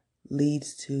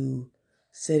 leads to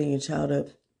setting your child up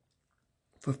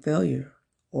for failure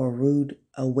or rude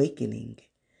awakening.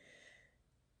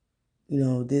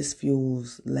 This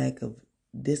fuels lack of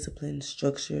discipline,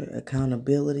 structure,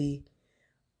 accountability,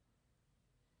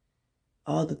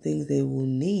 all the things they will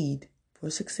need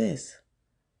for success.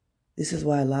 This is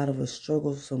why a lot of us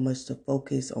struggle so much to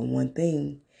focus on one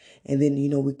thing. And then,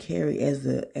 we carry, as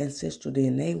the ancestral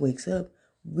DNA wakes up,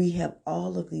 we have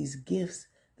all of these gifts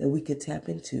that we could tap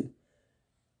into.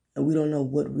 And we don't know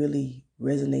what really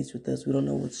resonates with us. We don't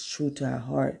know what's true to our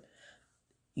heart.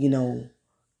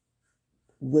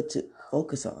 What to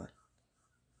focus on.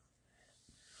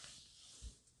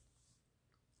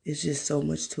 It's just so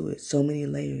much to it. So many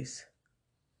layers.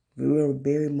 We're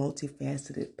very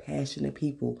multifaceted, passionate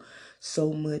people.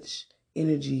 So much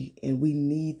energy. And we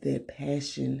need that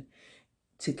passion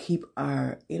to keep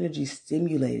our energy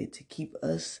stimulated, to keep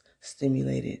us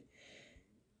stimulated.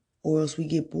 Or else we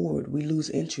get bored. We lose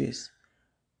interest.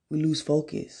 We lose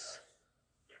focus.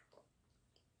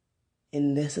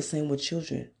 And that's the same with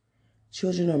children.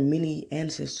 Children are mini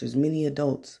ancestors, mini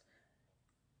adults.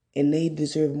 And they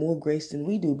deserve more grace than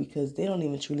we do because they don't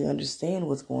even truly understand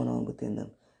what's going on within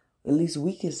them. At least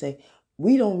we can say,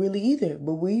 we don't really either,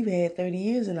 but we've had 30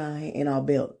 years in our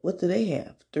belt. What do they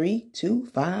have? 3, 2,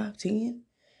 5, 10?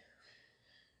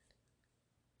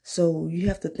 So you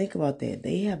have to think about that.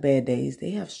 They have bad days.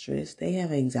 They have stress. They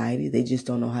have anxiety. They just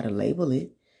don't know how to label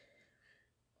it.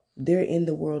 They're in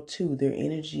the world too. Their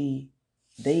energy,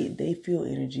 they feel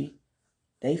energy.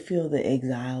 They feel the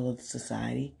exile of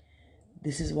society.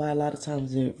 This is why a lot of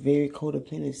times they're very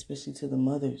codependent, especially to the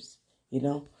mothers,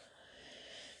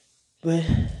 But,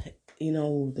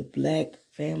 the black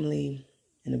family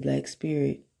and the black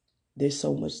spirit, there's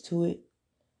so much to it.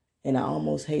 And I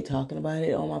almost hate talking about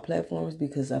it on my platforms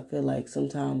because I feel like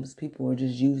sometimes people are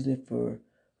just using it for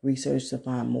research to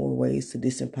find more ways to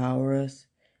disempower us.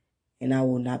 And I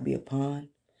will not be a pawn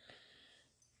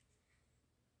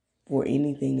for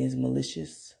anything that's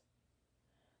malicious.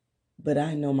 But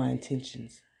I know my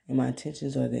intentions. And my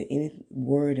intentions are that any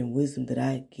word and wisdom that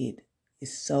I get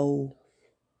is so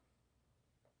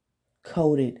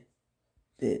coded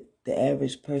that the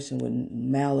average person with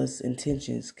malice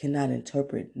intentions cannot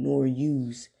interpret nor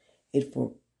use it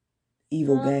for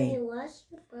evil gain.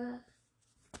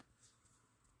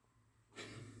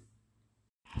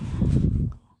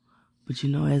 But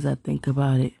as I think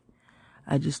about it,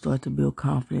 I just start to build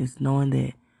confidence knowing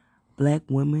that black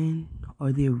women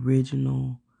are the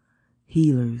original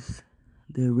healers,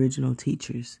 the original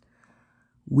teachers.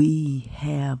 We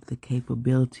have the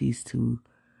capabilities to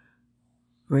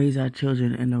raise our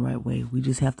children in the right way. We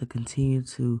just have to continue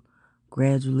to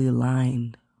gradually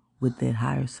align with that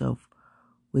higher self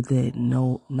with that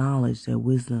knowledge, that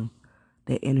wisdom,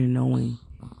 that inner knowing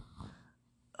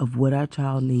of what our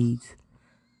child needs,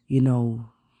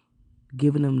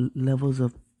 giving them levels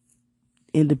of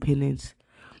independence,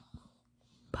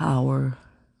 power,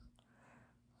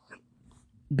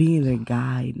 being their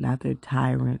guide, not their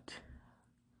tyrant,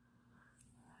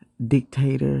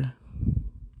 dictator,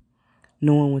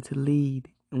 knowing when to lead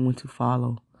and when to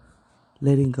follow,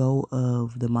 letting go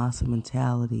of the monster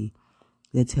mentality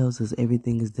that tells us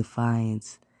everything is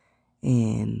defiance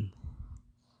and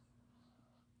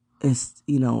it's,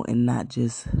 and not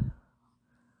just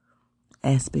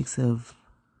aspects of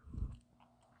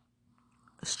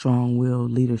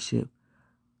strong-willed leadership,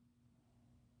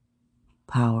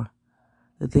 power,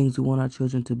 the things we want our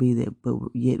children to be, that, but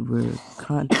yet we're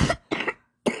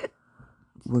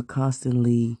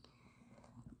constantly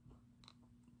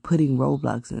putting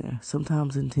roadblocks in there.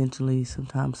 Sometimes intentionally,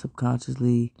 sometimes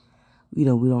subconsciously.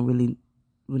 We're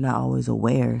not always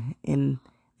aware. And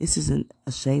this isn't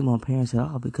a shame on parents at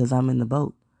all, because I'm in the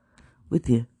boat with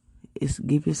you.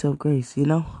 Give yourself grace,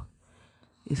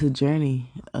 It's a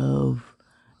journey of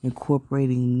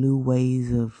incorporating new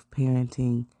ways of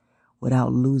parenting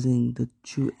without losing the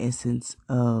true essence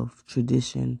of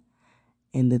tradition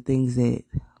and the things that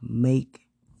make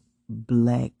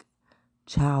Black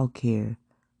childcare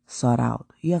sought out.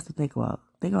 You have to think about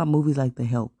movies like The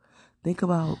Help. Think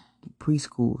about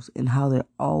preschools and how they're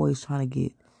always trying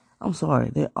to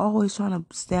they're always trying to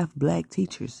staff Black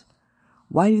teachers.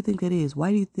 Why do you think that is?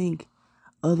 Why do you think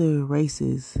other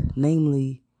races,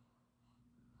 namely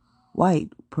white,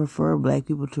 prefer Black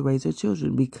people to raise their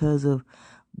children? Because of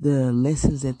the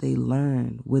lessons that they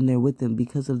learn when they're with them,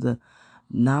 because of the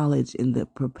knowledge and the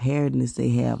preparedness they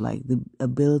have, like the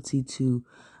ability to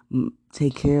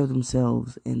take care of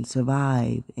themselves and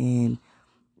survive, and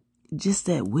just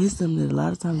that wisdom that a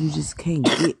lot of times you just can't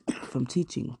get from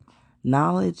teaching.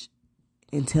 Knowledge,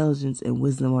 intelligence, and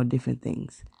wisdom are different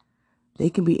things. They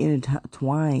can be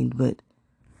intertwined, but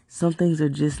some things are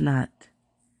just not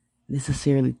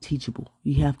necessarily teachable.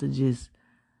 You have to just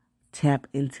tap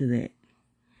into that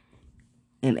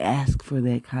and ask for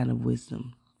that kind of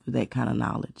wisdom, for that kind of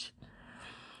knowledge.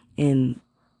 And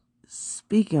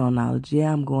speaking on knowledge,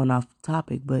 I'm going off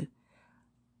topic, but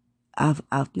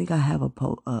I think I have a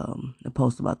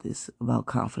post about this, about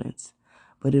confidence.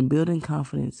 But in building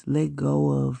confidence, let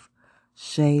go of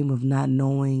shame of not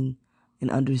knowing and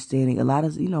understanding. A lot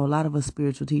of us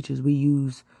spiritual teachers, we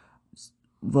use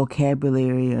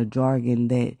vocabulary or jargon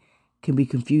that can be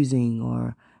confusing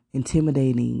or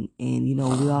intimidating, and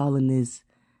we're all in this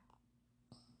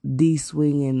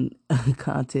swinging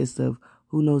contest of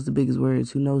who knows the biggest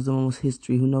words, who knows the most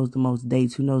history, who knows the most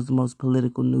dates, who knows the most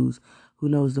political news, who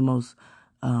knows the most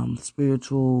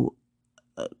spiritual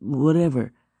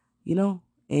whatever,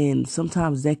 and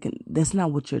sometimes that's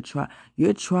not what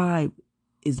your tribe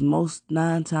is most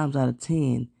 9 times out of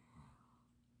 10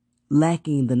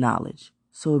 lacking the knowledge.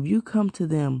 So if you come to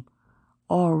them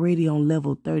already on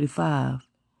level 35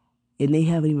 and they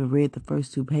haven't even read the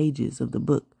first 2 pages of the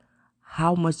book,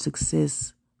 how much of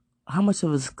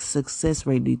a success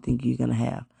rate do you think you're going to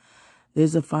have?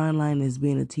 There's a fine line as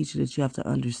being a teacher that you have to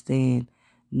understand,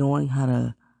 knowing how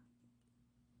to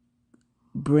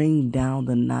bring down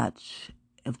the notch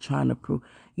of trying to prove,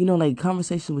 like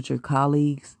conversations with your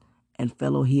colleagues and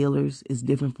fellow healers is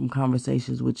different from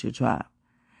conversations with your tribe.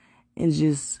 And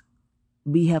just,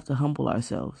 we have to humble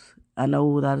ourselves. I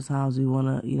know a lot of times we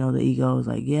want to, the ego is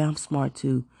like, yeah, I'm smart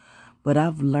too. But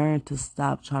I've learned to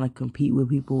stop trying to compete with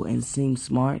people and seem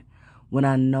smart when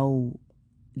I know,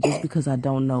 just because I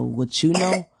don't know what you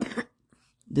know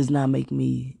does not make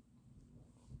me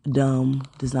dumb,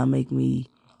 does not make me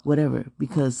whatever.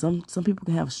 Because some people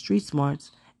can have street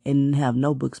smarts and have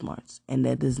no book smarts, and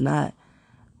that does not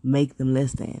make them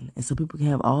less than. And some people can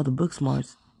have all the book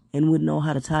smarts and wouldn't know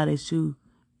how to tie their shoe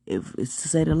if it's to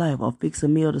save their life, or fix a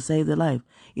meal to save their life.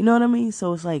 You know what I mean?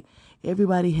 So it's like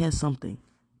everybody has something.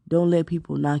 Don't let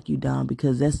people knock you down,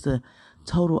 because that's the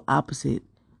total opposite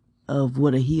of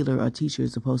what a healer or teacher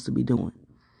is supposed to be doing.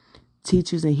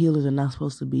 Teachers and healers are not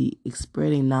supposed to be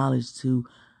spreading knowledge to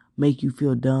make you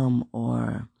feel dumb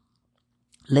or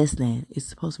less than. It's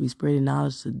supposed to be spreading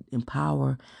knowledge to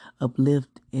empower,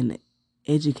 uplift, and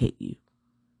educate you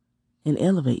and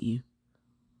elevate you.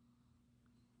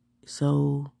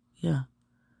 So,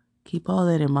 keep all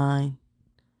that in mind.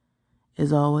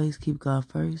 As always, keep God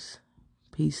first.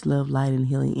 Peace, love, light, and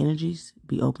healing energies.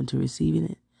 Be open to receiving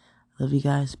it. Love you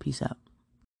guys. Peace out.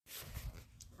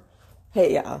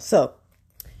 Hey, y'all. So,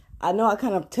 I know I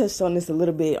kind of touched on this a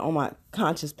little bit on my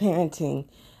conscious parenting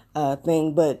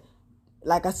thing, but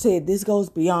like I said, this goes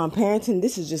beyond parenting.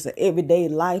 This is just an everyday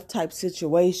life type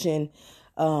situation.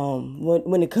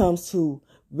 When it comes to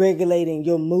regulating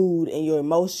your mood and your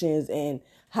emotions and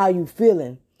how you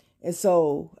feeling. And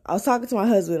so I was talking to my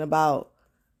husband about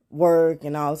work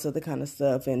and all this other kind of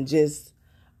stuff, and just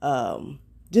going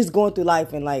through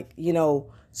life, and like,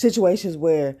 situations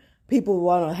where people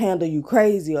want to handle you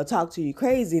crazy or talk to you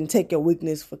crazy and take your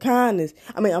weakness for kindness.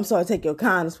 Take your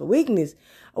kindness for weakness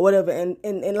or whatever.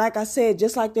 And like I said,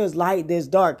 just like there's light, there's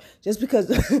dark. Just because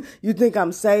you think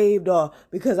I'm saved or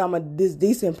because I'm this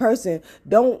decent person,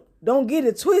 don't get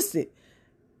it twisted.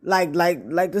 Like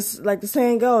the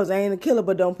saying goes, I ain't a killer,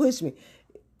 but don't push me.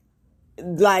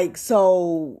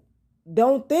 So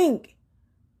don't think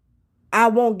I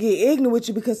won't get ignorant with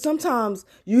you, because sometimes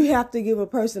you have to give a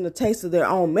person a taste of their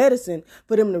own medicine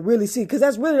for them to really see. Because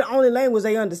that's really the only language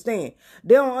they understand.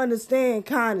 They don't understand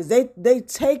kindness. They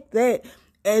take that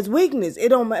as weakness. It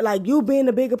don't matter. Like, you being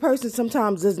the bigger person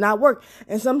sometimes does not work.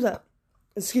 And sometimes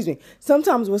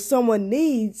what someone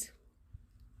needs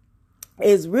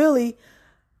is really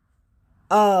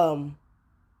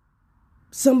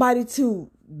somebody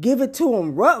to give it to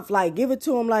them rough. Like, give it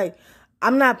to them like,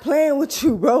 I'm not playing with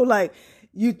you, bro. Like,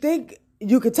 you think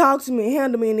you could talk to me and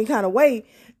handle me any kind of way.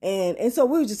 And so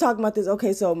we were just talking about this.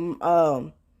 Okay,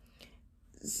 so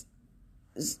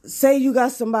say you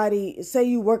got somebody, say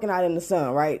you working out in the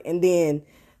sun, right? And then,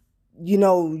 you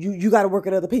got to work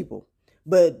with other people.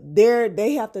 But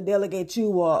they have to delegate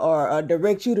you or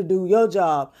direct you to do your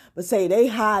job. But say they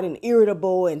hot and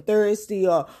irritable and thirsty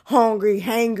or hungry,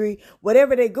 hangry,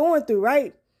 whatever they're going through,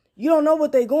 right? You don't know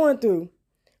what they're going through.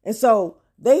 And so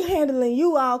they handling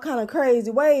you all kind of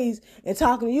crazy ways and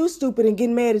talking to you stupid and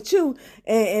getting mad at you.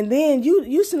 And then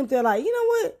you sit up there like, you know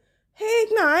what? Heck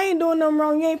no, I ain't doing nothing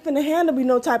wrong. You ain't finna handle me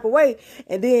no type of way.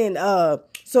 And then,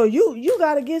 so you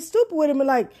got to get stupid with him, and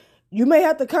like, you may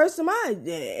have to curse him out.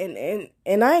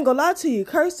 And I ain't gonna lie to you,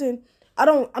 cursing,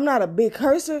 I'm not a big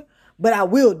cursor, but I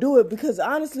will do it because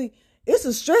honestly, it's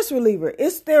a stress reliever.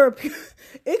 It's therapeutic.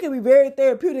 It can be very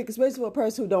therapeutic, especially for a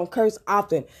person who don't curse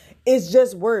often. It's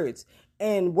just words,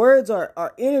 and words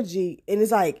are energy. And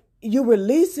it's like, you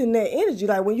releasing that energy.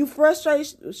 Like, when you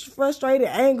frustrated,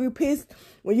 angry, pissed,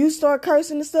 when you start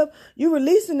cursing and stuff, you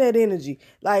releasing that energy.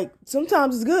 Like,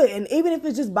 sometimes it's good. And even if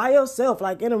it's just by yourself,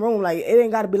 like in a room, like, it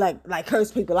ain't got to be like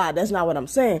curse people out. That's not what I'm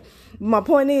saying. My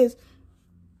point is,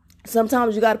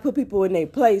 sometimes you got to put people in their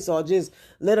place, or just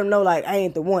let them know, like, I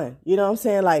ain't the one. You know what I'm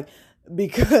saying? Like,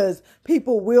 because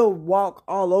people will walk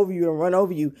all over you and run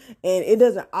over you. And it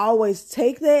doesn't always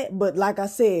take that. But like I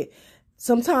said,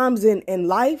 sometimes in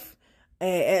life,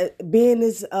 and being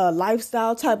this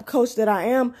lifestyle type of coach that I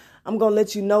am, I'm going to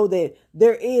let you know that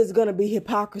there is going to be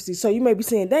hypocrisy. So you may be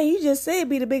saying, dang, you just said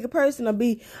be the bigger person or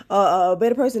be a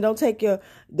better person. Don't take and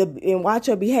watch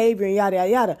your behavior and yada, yada,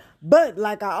 yada. But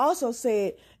like I also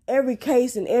said, every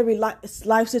case and every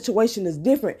life situation is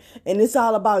different. And it's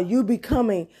all about you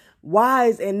becoming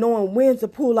wise and knowing when to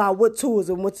pull out what tools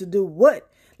and what to do what.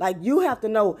 Like, you have to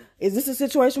know, is this a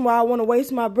situation where I want to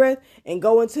waste my breath and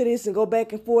go into this and go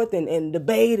back and forth and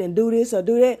debate and do this or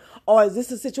do that? Or is this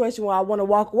a situation where I want to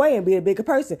walk away and be a bigger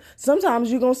person?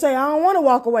 Sometimes you're going to say, I don't want to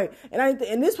walk away.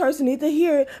 And this person needs to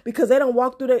hear it, because they don't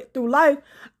walk through life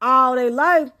all their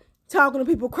life talking to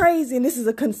people crazy. And this is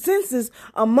a consensus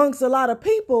amongst a lot of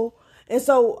people. And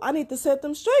so I need to set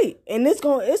them straight. And it's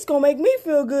gonna make me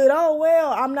feel good. Oh,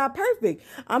 well, I'm not perfect.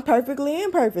 I'm perfectly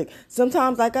imperfect.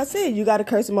 Sometimes, like I said, you got to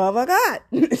curse them all I got.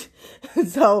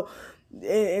 So,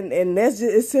 and that's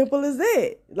just as simple as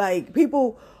that. Like,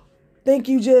 people think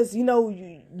you just,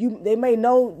 they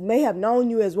may have known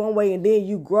you as one way, and then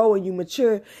you grow and you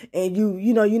mature, and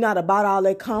you're not about all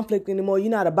that conflict anymore.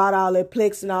 You're not about all that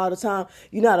plexing all the time.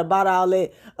 You're not about all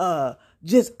that,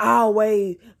 just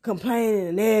always complaining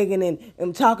and nagging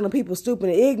and talking to people stupid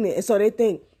and ignorant. And so they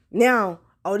think now,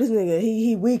 oh, this nigga,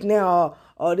 he weak now,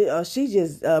 or she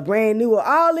just brand new, or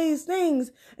all these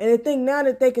things. And they think now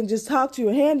that they can just talk to you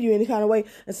and handle you any kind of way.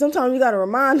 And sometimes you got to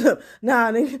remind them,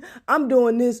 nah, nigga, I'm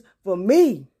doing this for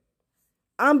me.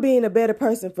 I'm being a better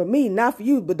person for me, not for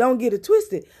you. But don't get it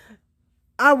twisted.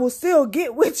 I will still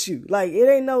get with you. Like, it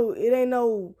ain't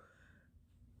no,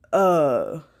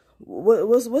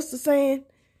 what's the saying?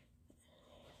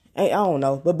 I don't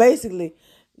know, but basically,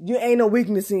 you ain't no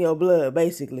weakness in your blood,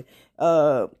 basically.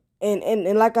 And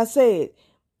like I said,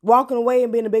 walking away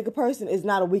and being a bigger person is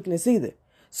not a weakness either.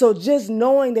 So just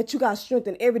knowing that you got strength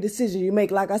in every decision you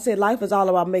make, like I said, life is all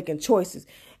about making choices,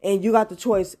 and you got the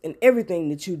choice in everything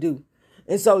that you do.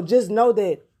 And so just know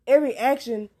that every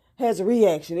action has a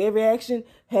reaction. Every action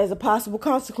has a possible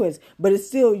consequence, but it's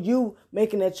still you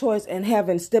making that choice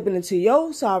and stepping into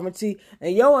your sovereignty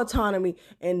and your autonomy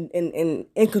and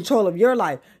in control of your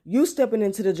life. You stepping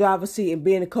into the driver's seat and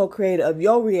being the co-creator of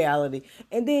your reality.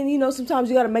 And then, sometimes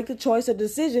you got to make the choice or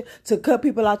decision to cut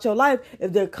people out your life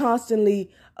if they're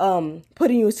constantly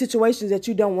putting you in situations that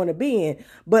you don't want to be in.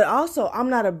 But also,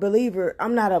 I'm not a believer.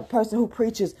 I'm not a person who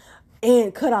preaches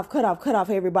and cut off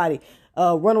everybody.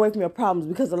 Run away from your problems,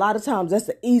 because a lot of times that's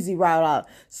the easy route out.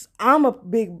 I'm a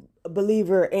big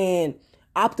believer and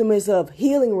optimist of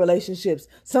healing relationships.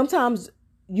 Sometimes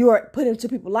you are put into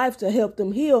people's life to help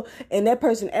them heal, and that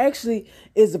person actually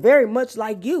is very much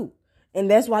like you. And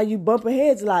that's why you bumping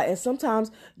heads a lot. And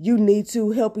sometimes you need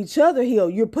to help each other heal.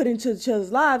 You're put into each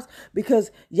other's lives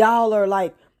because y'all are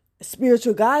like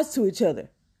spiritual guides to each other.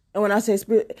 And when I say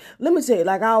spirit, let me tell you,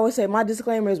 like I always say, my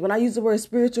disclaimer is when I use the word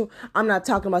spiritual, I'm not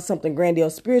talking about something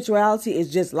grandiose. Spirituality is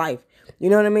just life. You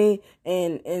know what I mean?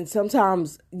 And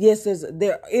sometimes, yes,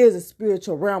 there is a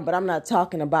spiritual realm, but I'm not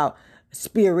talking about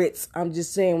spirits. I'm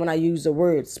just saying when I use the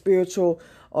word spiritual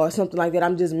or something like that,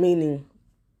 I'm just meaning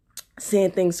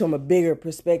seeing things from a bigger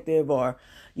perspective or,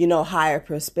 higher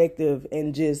perspective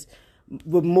and just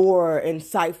with more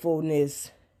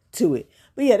insightfulness to it.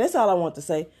 But yeah, that's all I want to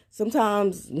say.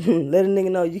 Sometimes let a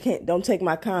nigga know don't take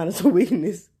my kindness for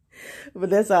weakness. But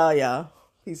that's all, y'all.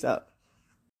 Peace out.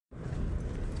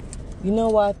 You know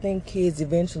why I think kids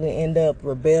eventually end up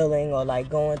rebelling or like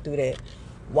going through that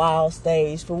wild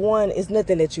stage? For one, it's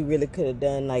nothing that you really could have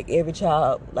done. Like every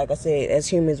child, like I said, as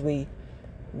humans,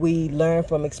 we learn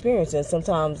from experience, and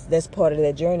sometimes that's part of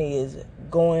that journey is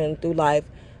going through life,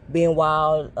 being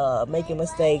wild, making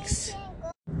mistakes.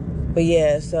 But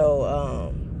yeah,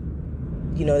 so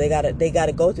they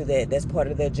gotta go through that. That's part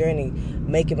of their journey,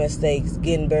 making mistakes,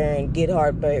 getting burned, get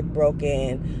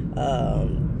heartbroken,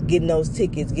 getting those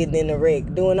tickets, getting in the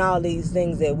wreck, doing all these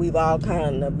things that we've all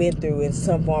kind of been through in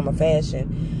some form or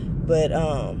fashion. But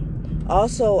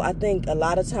also, I think a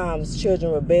lot of times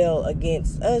children rebel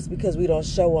against us because we don't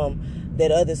show them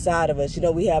that other side of us.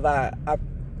 We have our I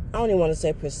don't even want to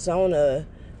say persona,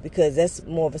 because that's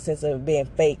more of a sense of being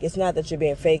fake. It's not that you're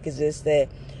being fake. It's just that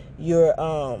you're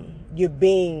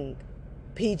being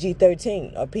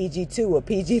PG-13 or PG-2 or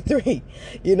PG-3.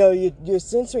 You're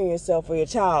censoring yourself for your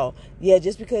child. Yeah,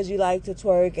 just because you like to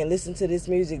twerk and listen to this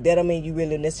music, that don't mean you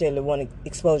really necessarily want to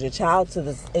expose your child to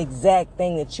the exact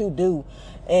thing that you do.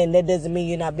 And that doesn't mean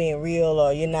you're not being real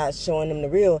or you're not showing them the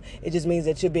real. It just means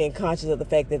that you're being conscious of the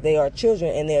fact that they are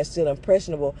children and they are still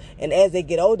impressionable. And as they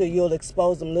get older, you'll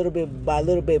expose them little bit by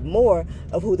little bit more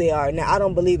of who they are. Now, I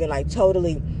don't believe in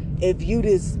totally, if you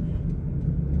this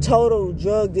total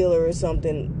drug dealer or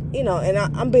something, and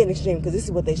I'm being extreme because this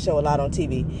is what they show a lot on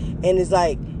TV. And it's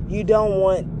like, you don't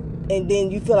want, and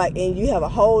then you feel like, and you have a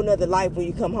whole nother life when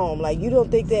you come home. Like, you don't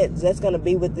think that's going to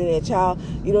be within their child.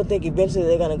 You don't think eventually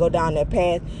they're going to go down that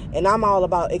path. And I'm all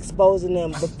about exposing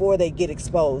them before they get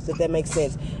exposed, if that makes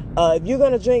sense. If you're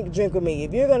going to drink with me.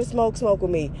 If you're going to smoke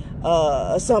with me,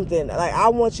 or something. Like, I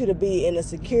want you to be in a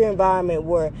secure environment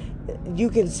where you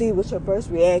can see what your first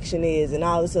reaction is and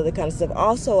all this other kind of stuff.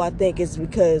 Also, I think it's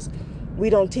because we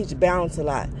don't teach balance a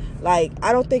lot. Like,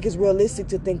 I don't think it's realistic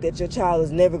to think that your child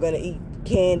is never going to eat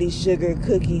candy, sugar,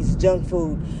 cookies, junk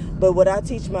food. But what I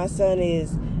teach my son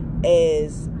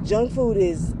is junk food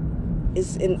is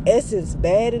in essence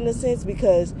bad in a sense,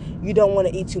 because you don't want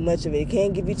to eat too much of it. It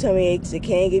can give you tummy aches. It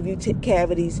can give you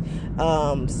cavities,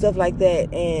 stuff like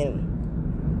that.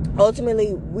 And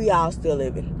ultimately, we all still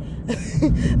living.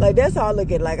 Like, that's how I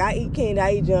look at it. Like, I eat candy,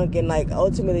 I eat junk, and like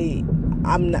ultimately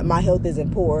my health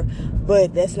isn't poor,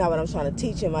 but that's not what I'm trying to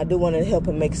teach him. I do want to help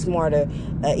him make smarter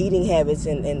eating habits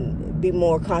and be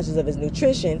more conscious of his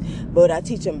nutrition, but I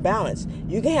teach him balance.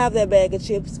 You can have that bag of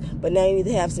chips, but now you need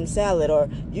to have some salad, or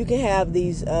you can have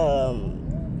these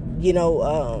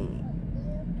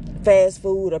fast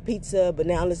food or pizza, but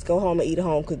now let's go home and eat a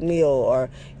home cooked meal,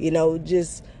 or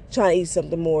just trying to eat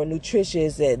something more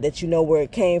nutritious that you know where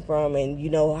it came from and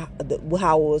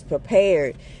how it was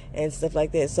prepared and stuff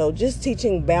like that. So just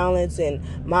teaching balance and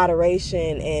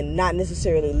moderation and not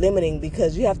necessarily limiting,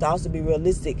 because you have to also be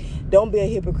realistic. Don't be a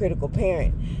hypocritical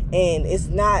parent. And it's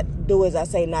not do as I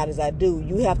say, not as I do.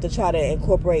 You have to try to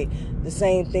incorporate the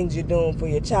same things you're doing for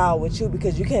your child with you,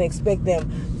 because you can't expect them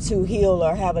to heal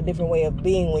or have a different way of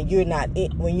being when you're not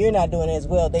doing it as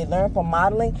well. They learn from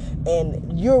modeling,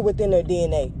 and you're within their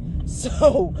DNA.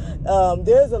 So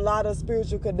there's a lot of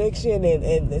spiritual connection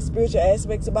and spiritual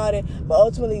aspects about it, but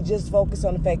ultimately just focus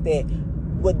on the fact that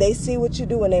what they see what you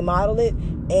do and they model it,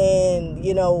 and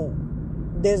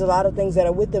there's a lot of things that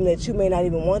are with them that you may not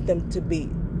even want them to be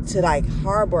to like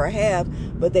harbor or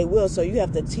have, but they will. So you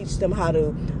have to teach them how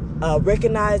to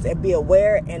recognize and be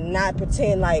aware and not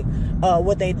pretend like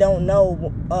what they don't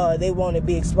know they want to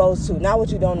be exposed to. Not what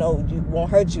you don't know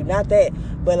won't hurt you, not that,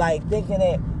 but like thinking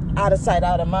that out of sight,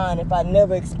 out of mind. If I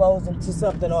never expose them to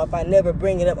something, or if I never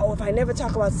bring it up, if I never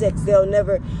talk about sex, they'll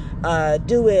never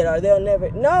do it, or they'll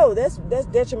never. No, that's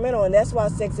detrimental, and that's why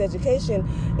sex education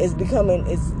is becoming.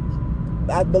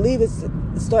 I believe it's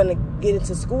starting to get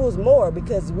into schools more,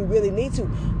 because we really need to.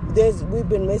 We've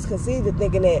been misconceived of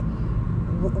thinking that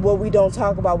what we don't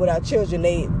talk about with our children,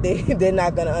 they're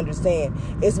not going to understand.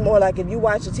 It's more like if you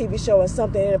watch a TV show and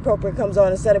something inappropriate comes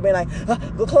on, instead of being like,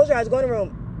 go close your eyes, go in the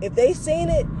room. If they've seen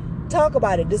it, talk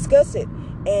about it, discuss it.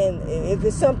 And if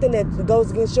it's something that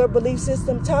goes against your belief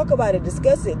system, talk about it,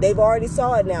 discuss it. They've already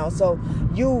saw it now. So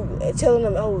you telling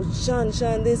them, shun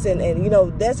this,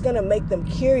 and that's going to make them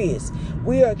curious.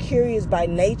 We are curious by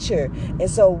nature. And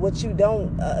so what you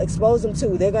don't expose them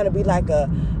to, they're going to be like a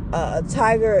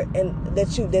tiger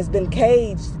that's been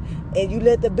caged, and you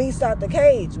let the beast out the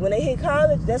cage. When they hit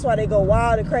college, that's why they go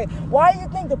wild and crazy. Why do you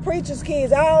think the preacher's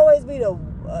kids always be the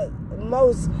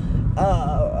most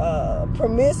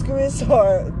promiscuous,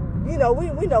 or we know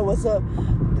what's up,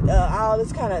 all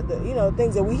this kind of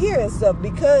things that we hear and stuff,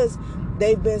 because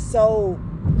they've been so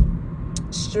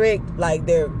strict. Like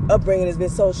their upbringing has been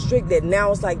so strict that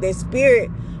now it's like their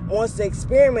spirit wants to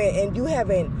experiment, and you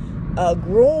haven't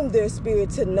groomed their spirit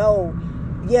to know,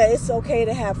 it's okay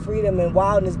to have freedom and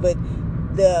wildness, but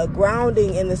the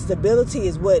grounding and the stability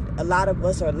is what a lot of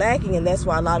us are lacking. And that's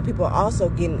why a lot of people are also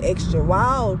getting extra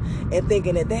wild and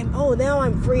thinking that now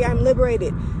I'm free, I'm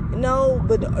liberated. No,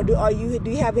 but do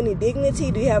you have any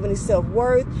dignity? Do you have any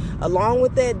self-worth? Along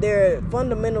with that, there are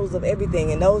fundamentals of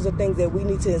everything, and those are things that we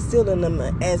need to instill in them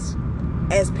as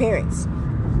parents.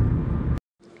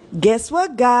 Guess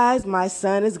what, guys? My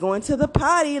son is going to the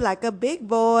potty like a big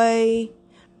boy.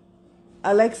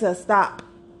 Alexa, stop.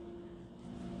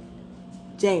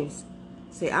 James,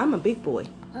 say, I'm a big boy.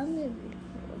 I'm a big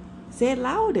boy. Say it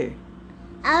louder.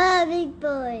 I'm a big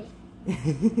boy.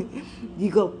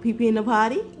 You go pee-pee in the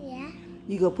potty? Yeah.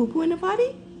 You go poo-poo in the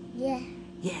potty? Yeah.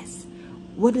 Yes.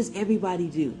 What does everybody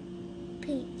do?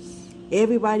 Peeps.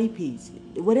 Everybody pees.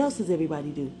 What else does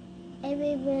everybody do?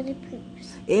 Everybody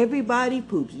poops. Everybody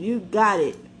poops. You got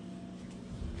it.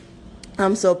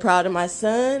 I'm so proud of my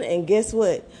son. And guess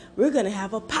what? We're going to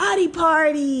have a potty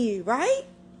party, right?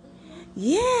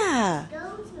 Yeah.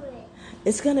 Go to it.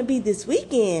 It's going to be this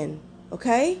weekend,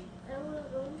 okay? I want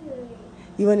to go to it.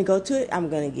 You want to go to it? I'm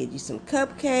going to get you some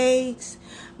cupcakes.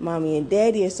 Mommy and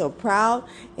Daddy are so proud.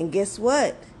 And guess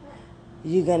what?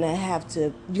 You're going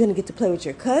to get to play with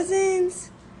your cousins.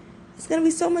 It's going to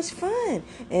be so much fun.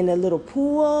 And a little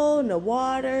pool in the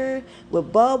water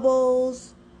with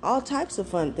bubbles. All types of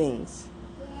fun things.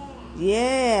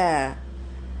 Yeah.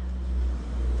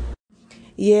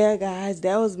 Yeah, guys,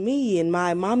 that was me in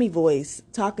my mommy voice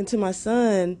talking to my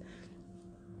son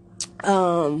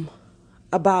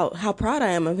about how proud I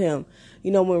am of him.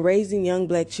 When raising young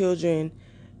black children,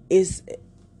 it's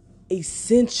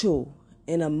essential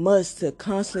and a must to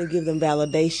constantly give them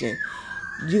validation.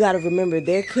 You got to remember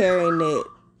they're carrying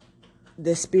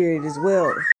the spirit as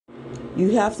well.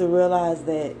 You have to realize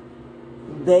that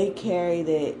they carry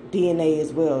that DNA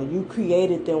as well. You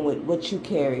created them with what you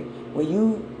carry. When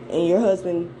you and your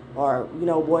husband or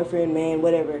boyfriend, man,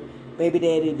 whatever, baby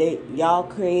daddy, y'all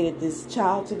created this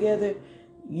child together.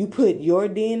 You put your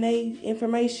DNA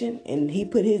information and he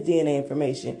put his DNA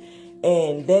information,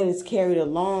 and that is carried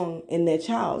along in that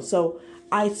child. So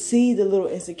I see the little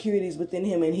insecurities within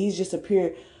him, and he's just a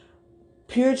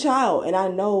pure child. And I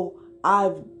know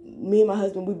me and my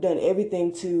husband, we've done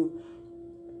everything to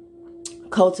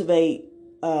cultivate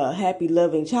a happy,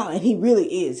 loving child. And he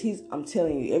really is. I'm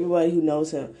telling you, everybody who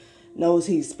knows him knows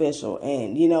he's special.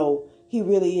 And, he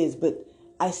really is. But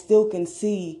I still can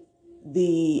see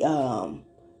the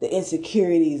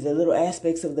insecurities, the little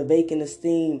aspects of the vacant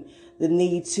esteem, the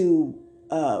need to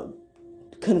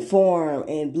conform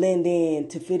and blend in,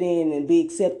 to fit in and be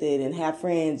accepted and have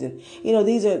friends. And,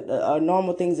 these are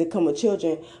normal things that come with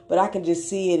children. But I can just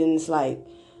see it, and it's like,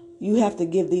 you have to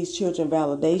give these children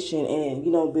validation. And,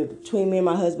 between me and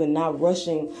my husband, not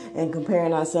rushing and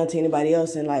comparing our son to anybody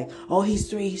else and like, oh, he's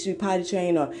 3, he should be potty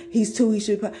trained, or he's 2, he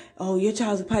should be your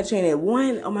child's potty trained at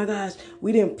 1. Oh my gosh.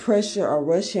 We didn't pressure or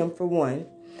rush him for 1.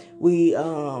 We,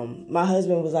 my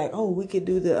husband was like, oh, we could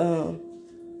do the,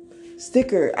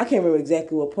 sticker. I can't remember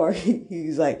exactly what part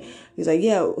he's like,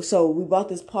 yeah. So we bought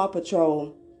this Paw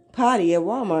Patrol potty at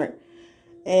Walmart.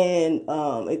 and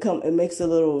it makes a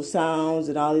little sounds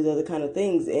and all these other kind of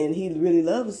things, and he really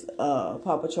loves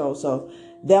Paw Patrol. So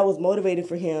that was motivating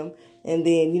for him. And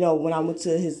then, when I went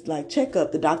to his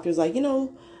checkup, the doctor's like,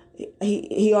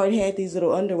 he already had these little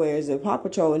underwears at Paw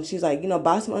Patrol, and she's like,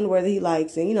 buy some underwear that he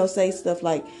likes, and say stuff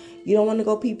like, you don't want to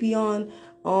go pee pee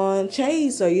on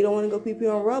Chase, or you don't want to go pee pee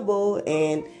on Rubble,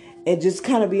 and just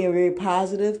kind of being very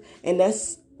positive. And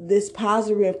that's this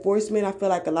positive reinforcement. I feel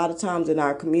like a lot of times in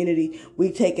our community,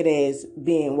 we take it as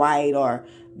being white or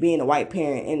being a white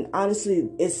parent. And honestly,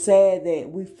 it's sad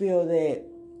that we feel that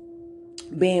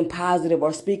being positive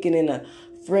or speaking in a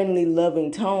friendly,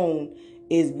 loving tone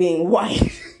is being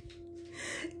white.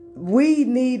 We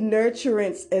need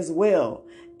nurturance as well.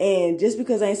 And just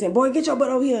because I ain't saying, boy, get your butt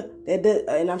over here,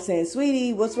 and I'm saying,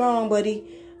 sweetie, what's wrong, buddy?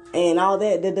 And all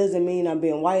that doesn't mean I'm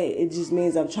being white. It just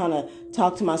means I'm trying to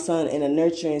talk to my son in a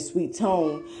nurturing, sweet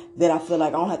tone that I feel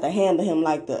like I don't have to handle him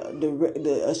like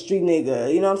a street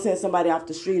nigga. You know what I'm saying? Somebody off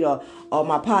the street or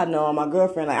my partner or my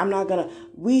girlfriend. Like, I'm not going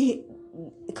to...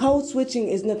 Code switching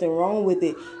is nothing wrong with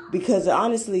it, because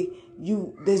honestly,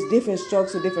 there's different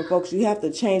strokes for different folks. You have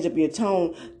to change up your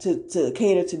tone to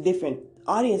cater to different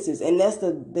audiences, and that's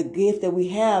the gift that we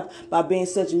have by being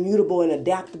such mutable and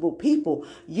adaptable people.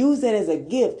 Use that as a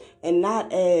gift and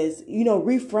not as,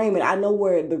 reframe it. I know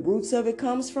where the roots of it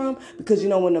comes from, because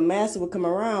when the master would come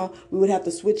around, we would have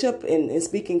to switch up and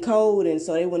speak in code, and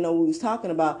so they would know what we was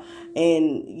talking about.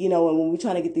 And and when we're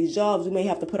trying to get these jobs, we may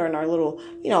have to put on our little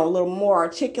a little more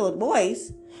articulate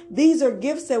voice. These are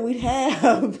gifts that we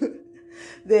have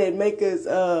that make us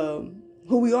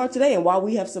who we are today and why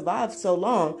we have survived so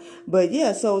long. But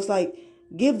yeah, so it's like,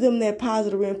 give them that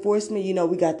positive reinforcement.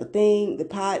 We got the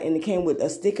pot, and it came with a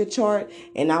sticker chart,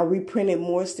 and I reprinted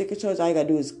more sticker charts. All you gotta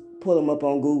do is pull them up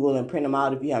on Google and print them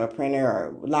out if you have a printer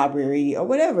or library or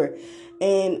whatever.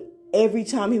 And every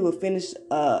time he would finish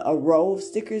a row of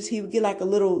stickers, he would get like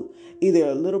either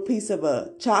a little piece of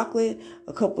a chocolate,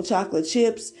 a couple chocolate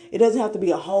chips. It doesn't have to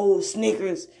be a whole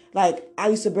Snickers. Like, I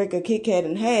used to break a Kit Kat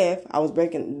in half. I was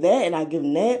breaking that, and I give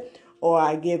him that, or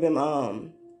I give him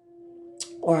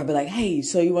or I'd be like, hey,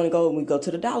 so you want to go? And we go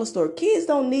to the dollar store. Kids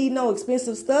don't need no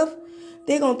expensive stuff.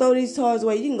 They're gonna throw these toys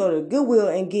away. You can go to Goodwill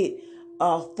and get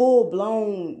a full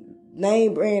blown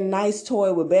name brand nice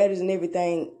toy with batteries and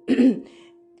everything.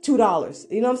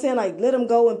 $2. You know what I'm saying? Like, let them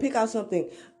go and pick out something.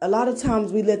 A lot of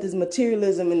times we let this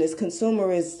materialism and this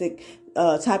consumeristic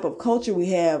type of culture we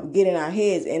have get in our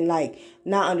heads, and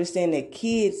not understand that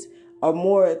kids are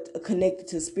more connected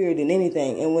to spirit than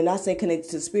anything. And when I say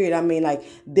connected to spirit, I mean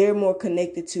they're more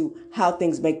connected to how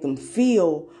things make them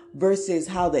feel versus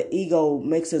how the ego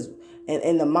makes us,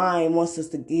 and the mind wants us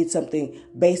to get something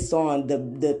based on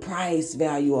the price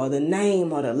value or the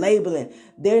name or the labeling.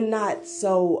 They're not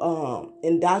so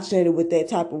indoctrinated with that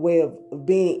type of way of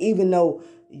being, even though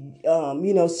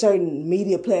certain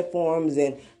media platforms,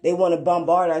 and they want to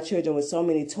bombard our children with so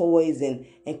many toys and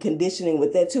conditioning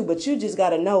with that too. But you just got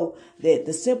to know that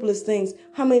the simplest things.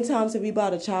 How many times have you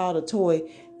bought a child a toy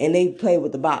and they play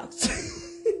with the box?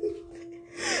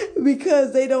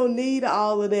 Because they don't need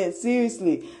all of that.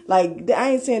 Seriously. Like,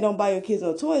 I ain't saying don't buy your kids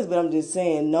no toys, but I'm just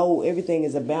saying, no, everything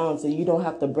is a balance, and you don't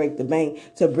have to break the bank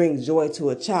to bring joy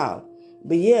to a child.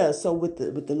 But yeah, so with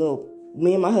the little,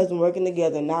 me and my husband working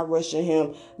together, not rushing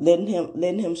him,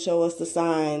 letting him show us the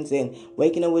signs, and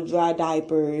waking up with dry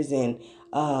diapers, and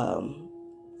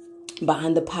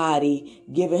behind the potty,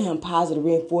 giving him positive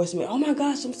reinforcement. Oh my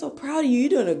gosh, I'm so proud of you. You're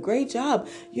doing a great job.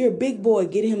 You're a big boy.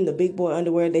 Getting him the big boy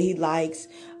underwear that he likes.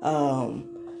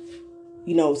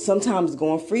 Sometimes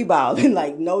going free balling,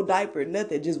 like no diaper,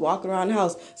 nothing, just walking around the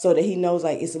house, so that he knows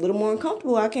it's a little more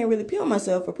uncomfortable. I can't really pee on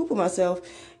myself or poop on myself.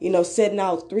 Setting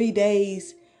out 3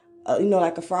 days,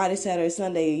 like a Friday, Saturday,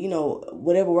 Sunday,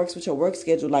 whatever works with your work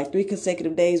schedule, like 3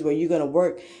 consecutive days where you're going to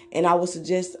work. And I would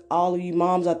suggest all of you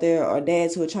moms out there or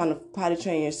dads who are trying to potty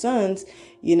train your sons,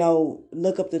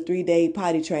 look up the 3-day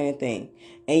potty training thing.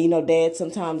 And, dads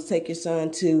sometimes take your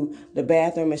son to the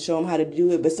bathroom and show him how to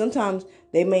do it. But sometimes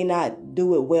they may not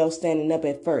do it well standing up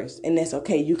at first. And that's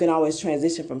okay. You can always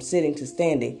transition from sitting to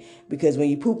standing, because when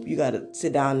you poop, you got to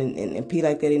sit down and pee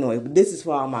like that anyway. But this is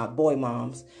for all my boy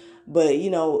moms. But,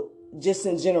 just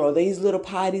in general, these little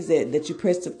potties that you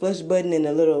press the flush button and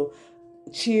the little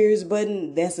cheers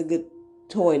button, that's a good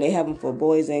toy. They have them for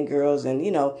boys and girls, and,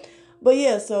 But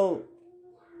yeah, so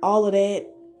all of that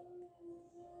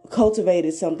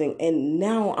cultivated something. And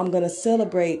now I'm going to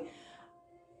celebrate.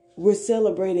 We're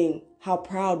celebrating how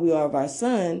proud we are of our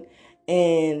son.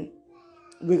 And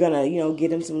we're going to,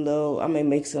 get him some I may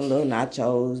make some little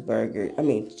nachos, burger,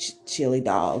 chili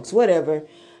dogs, whatever.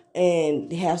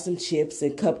 And have some chips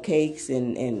and cupcakes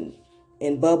and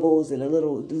and bubbles and the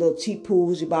little cheap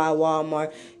pools you buy at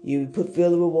Walmart. You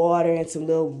fill it with water and some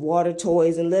little water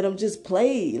toys and let him just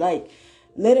play. Like,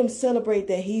 let him celebrate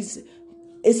that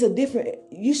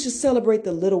you should celebrate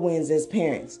the little wins as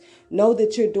parents. Know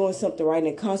that you're doing something right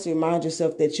and constantly remind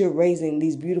yourself that you're raising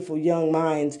these beautiful young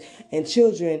minds and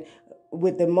children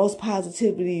with the most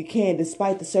positivity you can,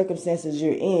 despite the circumstances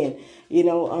you're in.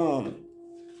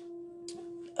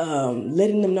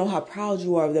 Letting them know how proud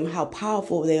you are of them, how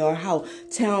powerful they are, how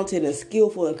talented and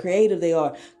skillful and creative they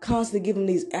are. Constantly give them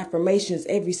these affirmations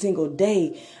every single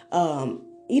day.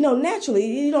 Naturally,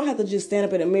 you don't have to just stand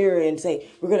up in the mirror and say,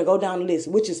 we're going to go down the list,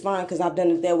 which is fine because I've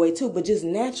done it that way too. But just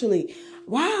naturally,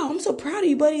 wow, I'm so proud of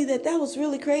you, buddy, that was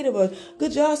really creative, or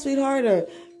good job, sweetheart, or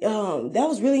that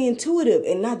was really intuitive,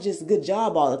 and not just good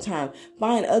job all the time.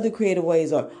 Find other creative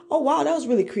ways, or, oh, wow, that was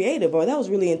really creative, or that was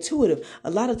really intuitive.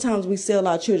 A lot of times we sell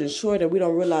our children short and we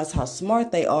don't realize how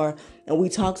smart they are, and we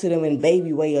talk to them in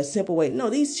baby way or simple way. No,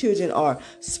 these children are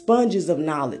sponges of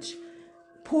knowledge.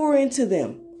 Pour into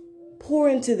them.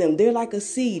 They're like a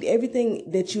seed. Everything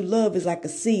that you love is like a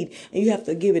seed, and you have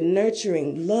to give it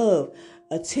nurturing, love,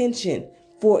 attention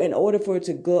in order for it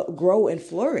to grow and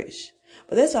flourish.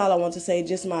 But that's all I want to say.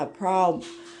 Just my proud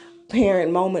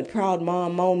parent moment, proud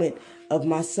mom moment of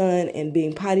my son and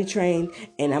being potty trained.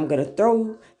 And I'm going to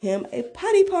throw him a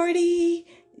potty party.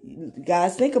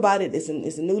 Guys, think about it. It's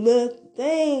a new little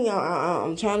thing.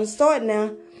 I'm trying to start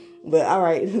now. But all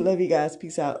right. Love you guys.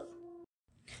 Peace out.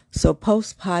 So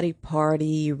post potty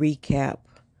party recap.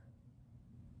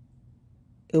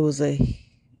 It was a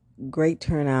great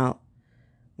turnout.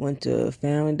 Went to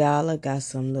Family Dollar, got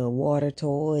some little water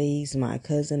toys. My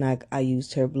cousin, I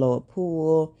used her blow up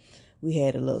pool. We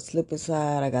had a little slip and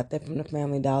slide. I got that from the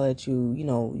Family Dollar that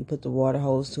you put the water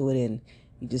hose to it and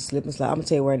you just slip and slide. I'm going to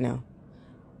tell you right now,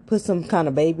 put some kind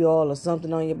of baby oil or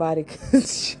something on your body,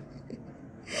 because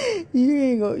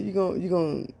you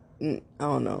going I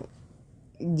don't know.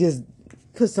 Just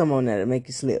put some on that to make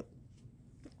you slip.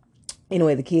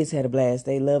 Anyway, the kids had a blast.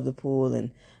 They loved the pool, and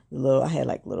I had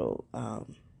like little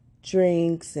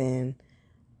drinks and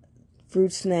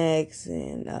fruit snacks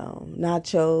and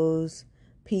nachos,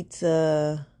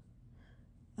 pizza,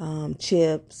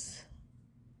 chips.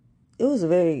 It was a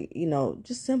very,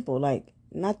 just simple, like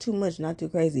not too much, not too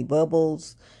crazy.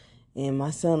 Bubbles, and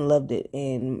my son loved it.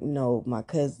 And my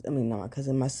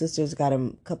sisters got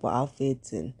him a couple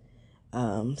outfits and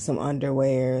some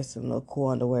underwear, some little cool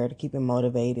underwear to keep him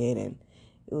motivated, and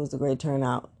it was a great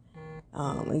turnout.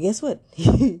 And guess what?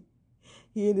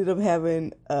 He ended up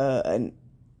having an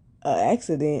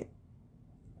accident,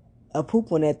 a poop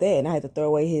one at that, and I had to throw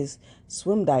away his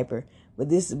swim diaper. But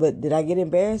did I get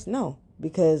embarrassed? No,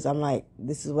 because I'm like,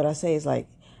 this is what I say. It's like,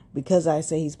 because I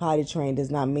say he's potty trained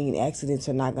does not mean accidents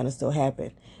are not going to still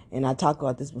happen. And I talked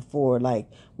about this before. Like,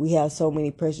 we have so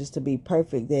many pressures to be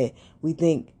perfect that we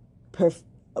think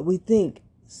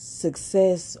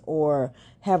success or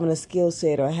having a skill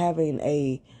set or having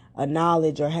a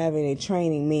knowledge or having a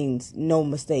training means no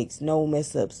mistakes, no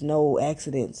mess ups, no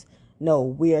accidents. No,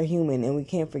 we are human, and we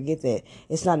can't forget that.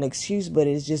 It's not an excuse, but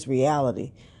it's just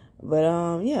reality.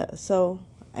 But yeah, so,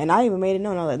 and I even made it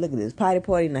known. I was like, look at this, potty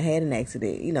party, and I had an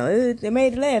accident. It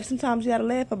made it laugh. Sometimes you gotta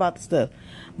laugh about the stuff.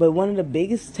 But one of the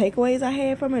biggest takeaways I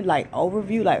had from it, like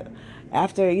overview, like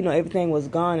after everything was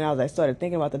gone, and I started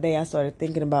thinking about the day. I started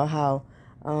thinking about how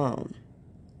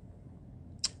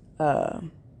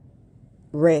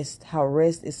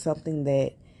rest is something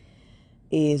that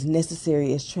is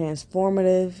necessary. It's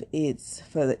transformative. It's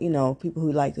for the people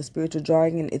who like the spiritual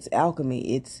jargon. It's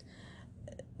alchemy. It's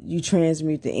you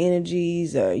transmute the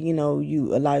energies, or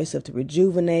you allow yourself to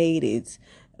rejuvenate. It's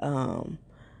and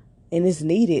it's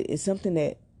needed. It's something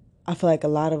that I feel like a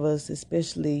lot of us,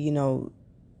 especially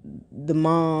the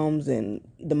moms and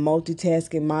the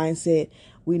multitasking mindset,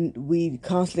 we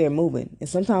constantly are moving, and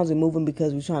sometimes we're moving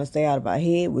because we're trying to stay out of our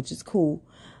head, which is cool,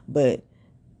 but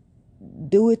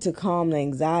do it to calm the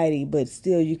anxiety. But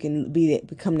still, you can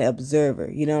become the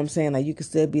observer. You know what I'm saying? Like, you can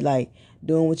still be like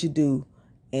doing what you do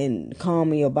and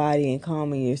calming your body and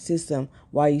calming your system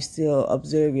while you still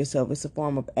observe yourself. It's a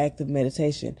form of active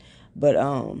meditation. But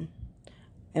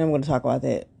and I'm going to talk about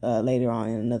that later on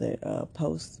in another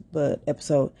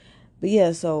episode. But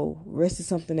yeah, so rest is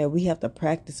something that we have to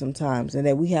practice sometimes, and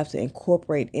that we have to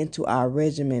incorporate into our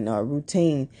regimen or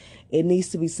routine. It needs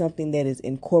to be something that is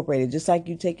incorporated. Just like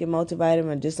you take your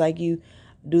multivitamin, just like you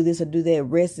do this or do that,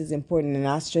 rest is important. And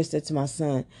I stress that to my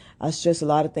son. I stress a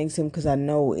lot of things to him because I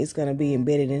know it's going to be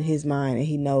embedded in his mind, and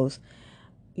he knows,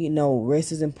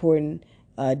 rest is important.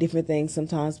 different things.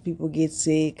 Sometimes people get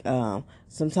sick.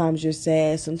 Sometimes you're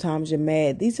sad. Sometimes you're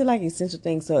mad. These are like essential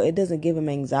things. So it doesn't give him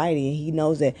anxiety. And he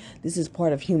knows that this is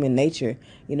part of human nature.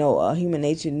 Human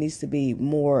nature needs to be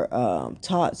more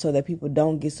taught so that people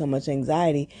don't get so much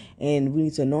anxiety. And we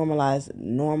need to normalize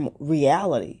normal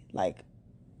reality.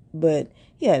 But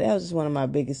yeah, that was just one of my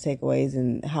biggest takeaways,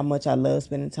 and how much I love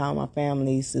spending time with my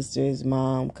family, sisters,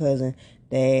 mom, cousin,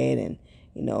 dad, and,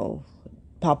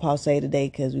 Papa say today,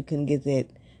 because we couldn't get that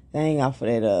thing off of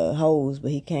that hose,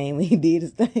 but he came and he did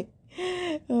his thing.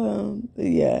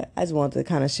 Yeah, I just wanted to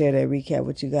kind of share that recap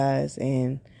with you guys,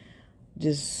 and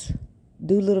just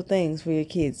do little things for your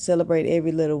kids. Celebrate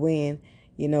every little win.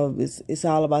 It's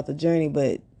all about the journey,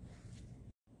 but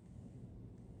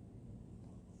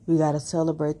we got to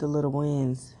celebrate the little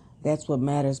wins. That's what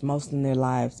matters most in their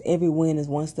lives. Every win is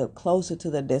one step closer to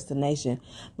their destination,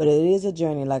 but it is a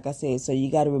journey, like I said. So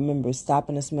you got to remember,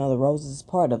 stopping to smell the roses is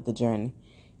part of the journey.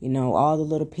 All the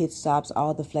little pit stops,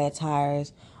 all the flat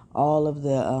tires, all of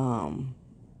the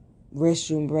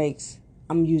restroom breaks.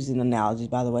 I'm using analogies,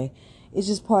 by the way. It's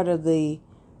just part of the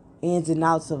ins and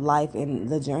outs of life and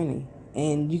the journey.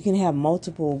 And you can have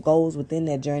multiple goals within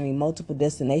that journey, multiple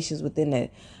destinations within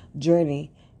that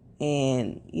journey,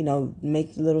 and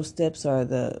make the little steps or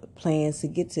the plans to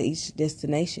get to each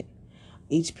destination,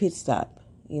 each pit stop.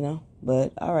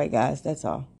 But all right, guys, that's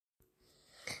all.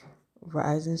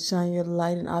 Rise and shine your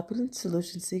light and opulence,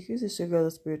 solution seekers. It's your girl,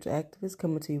 the spiritual activist,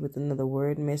 coming to you with another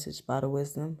word, message, bottle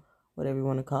wisdom, whatever you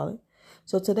want to call it.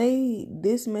 So today,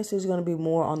 this message is going to be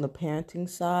more on the parenting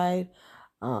side,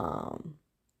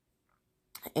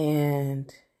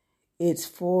 and it's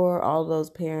for all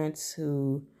those parents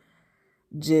who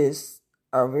just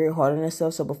are very hard on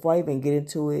themselves. So before I even get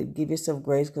into it, give yourself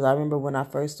grace, because I remember when I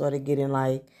first started getting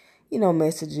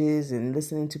messages and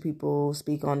listening to people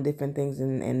speak on different things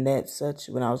and that such,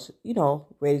 when I was,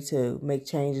 ready to make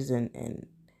changes and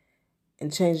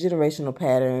change generational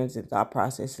patterns and thought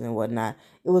processes and whatnot,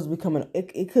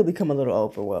 it could become a little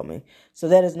overwhelming. So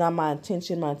that is not my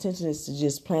intention. My intention is to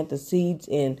just plant the seeds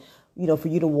and, for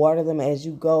you to water them as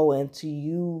you go, and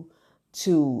to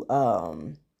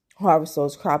harvest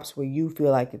those crops where you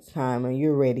feel like it's time and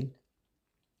you're ready.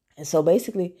 And so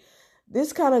basically,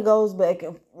 this kind of goes back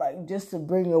and just to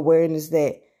bring awareness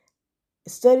that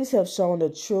studies have shown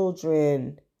that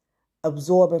children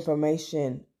absorb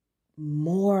information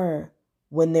more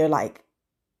when they're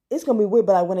it's going to be weird,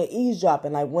 but when they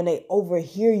eavesdropping, when they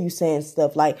overhear you saying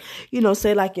stuff, say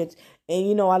it's,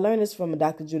 and I learned this from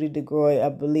Dr. Judy DeGroy, I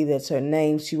believe that's her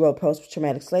name. She wrote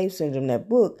Post-Traumatic Slave Syndrome, that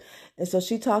book. And so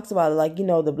she talks about it,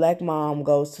 the black mom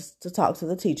goes to talk to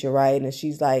the teacher, right? And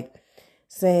she's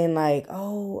saying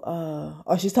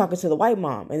or she's talking to the white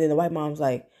mom. And then the white mom's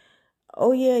like,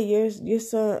 oh yeah, your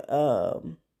son,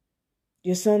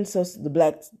 so the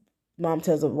black mom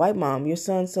tells the white mom, your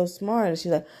son's so smart. And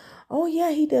she's like, oh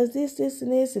yeah, he does this,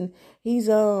 and this, and he's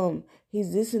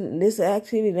this and this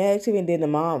activity and that activity. And then the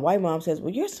white mom says,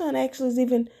 well, your son actually is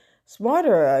even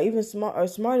smarter, or even smart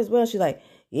as well. She's like,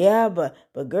 yeah, but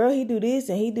girl, he do this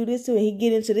and he do this too, and he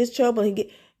get into this trouble,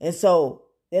 and so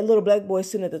that little black boy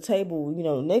sitting at the table,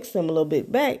 next to him a little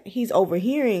bit back, he's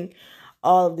overhearing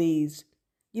all of these,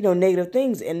 negative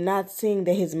things, and not seeing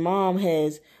that his mom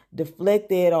has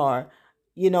deflected or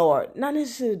not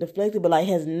necessarily deflected, but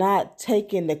has not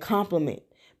taken the compliment.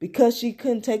 Because she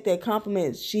couldn't take that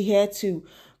compliment, she had to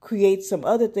create some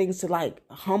other things to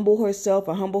humble herself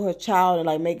or humble her child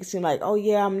and make it seem oh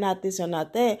yeah, I'm not this or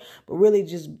not that, but really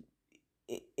just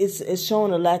it's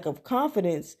showing a lack of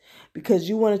confidence, because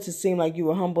you wanted to seem like you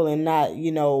were humble and not,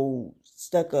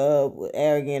 stuck up,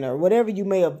 arrogant, or whatever you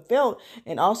may have felt.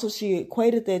 And also she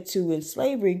equated that to, in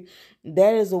slavery,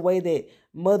 that is a way that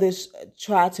mothers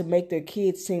try to make their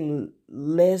kids seem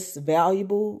less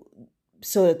valuable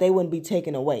so that they wouldn't be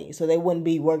taken away, so they wouldn't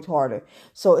be worked harder.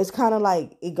 So it's kind of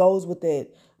it goes with that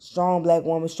strong black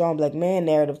woman, strong black man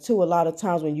narrative too. A lot of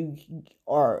times when you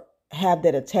have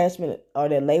that attachment or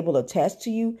that label attached to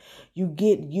you, you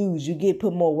get used, you get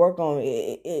put more work on.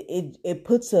 It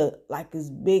puts this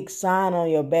big sign on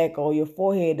your back or your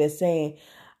forehead that's saying,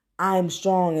 I'm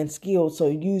strong and skilled, so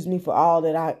use me for all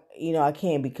that I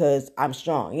can, because I'm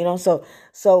strong,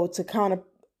 so to counteract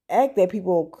that,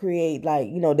 people create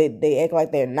they act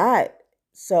like they're not.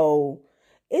 So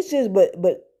it's just, but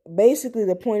basically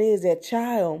the point is that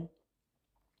child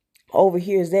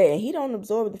overhears that, and he don't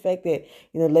absorb the fact that,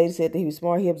 the lady said that he was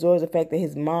smart. He absorbs the fact that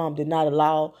his mom did not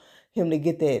allow him to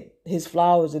get his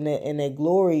flowers and that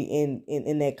glory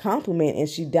in that compliment, and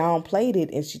she downplayed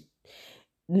it, and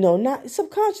no, not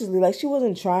subconsciously, like she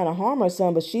wasn't trying to harm her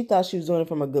son, but she thought she was doing it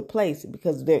from a good place,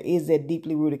 because there is that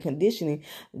deeply rooted conditioning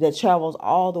that travels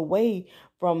all the way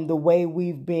from the way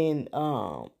we've been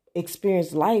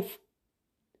experienced life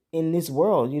in this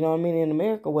world, you know what I mean, in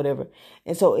America, whatever.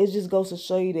 And so it just goes to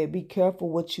show you that be careful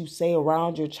what you say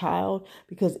around your child,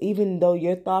 because even though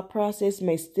your thought process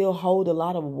may still hold a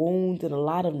lot of wounds and a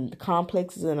lot of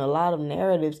complexes and a lot of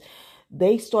narratives,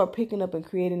 they start picking up and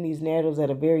creating these narratives at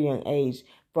a very young age.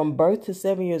 From birth to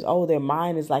 7 years old, their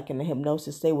mind is like in a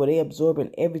hypnosis state where they're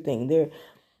absorbing everything. They're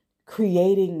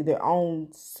creating their own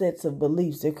sets of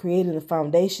beliefs. They're creating the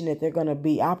foundation that they're going to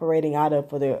be operating out of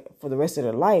for the rest of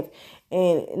their life.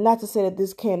 And not to say that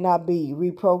this cannot be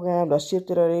reprogrammed or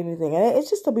shifted or anything. It's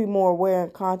just to be more aware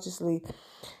and consciously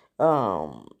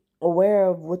aware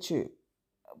of what you're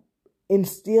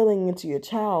instilling into your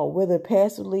child, whether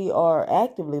passively or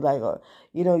actively. Like,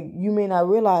 you may not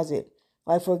realize it.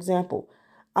 Like, for example,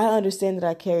 I understand that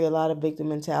I carry a lot of victim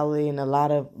mentality and a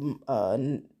lot of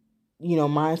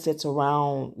mindsets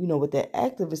around, with that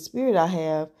activist spirit I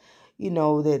have,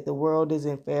 that the world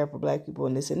isn't fair for Black people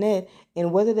and this and that.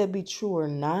 And whether that be true or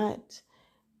not,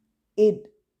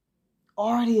 it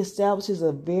already establishes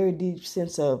a very deep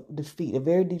sense of defeat, a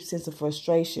very deep sense of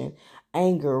frustration,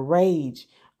 anger, rage.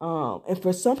 And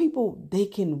for some people,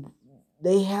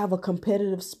 they have a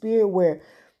competitive spirit where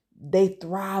they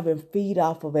thrive and feed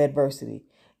off of adversity,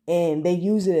 and they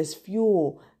use it as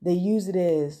fuel. They use it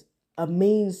as a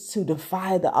means to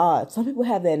defy the odds. Some people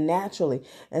have that naturally,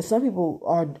 and some people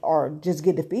are just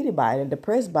get defeated by it and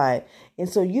depressed by it. And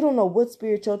so you don't know what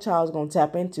spirit your child is going to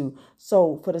tap into.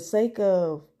 So for the sake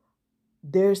of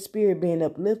their spirit being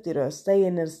uplifted, or stay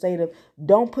in a state of,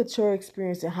 don't put your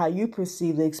experience and how you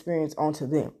perceive the experience onto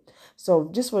them. So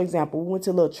just for example, we went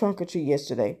to a little trunk or treat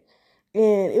yesterday,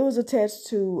 and it was attached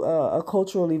to a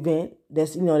cultural event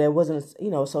that's, that wasn't,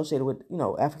 associated with,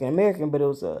 African American, but it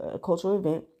was a cultural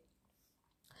event.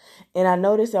 And I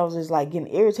noticed I was just like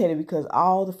getting irritated because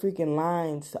all the freaking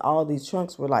lines to all these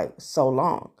trunks were like so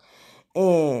long.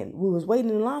 And we was waiting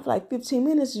in line for like 15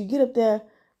 minutes. You get up there,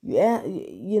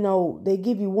 they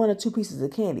give you 1 or 2 pieces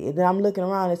of candy. And then I'm looking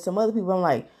around at some other people. I'm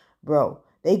like, bro,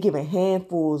 they giving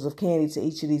handfuls of candy to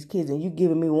each of these kids, and you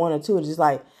giving me 1 or 2. It's just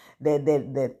like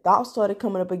that thought started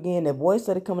coming up again. That voice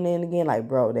started coming in again. Like,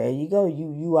 bro, there you go.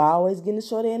 You always getting the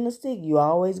short end of the stick. You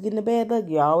always getting the bad luck.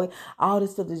 You always, all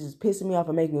this stuff is just pissing me off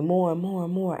and making me more and more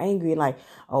and more angry. And like,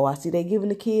 oh, I see they giving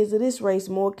the kids of this race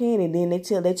more candy. And then they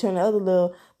turn the other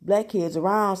little Black kids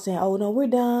around saying, oh no, we're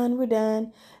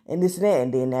done. And this and that.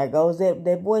 And then there goes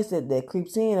that voice that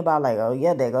creeps in about like, oh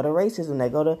yeah, there go to racism, there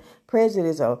go to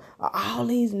prejudice, or all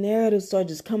these narratives start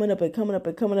just coming up.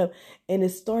 And it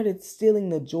started stealing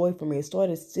the joy from me. It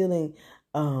started stealing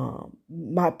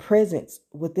my presence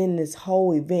within this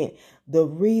whole event.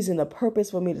 The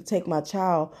purpose for me to take my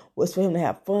child was for him to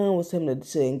have fun, was for him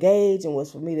to engage, and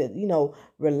was for me to,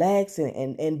 relax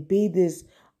and be this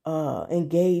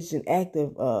engaged and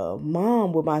active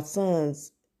mom with my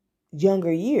son's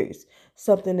younger years.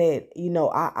 Something that,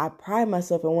 I pride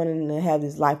myself in wanting to have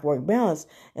this life work balance.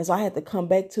 And so I had to come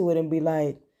back to it and be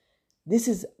like,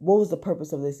 what was the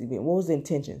purpose of this event? What was the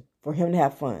intention? For him to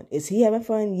have fun. Is he having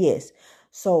fun? Yes.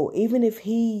 So even if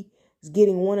he is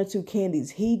getting 1 or 2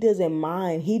 candies, he doesn't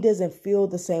mind. He doesn't feel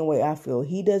the same way I feel.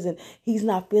 He's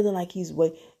not feeling like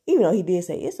even though he did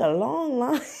say it's a long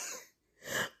line.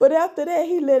 But after that,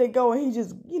 he let it go, and he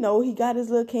just, he got his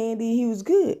little candy. He was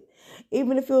good.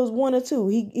 Even if it was 1 or 2,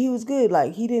 he was good.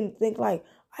 Like, he didn't think like,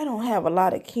 I don't have a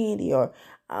lot of candy, or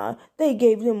they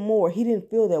gave him more. He didn't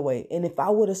feel that way. And if I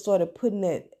would have started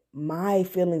putting my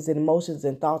feelings and emotions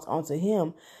and thoughts onto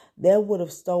him, that would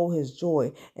have stole his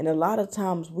joy. And a lot of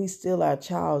times we steal our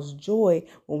child's joy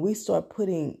when we start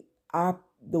putting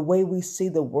the way we see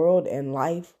the world and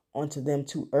life onto them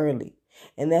too early.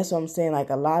 And that's what I'm saying. Like,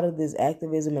 a lot of this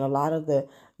activism and a lot of the,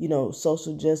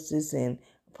 social justice and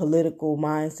political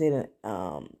mindset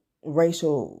and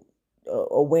racial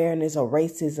awareness or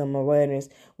racism awareness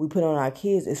we put on our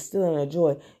kids is still in a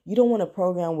joy. You don't want to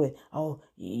program with, oh,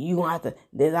 you gonna have to,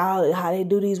 there's all how they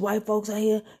do these white folks out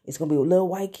here. It's gonna be little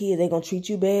white kids. They're gonna treat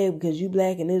you bad because you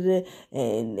Black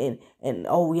and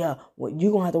oh yeah, well,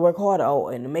 you gonna have to work harder. Oh,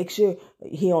 and to make sure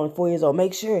he only 4 years old,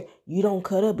 make sure you don't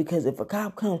cut up, because if a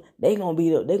cop come, they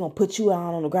gonna put you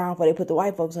out on the ground before they put the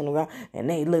white folks on the ground. And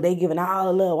they giving all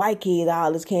the little white kids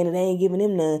all this candy. They ain't giving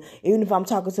them none. Even if I'm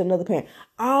talking to another parent,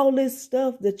 all this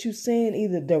stuff that you saying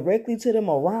either directly to them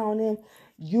or around them,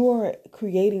 you're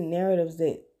creating narratives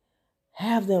that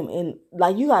have them in,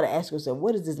 like, you got to ask yourself,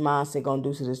 what is this mindset going to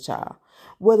do to this child?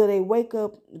 Whether they wake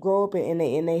up, grow up, and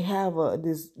they have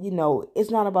this,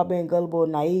 it's not about being gullible or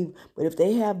naive, but if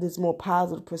they have this more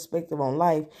positive perspective on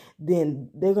life, then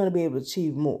they're going to be able to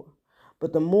achieve more.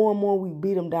 But the more and more we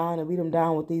beat them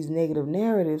down with these negative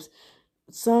narratives,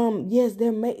 yes,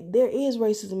 there is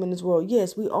racism in this world.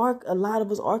 Yes, a lot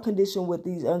of us are conditioned with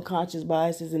these unconscious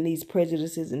biases and these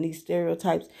prejudices and these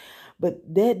stereotypes, but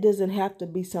that doesn't have to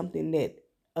be something that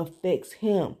affects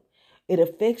him. It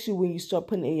affects you when you start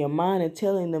putting it in your mind and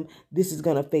telling them this is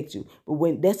going to affect you. But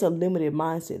when that's a limited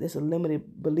mindset, that's a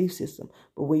limited belief system.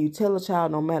 But when you tell a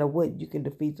child, no matter what, you can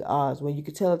defeat the odds. When you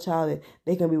can tell a child that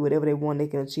they can be whatever they want, they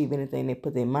can achieve anything they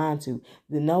put their mind to,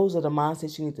 then those are the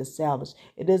mindsets you need to establish.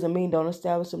 It doesn't mean don't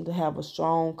establish them to have a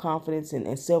strong confidence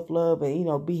and self-love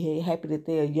and, be happy that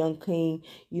they're a young king,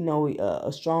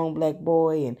 a strong black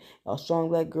boy and a strong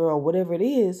black girl, whatever it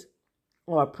is,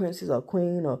 or a princess or a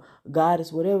queen or a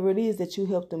goddess, whatever it is that you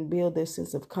help them build their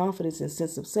sense of confidence and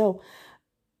sense of self.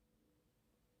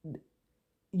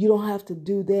 You don't have to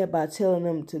do that by telling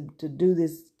them to do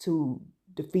this to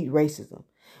defeat racism.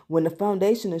 When the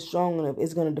foundation is strong enough,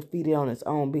 it's going to defeat it on its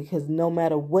own, because no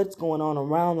matter what's going on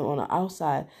around them on the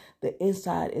outside, the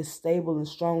inside is stable and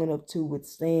strong enough to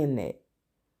withstand that.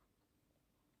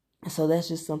 So that's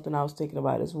just something I was thinking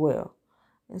about as well.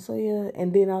 And so, yeah,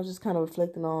 and then I was just kind of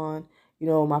reflecting on,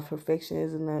 my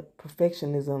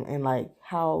perfectionism and like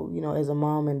how, as a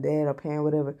mom and dad or parent,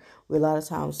 whatever, we a lot of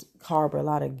times harbor a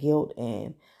lot of guilt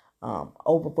and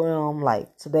overwhelm. Like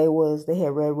they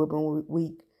had Red Ribbon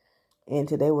Week and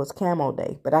today was Camo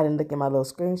Day, but I didn't look at my little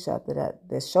screenshot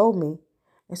that showed me.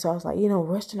 And so I was like,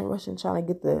 rushing, trying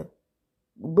to get the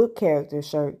book character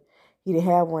shirt. He didn't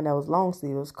have one that was long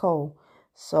sleeve. It was cold.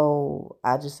 So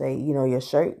I just say, your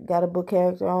shirt got a book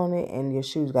character on it and your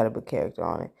shoes got a book character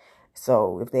on it.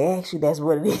 So if they ask you, that's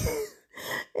what it is.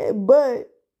 But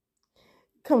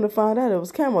come to find out, it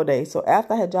was Camo Day. So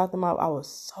after I had dropped them off, I was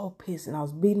so pissed and I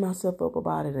was beating myself up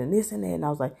about it and this and that. And I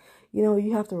was like,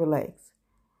 you have to relax.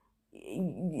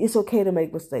 It's okay to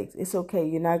make mistakes. It's okay.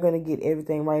 You're not going to get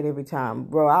everything right every time.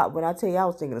 Bro, when I tell you, I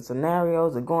was thinking of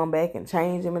scenarios of going back and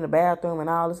change them in the bathroom and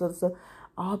all this other stuff.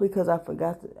 All because I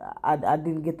forgot I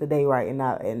didn't get the day right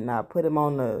and I put him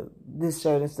on this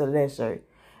shirt instead of that shirt.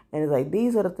 And it's like,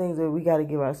 these are the things that we got to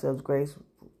give ourselves grace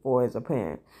for as a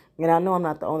parent. And I know I'm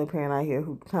not the only parent out here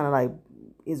who kind of like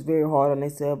is very hard on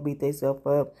themselves, beat themselves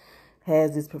up,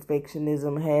 has this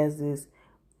perfectionism, has this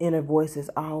inner voice that's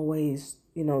always,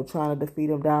 trying to defeat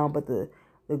them down. But the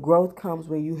growth comes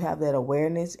when you have that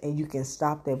awareness and you can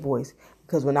stop that voice.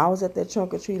 Because when I was at that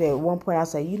trunk or treat, at one point I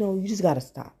say, you just got to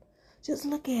stop. Just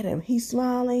look at him. He's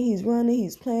smiling. He's running.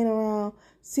 He's playing around.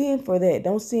 See him for that.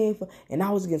 Don't see him for... And I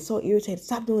was getting so irritated.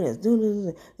 Stop doing this.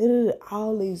 Doing this.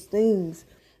 All these things.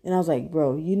 And I was like,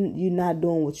 bro, you're not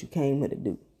doing what you came here to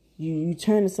do. You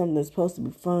turning something that's supposed to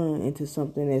be fun into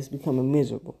something that's becoming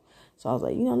miserable. So I was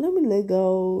like, let me let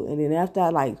go. And then after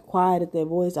I quieted that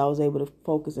voice, I was able to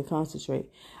focus and concentrate.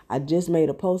 I just made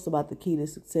a post about the key to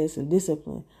success and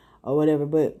discipline or whatever.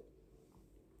 But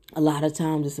a lot of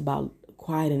times it's about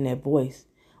quieting that voice.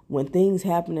 When things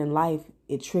happen in life,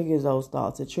 it triggers those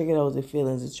thoughts, it triggers those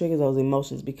feelings, it triggers those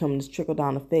emotions, becoming this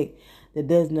trickle-down effect that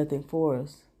does nothing for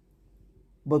us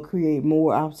but create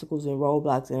more obstacles and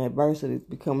roadblocks and adversity,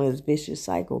 becoming this vicious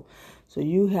cycle. So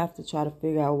you have to try to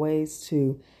figure out ways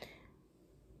to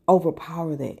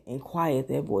overpower that and quiet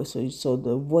that voice. So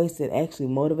the voice that actually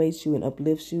motivates you and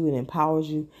uplifts you and empowers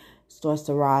you starts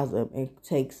to rise up and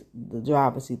takes the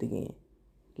driver's seat again.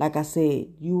 Like I said,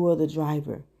 you are the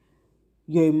driver.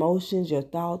 Your emotions, your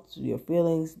thoughts, your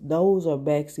feelings, those are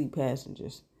backseat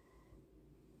passengers.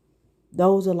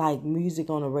 Those are like music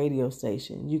on a radio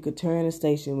station. You could turn the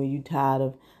station when you're tired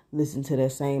of listening to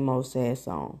that same old sad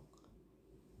song.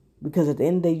 Because at the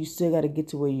end of the day, you still got to get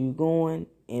to where you're going.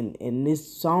 And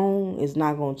this song is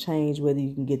not going to change whether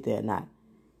you can get there or not.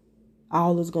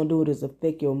 All it's going to do is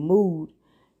affect your mood.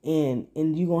 And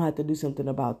you're going to have to do something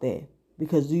about that.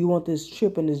 Because do you want this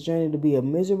trip and this journey to be a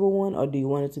miserable one, or do you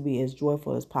want it to be as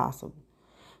joyful as possible?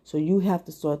 So you have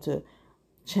to start to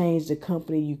change the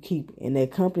company you keep. And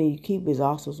that company you keep is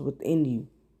also within you.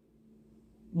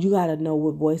 You got to know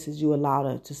what voices you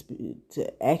allow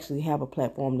to actually have a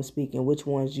platform to speak, and which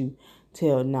ones you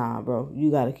tell, nah, bro,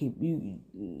 you got to keep,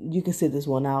 you can sit this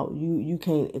one out. You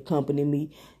can't accompany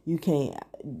me.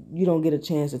 You don't get a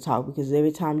chance to talk, because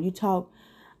every time you talk,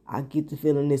 I get to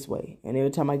feeling this way. And every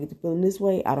time I get to feeling this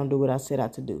way, I don't do what I set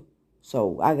out to do.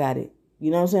 So I got it.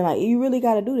 You know what I'm saying? Like, you really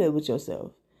got to do that with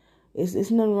yourself. It's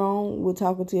nothing wrong with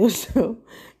talking to yourself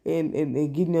and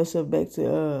getting yourself back to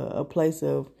a place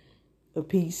of of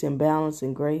peace and balance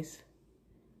and grace.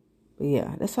 But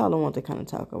yeah, that's all I want to kind of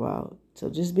talk about. So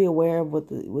just be aware of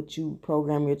what you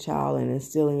program your child and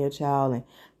instill in your child and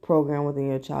program within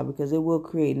your child, because it will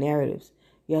create narratives.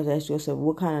 You have to ask yourself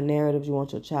what kind of narratives you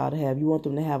want your child to have. You want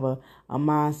them to have a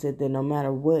mindset that no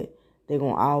matter what, they're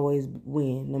going to always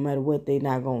win. No matter what, they're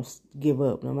not going to give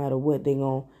up. No matter what, they're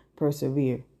going to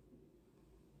persevere.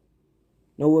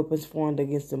 No weapons formed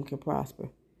against them can prosper.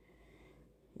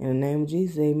 In the name of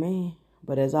Jesus, amen.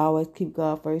 But as always, keep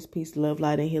God first. Peace, love,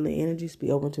 light, and healing energies.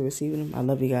 Be open to receiving them. I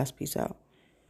love you guys. Peace out.